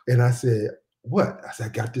 And I said, what? I said, I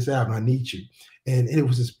got this album. I need you. And it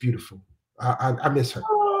was just beautiful. I miss her.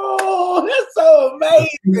 Oh, that's so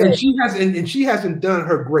amazing. And she hasn't done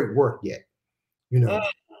her great work yet.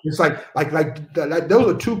 It's like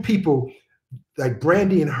those are two people like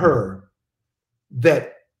Brandy and her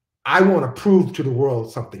that I want to prove to the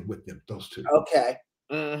world something with them. Those two. Okay.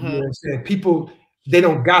 Mm-hmm. You know what I'm saying? People, they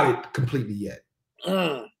don't got it completely yet.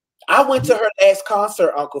 I went to her last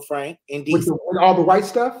concert, Uncle Frank, in DC. With all the white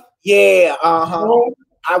stuff? Yeah.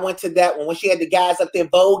 I went to that one when she had the guys up there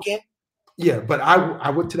voguing. Yeah, but I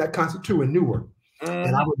went to that concert too in Newark.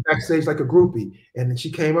 And I went backstage like a groupie. And then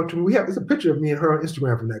she came up to me. There's a picture of me and her on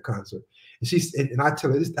Instagram from that concert. And I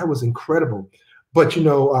tell her that was incredible. But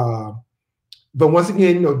but once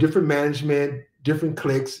again, different management, different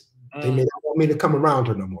cliques. They may not want me to come around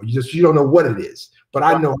her no more. You don't know what it is. But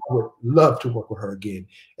I know I would love to work with her again.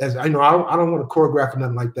 As I know, I don't want to choreograph or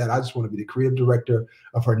nothing like that. I just want to be the creative director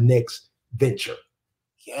of her next venture.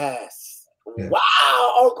 Yes. Yeah.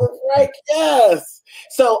 Wow, Uncle Frank. Yes.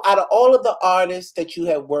 So out of all of the artists that you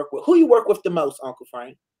have worked with, who you work with the most, Uncle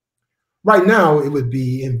Frank? Right now, it would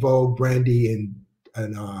be In Vogue, Brandy,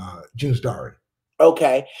 and June Starry.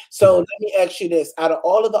 Okay. So let me ask you this. Out of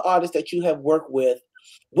all of the artists that you have worked with,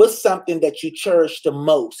 what's something that you cherish the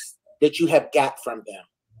most that you have got from them?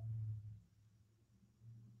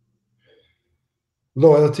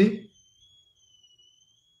 Loyalty.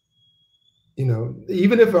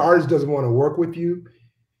 Even if an artist doesn't want to work with you,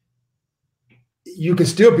 you can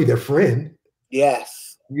still be their friend.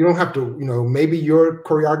 Yes. You don't have to, maybe your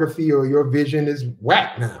choreography or your vision is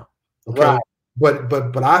whack now. Okay. Right.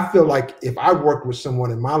 But I feel like if I work with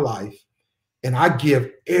someone in my life and I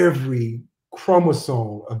give every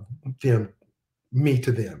chromosome of me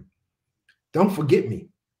to them, don't forget me.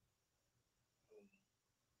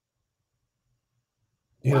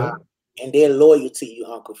 You know? And they're loyal to you,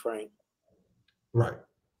 Uncle Frank. Right.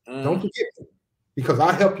 Don't forget me because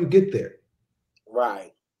I help you get there.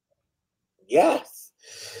 Right. Yes.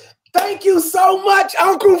 Thank you so much,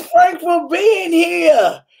 Uncle Frank, for being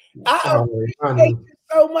here. I appreciate you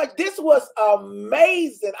so much. This was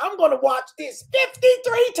amazing. I'm going to watch this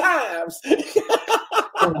 53 times. And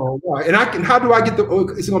how do I get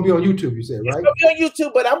it's going to be on YouTube, you said, right? It's going to be on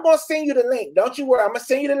YouTube, but I'm going to send you the link. Don't you worry. I'm going to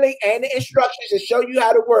send you the link and the instructions to show you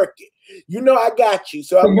how to work it. I got you.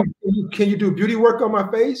 So can you do beauty work on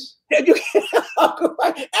my face?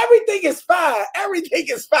 Everything is fine. Everything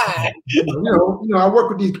is fine. I work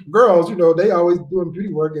with these girls. They always doing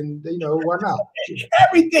beauty work, and why not?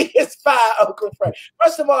 Everything is fine, Uncle Frank.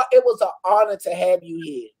 First of all, it was an honor to have you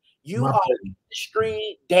here. You are a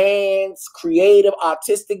street dance, creative,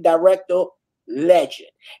 artistic director legend.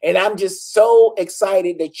 And I'm just so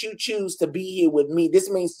excited that you choose to be here with me. This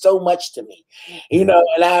means so much to me, and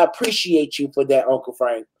I appreciate you for that, Uncle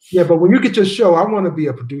Frank. Yeah, but when you get your show, I want to be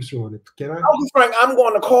a producer on it. Can I? Uncle Frank, I'm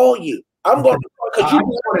going to call you. I'm going to call because I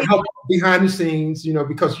want to help behind the scenes,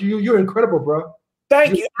 because you're incredible, bro.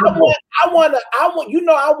 Thank you. I want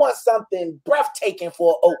something breathtaking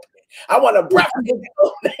for opening. I want a breathtaking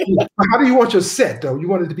opening. How do you want your set though? You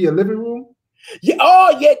want it to be a living room? Yeah.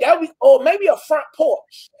 Oh, yeah. Or maybe a front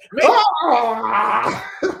porch. I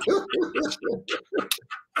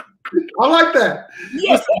like that.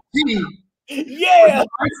 Yes. Yeah.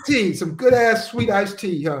 Iced tea, some good ass sweet iced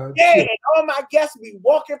tea, huh? Yeah, and all my guests be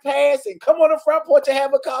walking past and come on the front porch and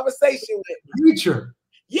have a conversation with me. Feature.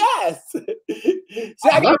 Yes. See,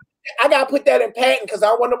 I got to put that in patent because I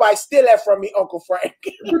don't want nobody steal that from me, Uncle Frank.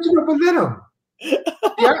 But you represent them.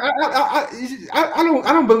 Yeah,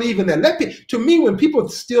 I don't believe in that. To me, when people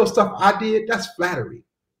steal stuff I did, that's flattery.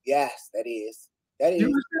 Yes, that is. That is. You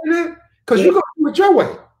understand that? Because you're gonna do it your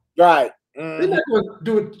way. Right. They're not gonna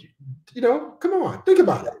do it. Come on, think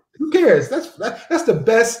about it. Who cares? That's the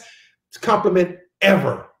best compliment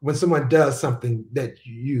ever when someone does something that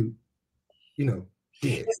you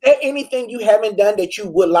did. Is there anything you haven't done that you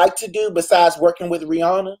would like to do besides working with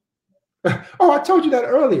Rihanna? Oh, I told you that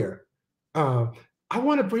earlier. I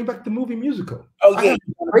want to bring back the movie musical. Oh, I yeah. have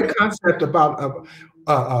a great concept about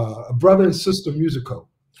a brother and sister musical.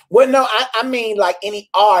 Well, no, I mean like any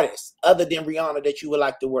artist other than Rihanna that you would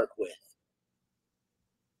like to work with.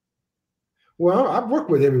 Well, I've worked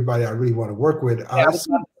with everybody I really want to work with. Yeah, I was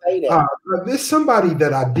about to say that. There's somebody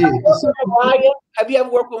that I did. Have you ever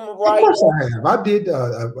worked with Mariah? Of course I have. I did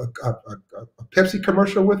a Pepsi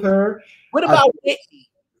commercial with her. What about Whitney?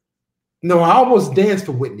 No, I almost danced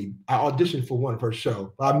for Whitney. I auditioned for one of her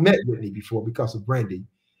shows. I met Whitney before because of Brandy.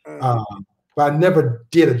 But I never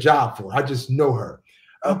did a job for her. I just know her.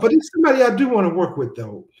 But it's somebody I do want to work with,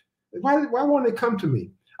 though. Why won't they come to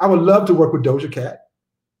me? I would love to work with Doja Cat.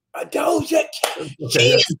 Doja Cat.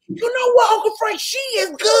 Okay. You know what, Uncle Frank? She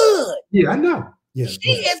is good. Yeah, I know. Yeah,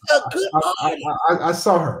 she is a good artist. I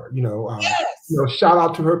saw her. Yes. Shout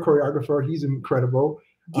out to her choreographer. He's incredible.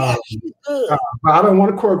 Yeah, she's good. But I don't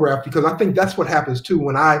want to choreograph because I think that's what happens too.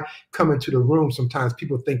 When I come into the room, sometimes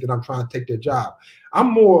people think that I'm trying to take their job.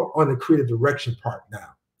 I'm more on the creative direction part now.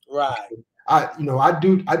 Right. I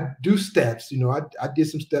do steps. I did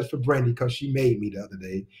some steps for Brandy because she made me the other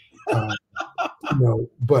day.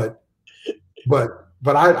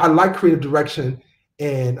 But I like creative direction,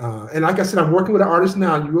 and like I said, I'm working with an artist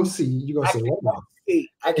now. And you will see. You're gonna say, "What?"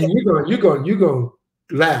 And you're gonna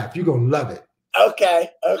laugh. You're gonna love it. Okay.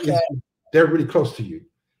 They're really close to you.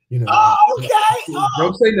 Oh, okay.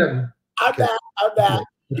 Don't say nothing. I'm back.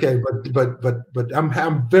 Okay, but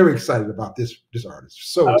I'm very excited about this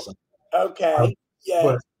artist. So excited. Okay.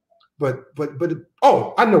 Yeah. But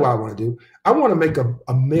I know what I want to do. I want to make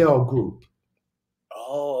a male group.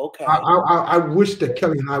 Oh, okay. I wish that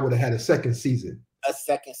Kelly and I would have had a second season. A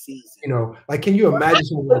second season. Can you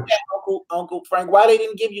imagine? Uncle Frank, why they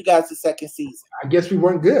didn't give you guys a second season? I guess we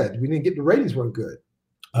weren't good. We didn't get the ratings weren't good.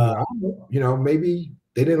 Maybe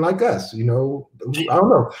they didn't like us. I don't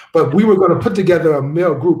know. But we were going to put together a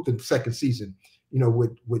male group the second season.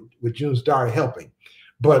 With June's Diary helping.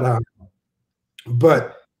 But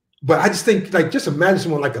I just think, just imagine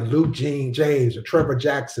someone like a Luke James or Trevor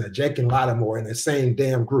Jackson or Jake and Lattimore in the same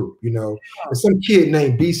damn group, and some kid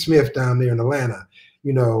named B. Smith down there in Atlanta,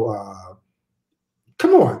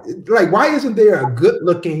 come on. Why isn't there a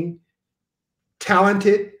good-looking,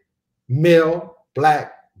 talented, male,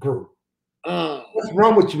 black group? What's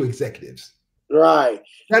wrong with you executives? Right.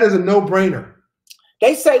 That is a no-brainer.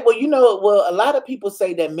 They say, a lot of people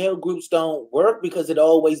say that male groups don't work because it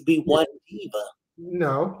always be one diva.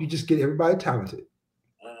 No, you just get everybody talented.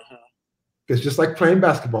 It's just like playing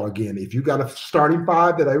basketball again. If you got a starting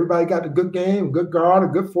five that everybody got a good game, a good guard, a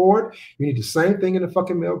good forward, you need the same thing in the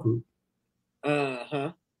fucking male group.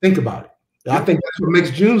 Think about it. I think that's what makes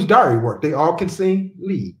June's Diary work. They all can sing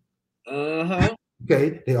lead.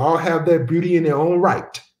 Okay, they all have their beauty in their own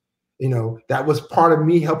right. That was part of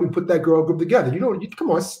me helping put that girl group together.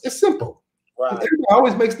 Come on, it's simple. Right. Everybody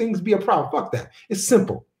always makes things be a problem. Fuck that. It's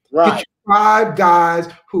simple. Right. Get 5 guys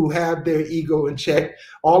who have their ego in check.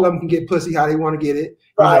 All of them can get pussy how they want to get it.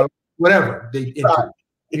 Right. Whatever they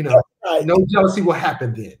into. Right. No jealousy will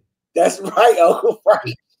happen then. That's right, Uncle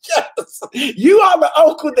Frank. Yes. You are the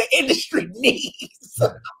uncle the industry needs.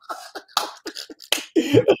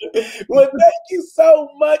 Well, thank you so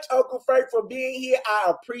much, Uncle Frank, for being here. I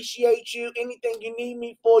appreciate you. Anything you need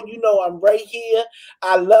me for, I'm right here.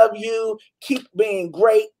 I love you. Keep being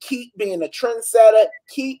great. Keep being a trendsetter.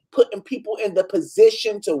 Keep putting people in the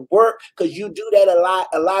position to work, because you do that a lot.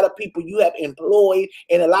 A lot of people you have employed,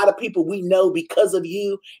 and a lot of people we know because of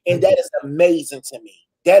you, and that is amazing to me.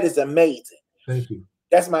 That is amazing. Thank you.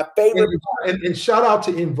 That's my favorite. And shout out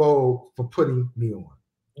to Invogue for putting me on.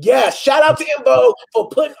 Yeah, shout out to Invogue for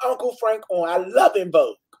putting Uncle Frank on. I love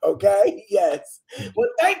Invogue. Okay, yes. Well,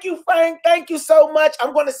 thank you, Frank. Thank you so much.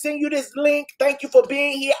 I'm going to send you this link. Thank you for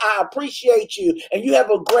being here. I appreciate you, and you have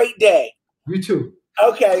a great day. You too.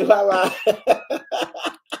 Okay, bye-bye.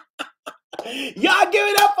 Y'all give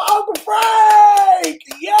it up for Uncle Frank.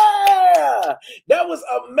 Yeah, that was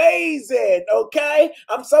amazing. Okay,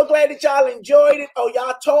 I'm so glad that y'all enjoyed it. Oh,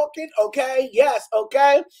 y'all talking? Okay, yes.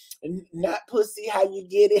 Okay, not pussy, how you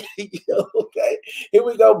get it? Okay, here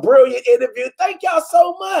we go. Brilliant interview. Thank y'all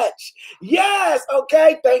so much. Yes.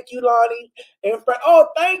 Okay, thank you, Lonnie and Frank. Oh,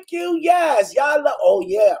 thank you. Yes, y'all love. Oh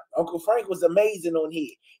yeah, Uncle Frank was amazing on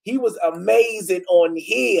here. He was amazing on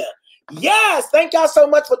here. Yes, thank y'all so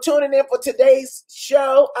much for tuning in for today's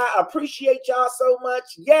show. I appreciate y'all so much.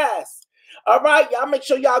 Yes. All right, y'all make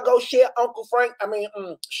sure y'all go share Uncle Frank.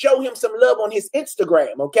 Show him some love on his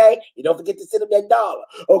Instagram, okay? You don't forget to send him that dollar,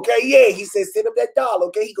 okay? Yeah, he said send him that dollar,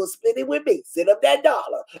 okay? He gonna split it with me. Send him that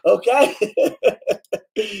dollar, okay?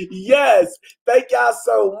 Yes, thank y'all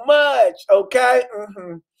so much, okay?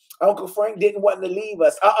 Uncle Frank didn't want to leave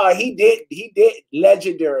us. He did. He did.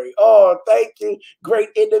 Legendary. Oh, thank you. Great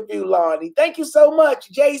interview, Lonnie. Thank you so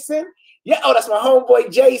much, Jason. Yeah. Oh, that's my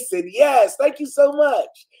homeboy, Jason. Yes. Thank you so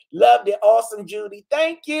much. Loved it. Awesome, Judy.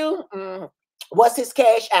 Thank you. What's his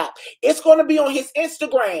cash app? It's going to be on his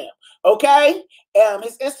Instagram. Okay.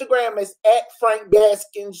 His Instagram is at Frank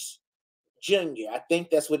Gaskins Jr. I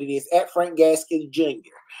think that's what it is. At Frank Gaskins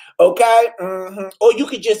Jr. Okay. Or you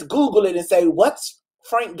could just Google it and say, what's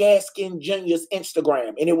Frank Gaskin Jr.'s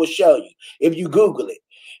Instagram, and it will show you if you Google it.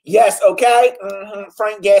 Yes, okay.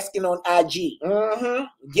 Frank Gaskin on IG.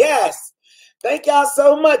 Yes. Thank y'all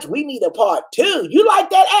so much. We need a part 2. You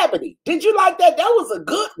like that, Ebony? Did you like that? That was a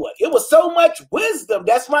good one. It was so much wisdom.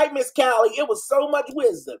 That's right, Miss Callie. It was so much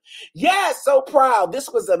wisdom. Yes, so proud.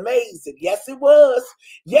 This was amazing. Yes, it was.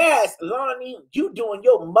 Yes, Lonnie, you doing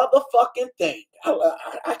your motherfucking thing.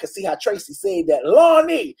 I can see how Tracy said that.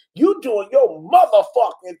 Lonnie, you doing your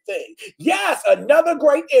motherfucking thing. Yes, another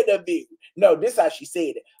great interview. No, this is how she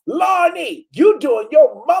said it. Lonnie, you doing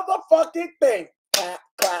your motherfucking thing. Clap,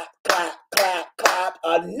 clap, clap, clap, clap.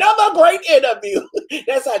 Another great interview.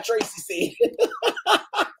 That's how Tracy said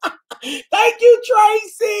it. Thank you,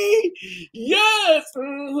 Tracy. Yes.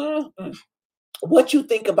 What you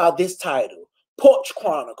think about this title? Porch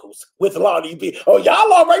Chronicles with Lonnie Bee. Oh,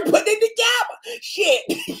 y'all already putting it together. Shit.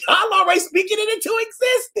 Y'all already speaking it into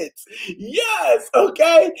existence. Yes.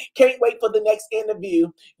 Okay. Can't wait for the next interview.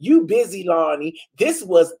 You busy, Lonnie. This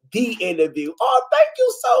was the interview. Oh, thank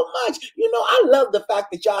you so much. You know, I love the fact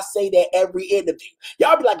that y'all say that every interview.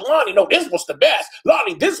 Y'all be like, Lonnie, no, this was the best.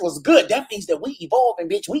 Lonnie, this was good. That means that we evolving,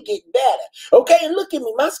 bitch. We getting better. Okay. And look at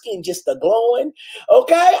me. My skin just a glowing.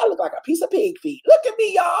 Okay. I look like a piece of pig feet. Look at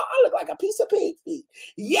me, y'all. I look like a piece of pig feet.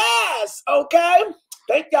 Yes. Okay.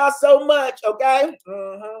 Thank y'all so much. Okay.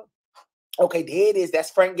 Okay, there it is. That's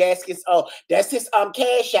Frank Gaskins. Oh, that's his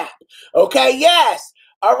cash app. Okay, yes.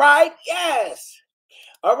 All right, yes.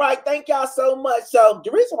 All right, thank y'all so much. So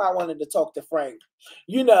the reason why I wanted to talk to Frank,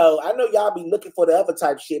 you know, I know y'all be looking for the other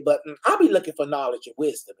type shit, but I'll be looking for knowledge and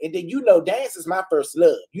wisdom. And then, you know, dance is my first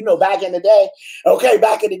love. You know, back in the day, okay,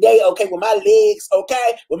 when my legs,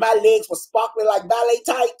 when my legs were sparkling like ballet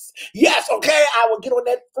tights. Yes, okay, I will get on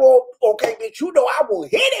that floor. Okay, bitch, you know, I will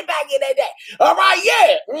hit it back in that day. All right,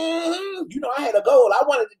 yeah. You know, I had a goal. I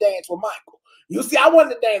wanted to dance with Michael. You see, I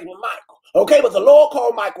wanted to dance with Michael. Okay, but the Lord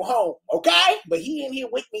called Michael home. Okay, but he in here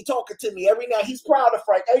with me talking to me every night. He's proud of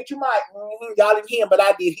Frank. Ain't you, Mike? Y'all didn't hear him, but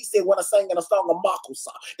I did. He said when I sang in a song of Michael's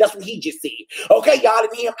song. That's what he just said. Okay, y'all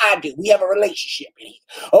didn't hear him. I do. We have a relationship in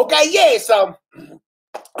here. Okay, yeah. So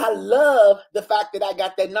I love the fact that I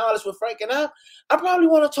got that knowledge with Frank, and I probably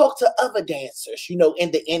want to talk to other dancers, you know,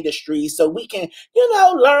 in the industry, so we can, you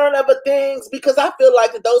know, learn other things, because I feel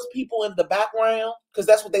like that those people in the background, because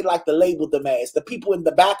that's what they like to label them as, the people in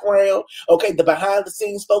the background, okay, the behind the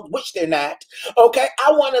scenes folks, which they're not, okay,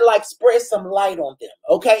 I want to like spread some light on them,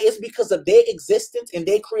 okay, it's because of their existence and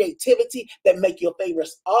their creativity that make your favorite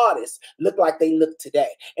artists look like they look today,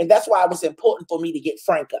 and that's why it was important for me to get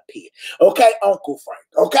Frank up here, okay, Uncle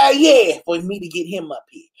Frank, okay, yeah, for me to get him up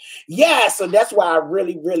here, yeah, so that's why I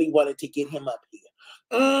really, really wanted to get him up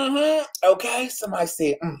here, okay, somebody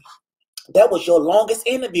said, that was your longest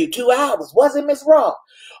interview, 2 hours. Wasn't Miss Wrong?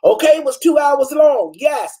 Okay, it was 2 hours long.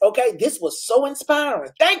 Yes. Okay, this was so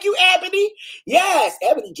inspiring. Thank you, Ebony. Yes,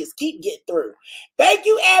 Ebony, just keep getting through. Thank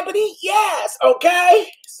you, Ebony. Yes. Okay.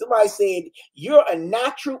 Somebody said, you're a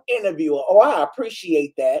natural interviewer. Oh, I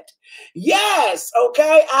appreciate that. Yes.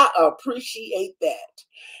 Okay, I appreciate that.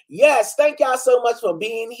 Yes, thank y'all so much for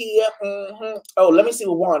being here. Oh, let me see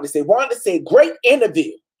what Wanda said. Wanda said, great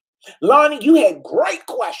interview. Lonnie, you had great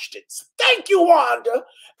questions. Thank you, Wanda.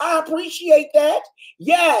 I appreciate that.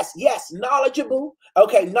 Yes, yes, knowledgeable.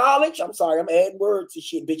 Okay, knowledge. I'm sorry, I'm adding words to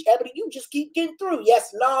shit, bitch. Ebony, you just keep getting through.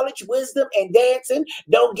 Yes, knowledge, wisdom, and dancing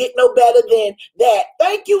don't get no better than that.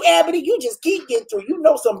 Thank you, Ebony. You just keep getting through. You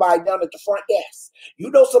know somebody down at the front desk.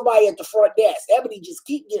 You know somebody at the front desk. Ebony, just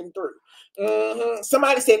keep getting through.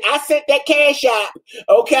 Somebody said, I sent that cash out.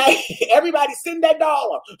 Okay, everybody send that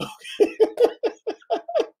dollar.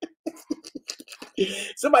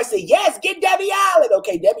 Somebody say, yes, get Debbie Allen.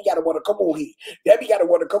 Okay, Debbie got to want to come on here. Debbie got to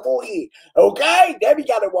want to come on here. Okay, Debbie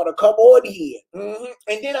got to want to come on here.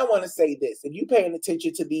 And then I want to say this. If you're paying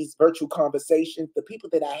attention to these virtual conversations, the people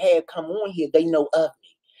that I had come on here, they know of me.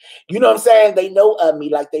 You know what I'm saying? They know of me,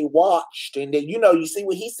 like they watched. And then, you know, you see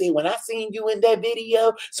what he said, when I seen you in that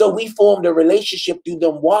video. So we formed a relationship through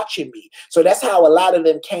them watching me. So that's how a lot of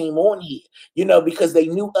them came on here, you know, because they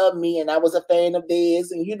knew of me and I was a fan of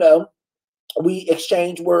theirs. And, you know, we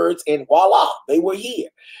exchanged words and voila, they were here.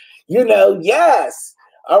 You know, yes.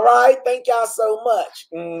 All right. Thank y'all so much.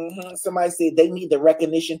 Somebody said they need the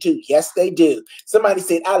recognition too. Yes, they do. Somebody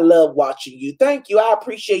said, I love watching you. Thank you. I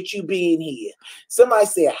appreciate you being here. Somebody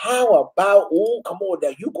said, how about, oh, come on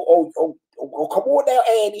now. You go, oh, come on now,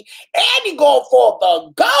 Andy. Andy going for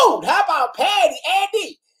the gold. How about Patty?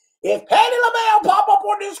 Andy, if Patty LaBelle pop up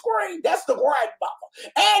on this screen, that's the grandmother.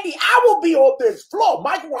 Andy, I will be on this floor.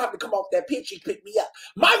 Michael will have to come off that pitch and pick me up.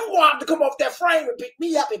 Michael will have to come off that frame and pick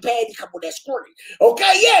me up, and Patty come on that screen.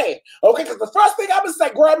 Okay, yeah. Okay, because the first thing I'm going to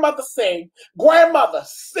say, grandmother sing. Grandmother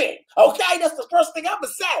sing. Okay, that's the first thing I'm going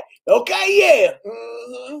to say. Okay, yeah.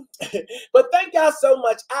 But thank y'all so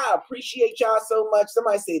much. I appreciate y'all so much.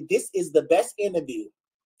 Somebody said this is the best interview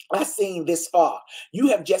I've seen this far. You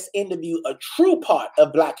have just interviewed a true part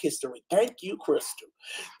of Black history. Thank you, Crystal.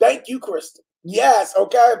 Thank you, Crystal. Yes,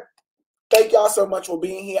 okay. Thank y'all so much for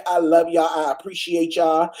being here. I love y'all. I appreciate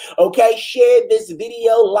y'all. Okay, share this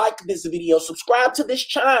video, like this video, subscribe to this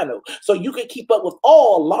channel so you can keep up with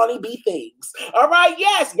all Lonnie Bee things. All right,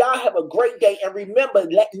 yes, y'all have a great day. And remember,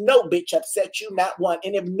 let no bitch upset you, not one.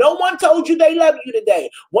 And if no one told you they love you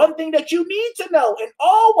today, one thing that you need to know and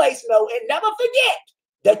always know and never forget,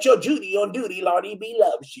 that your Judy on duty, Lonnie Bee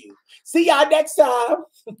loves you. See y'all next time.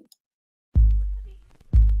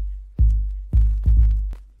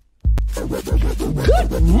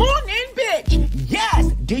 Good morning, bitch.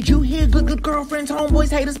 Yes, did you hear good girlfriends,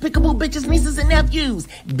 homeboys, haters, pickable bitches, nieces, and nephews?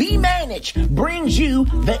 Bee Manage brings you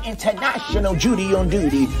the international Judy on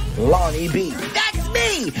duty, Lonnie Bee. That's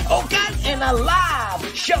me, okay? In a live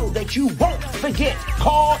show that you won't forget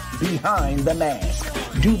called Behind the Mask.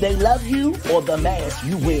 Do they love you or the mask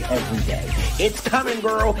you wear every day? It's coming,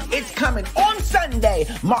 girl. It's coming on Sunday,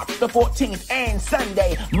 March the 14th, and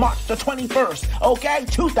Sunday, March the 21st, okay?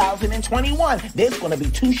 2021. There's going to be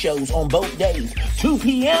 2 shows on both days, 2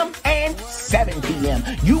 p.m. and 7 p.m.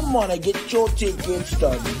 You want to get your tickets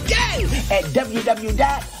today at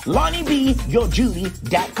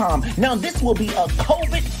www.LonnieBeeYourJudy.com. Now, this will be a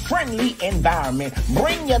COVID-friendly environment.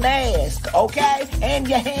 Bring your mask, okay? And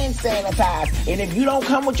your hand sanitizer. And if you don't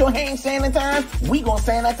come with your hand sanitizer, we gonna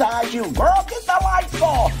sanitize you. Girl, get the lights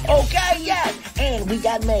off, okay? Yes. And we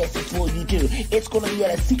got masks for you, too. It's gonna be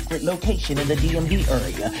at a secret location in the DMV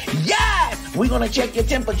area. Yes! We're gonna check your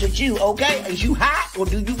temperature, too, okay? Is you hot or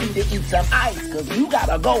do you need to eat some ice? Because you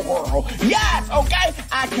gotta go, girl. Yes, okay?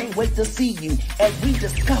 I can't wait to see you as we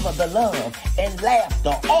discover the love and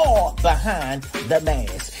laughter all behind the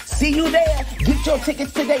mask. See you there. Get your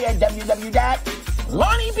tickets today at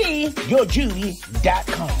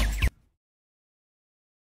www.LonnieBeeYourJudy.com.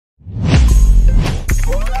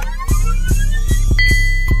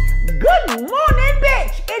 Good morning,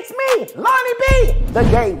 bitch. It's me, Lonnie Bee, the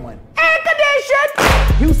gay one. Air condition.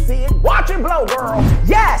 You see it. Watch it blow, girl.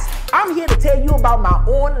 Yes, I'm here to tell you about my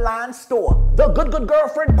online store, the Good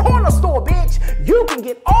Girlfriend Corner Store, bitch. You can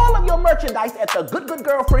get all of your merchandise at the Good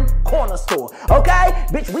Girlfriend Corner Store, okay?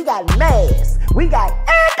 Bitch, we got masks. We got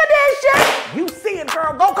air condition. You see it,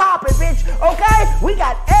 girl. Go cop it, bitch, okay? We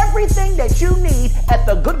got everything that you need at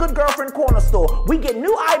the Good Girlfriend Corner Store. We get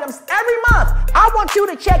new items every month. I want you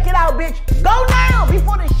to check it out, bitch. Go now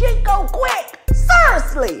before the shit go quick.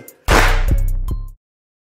 Seriously.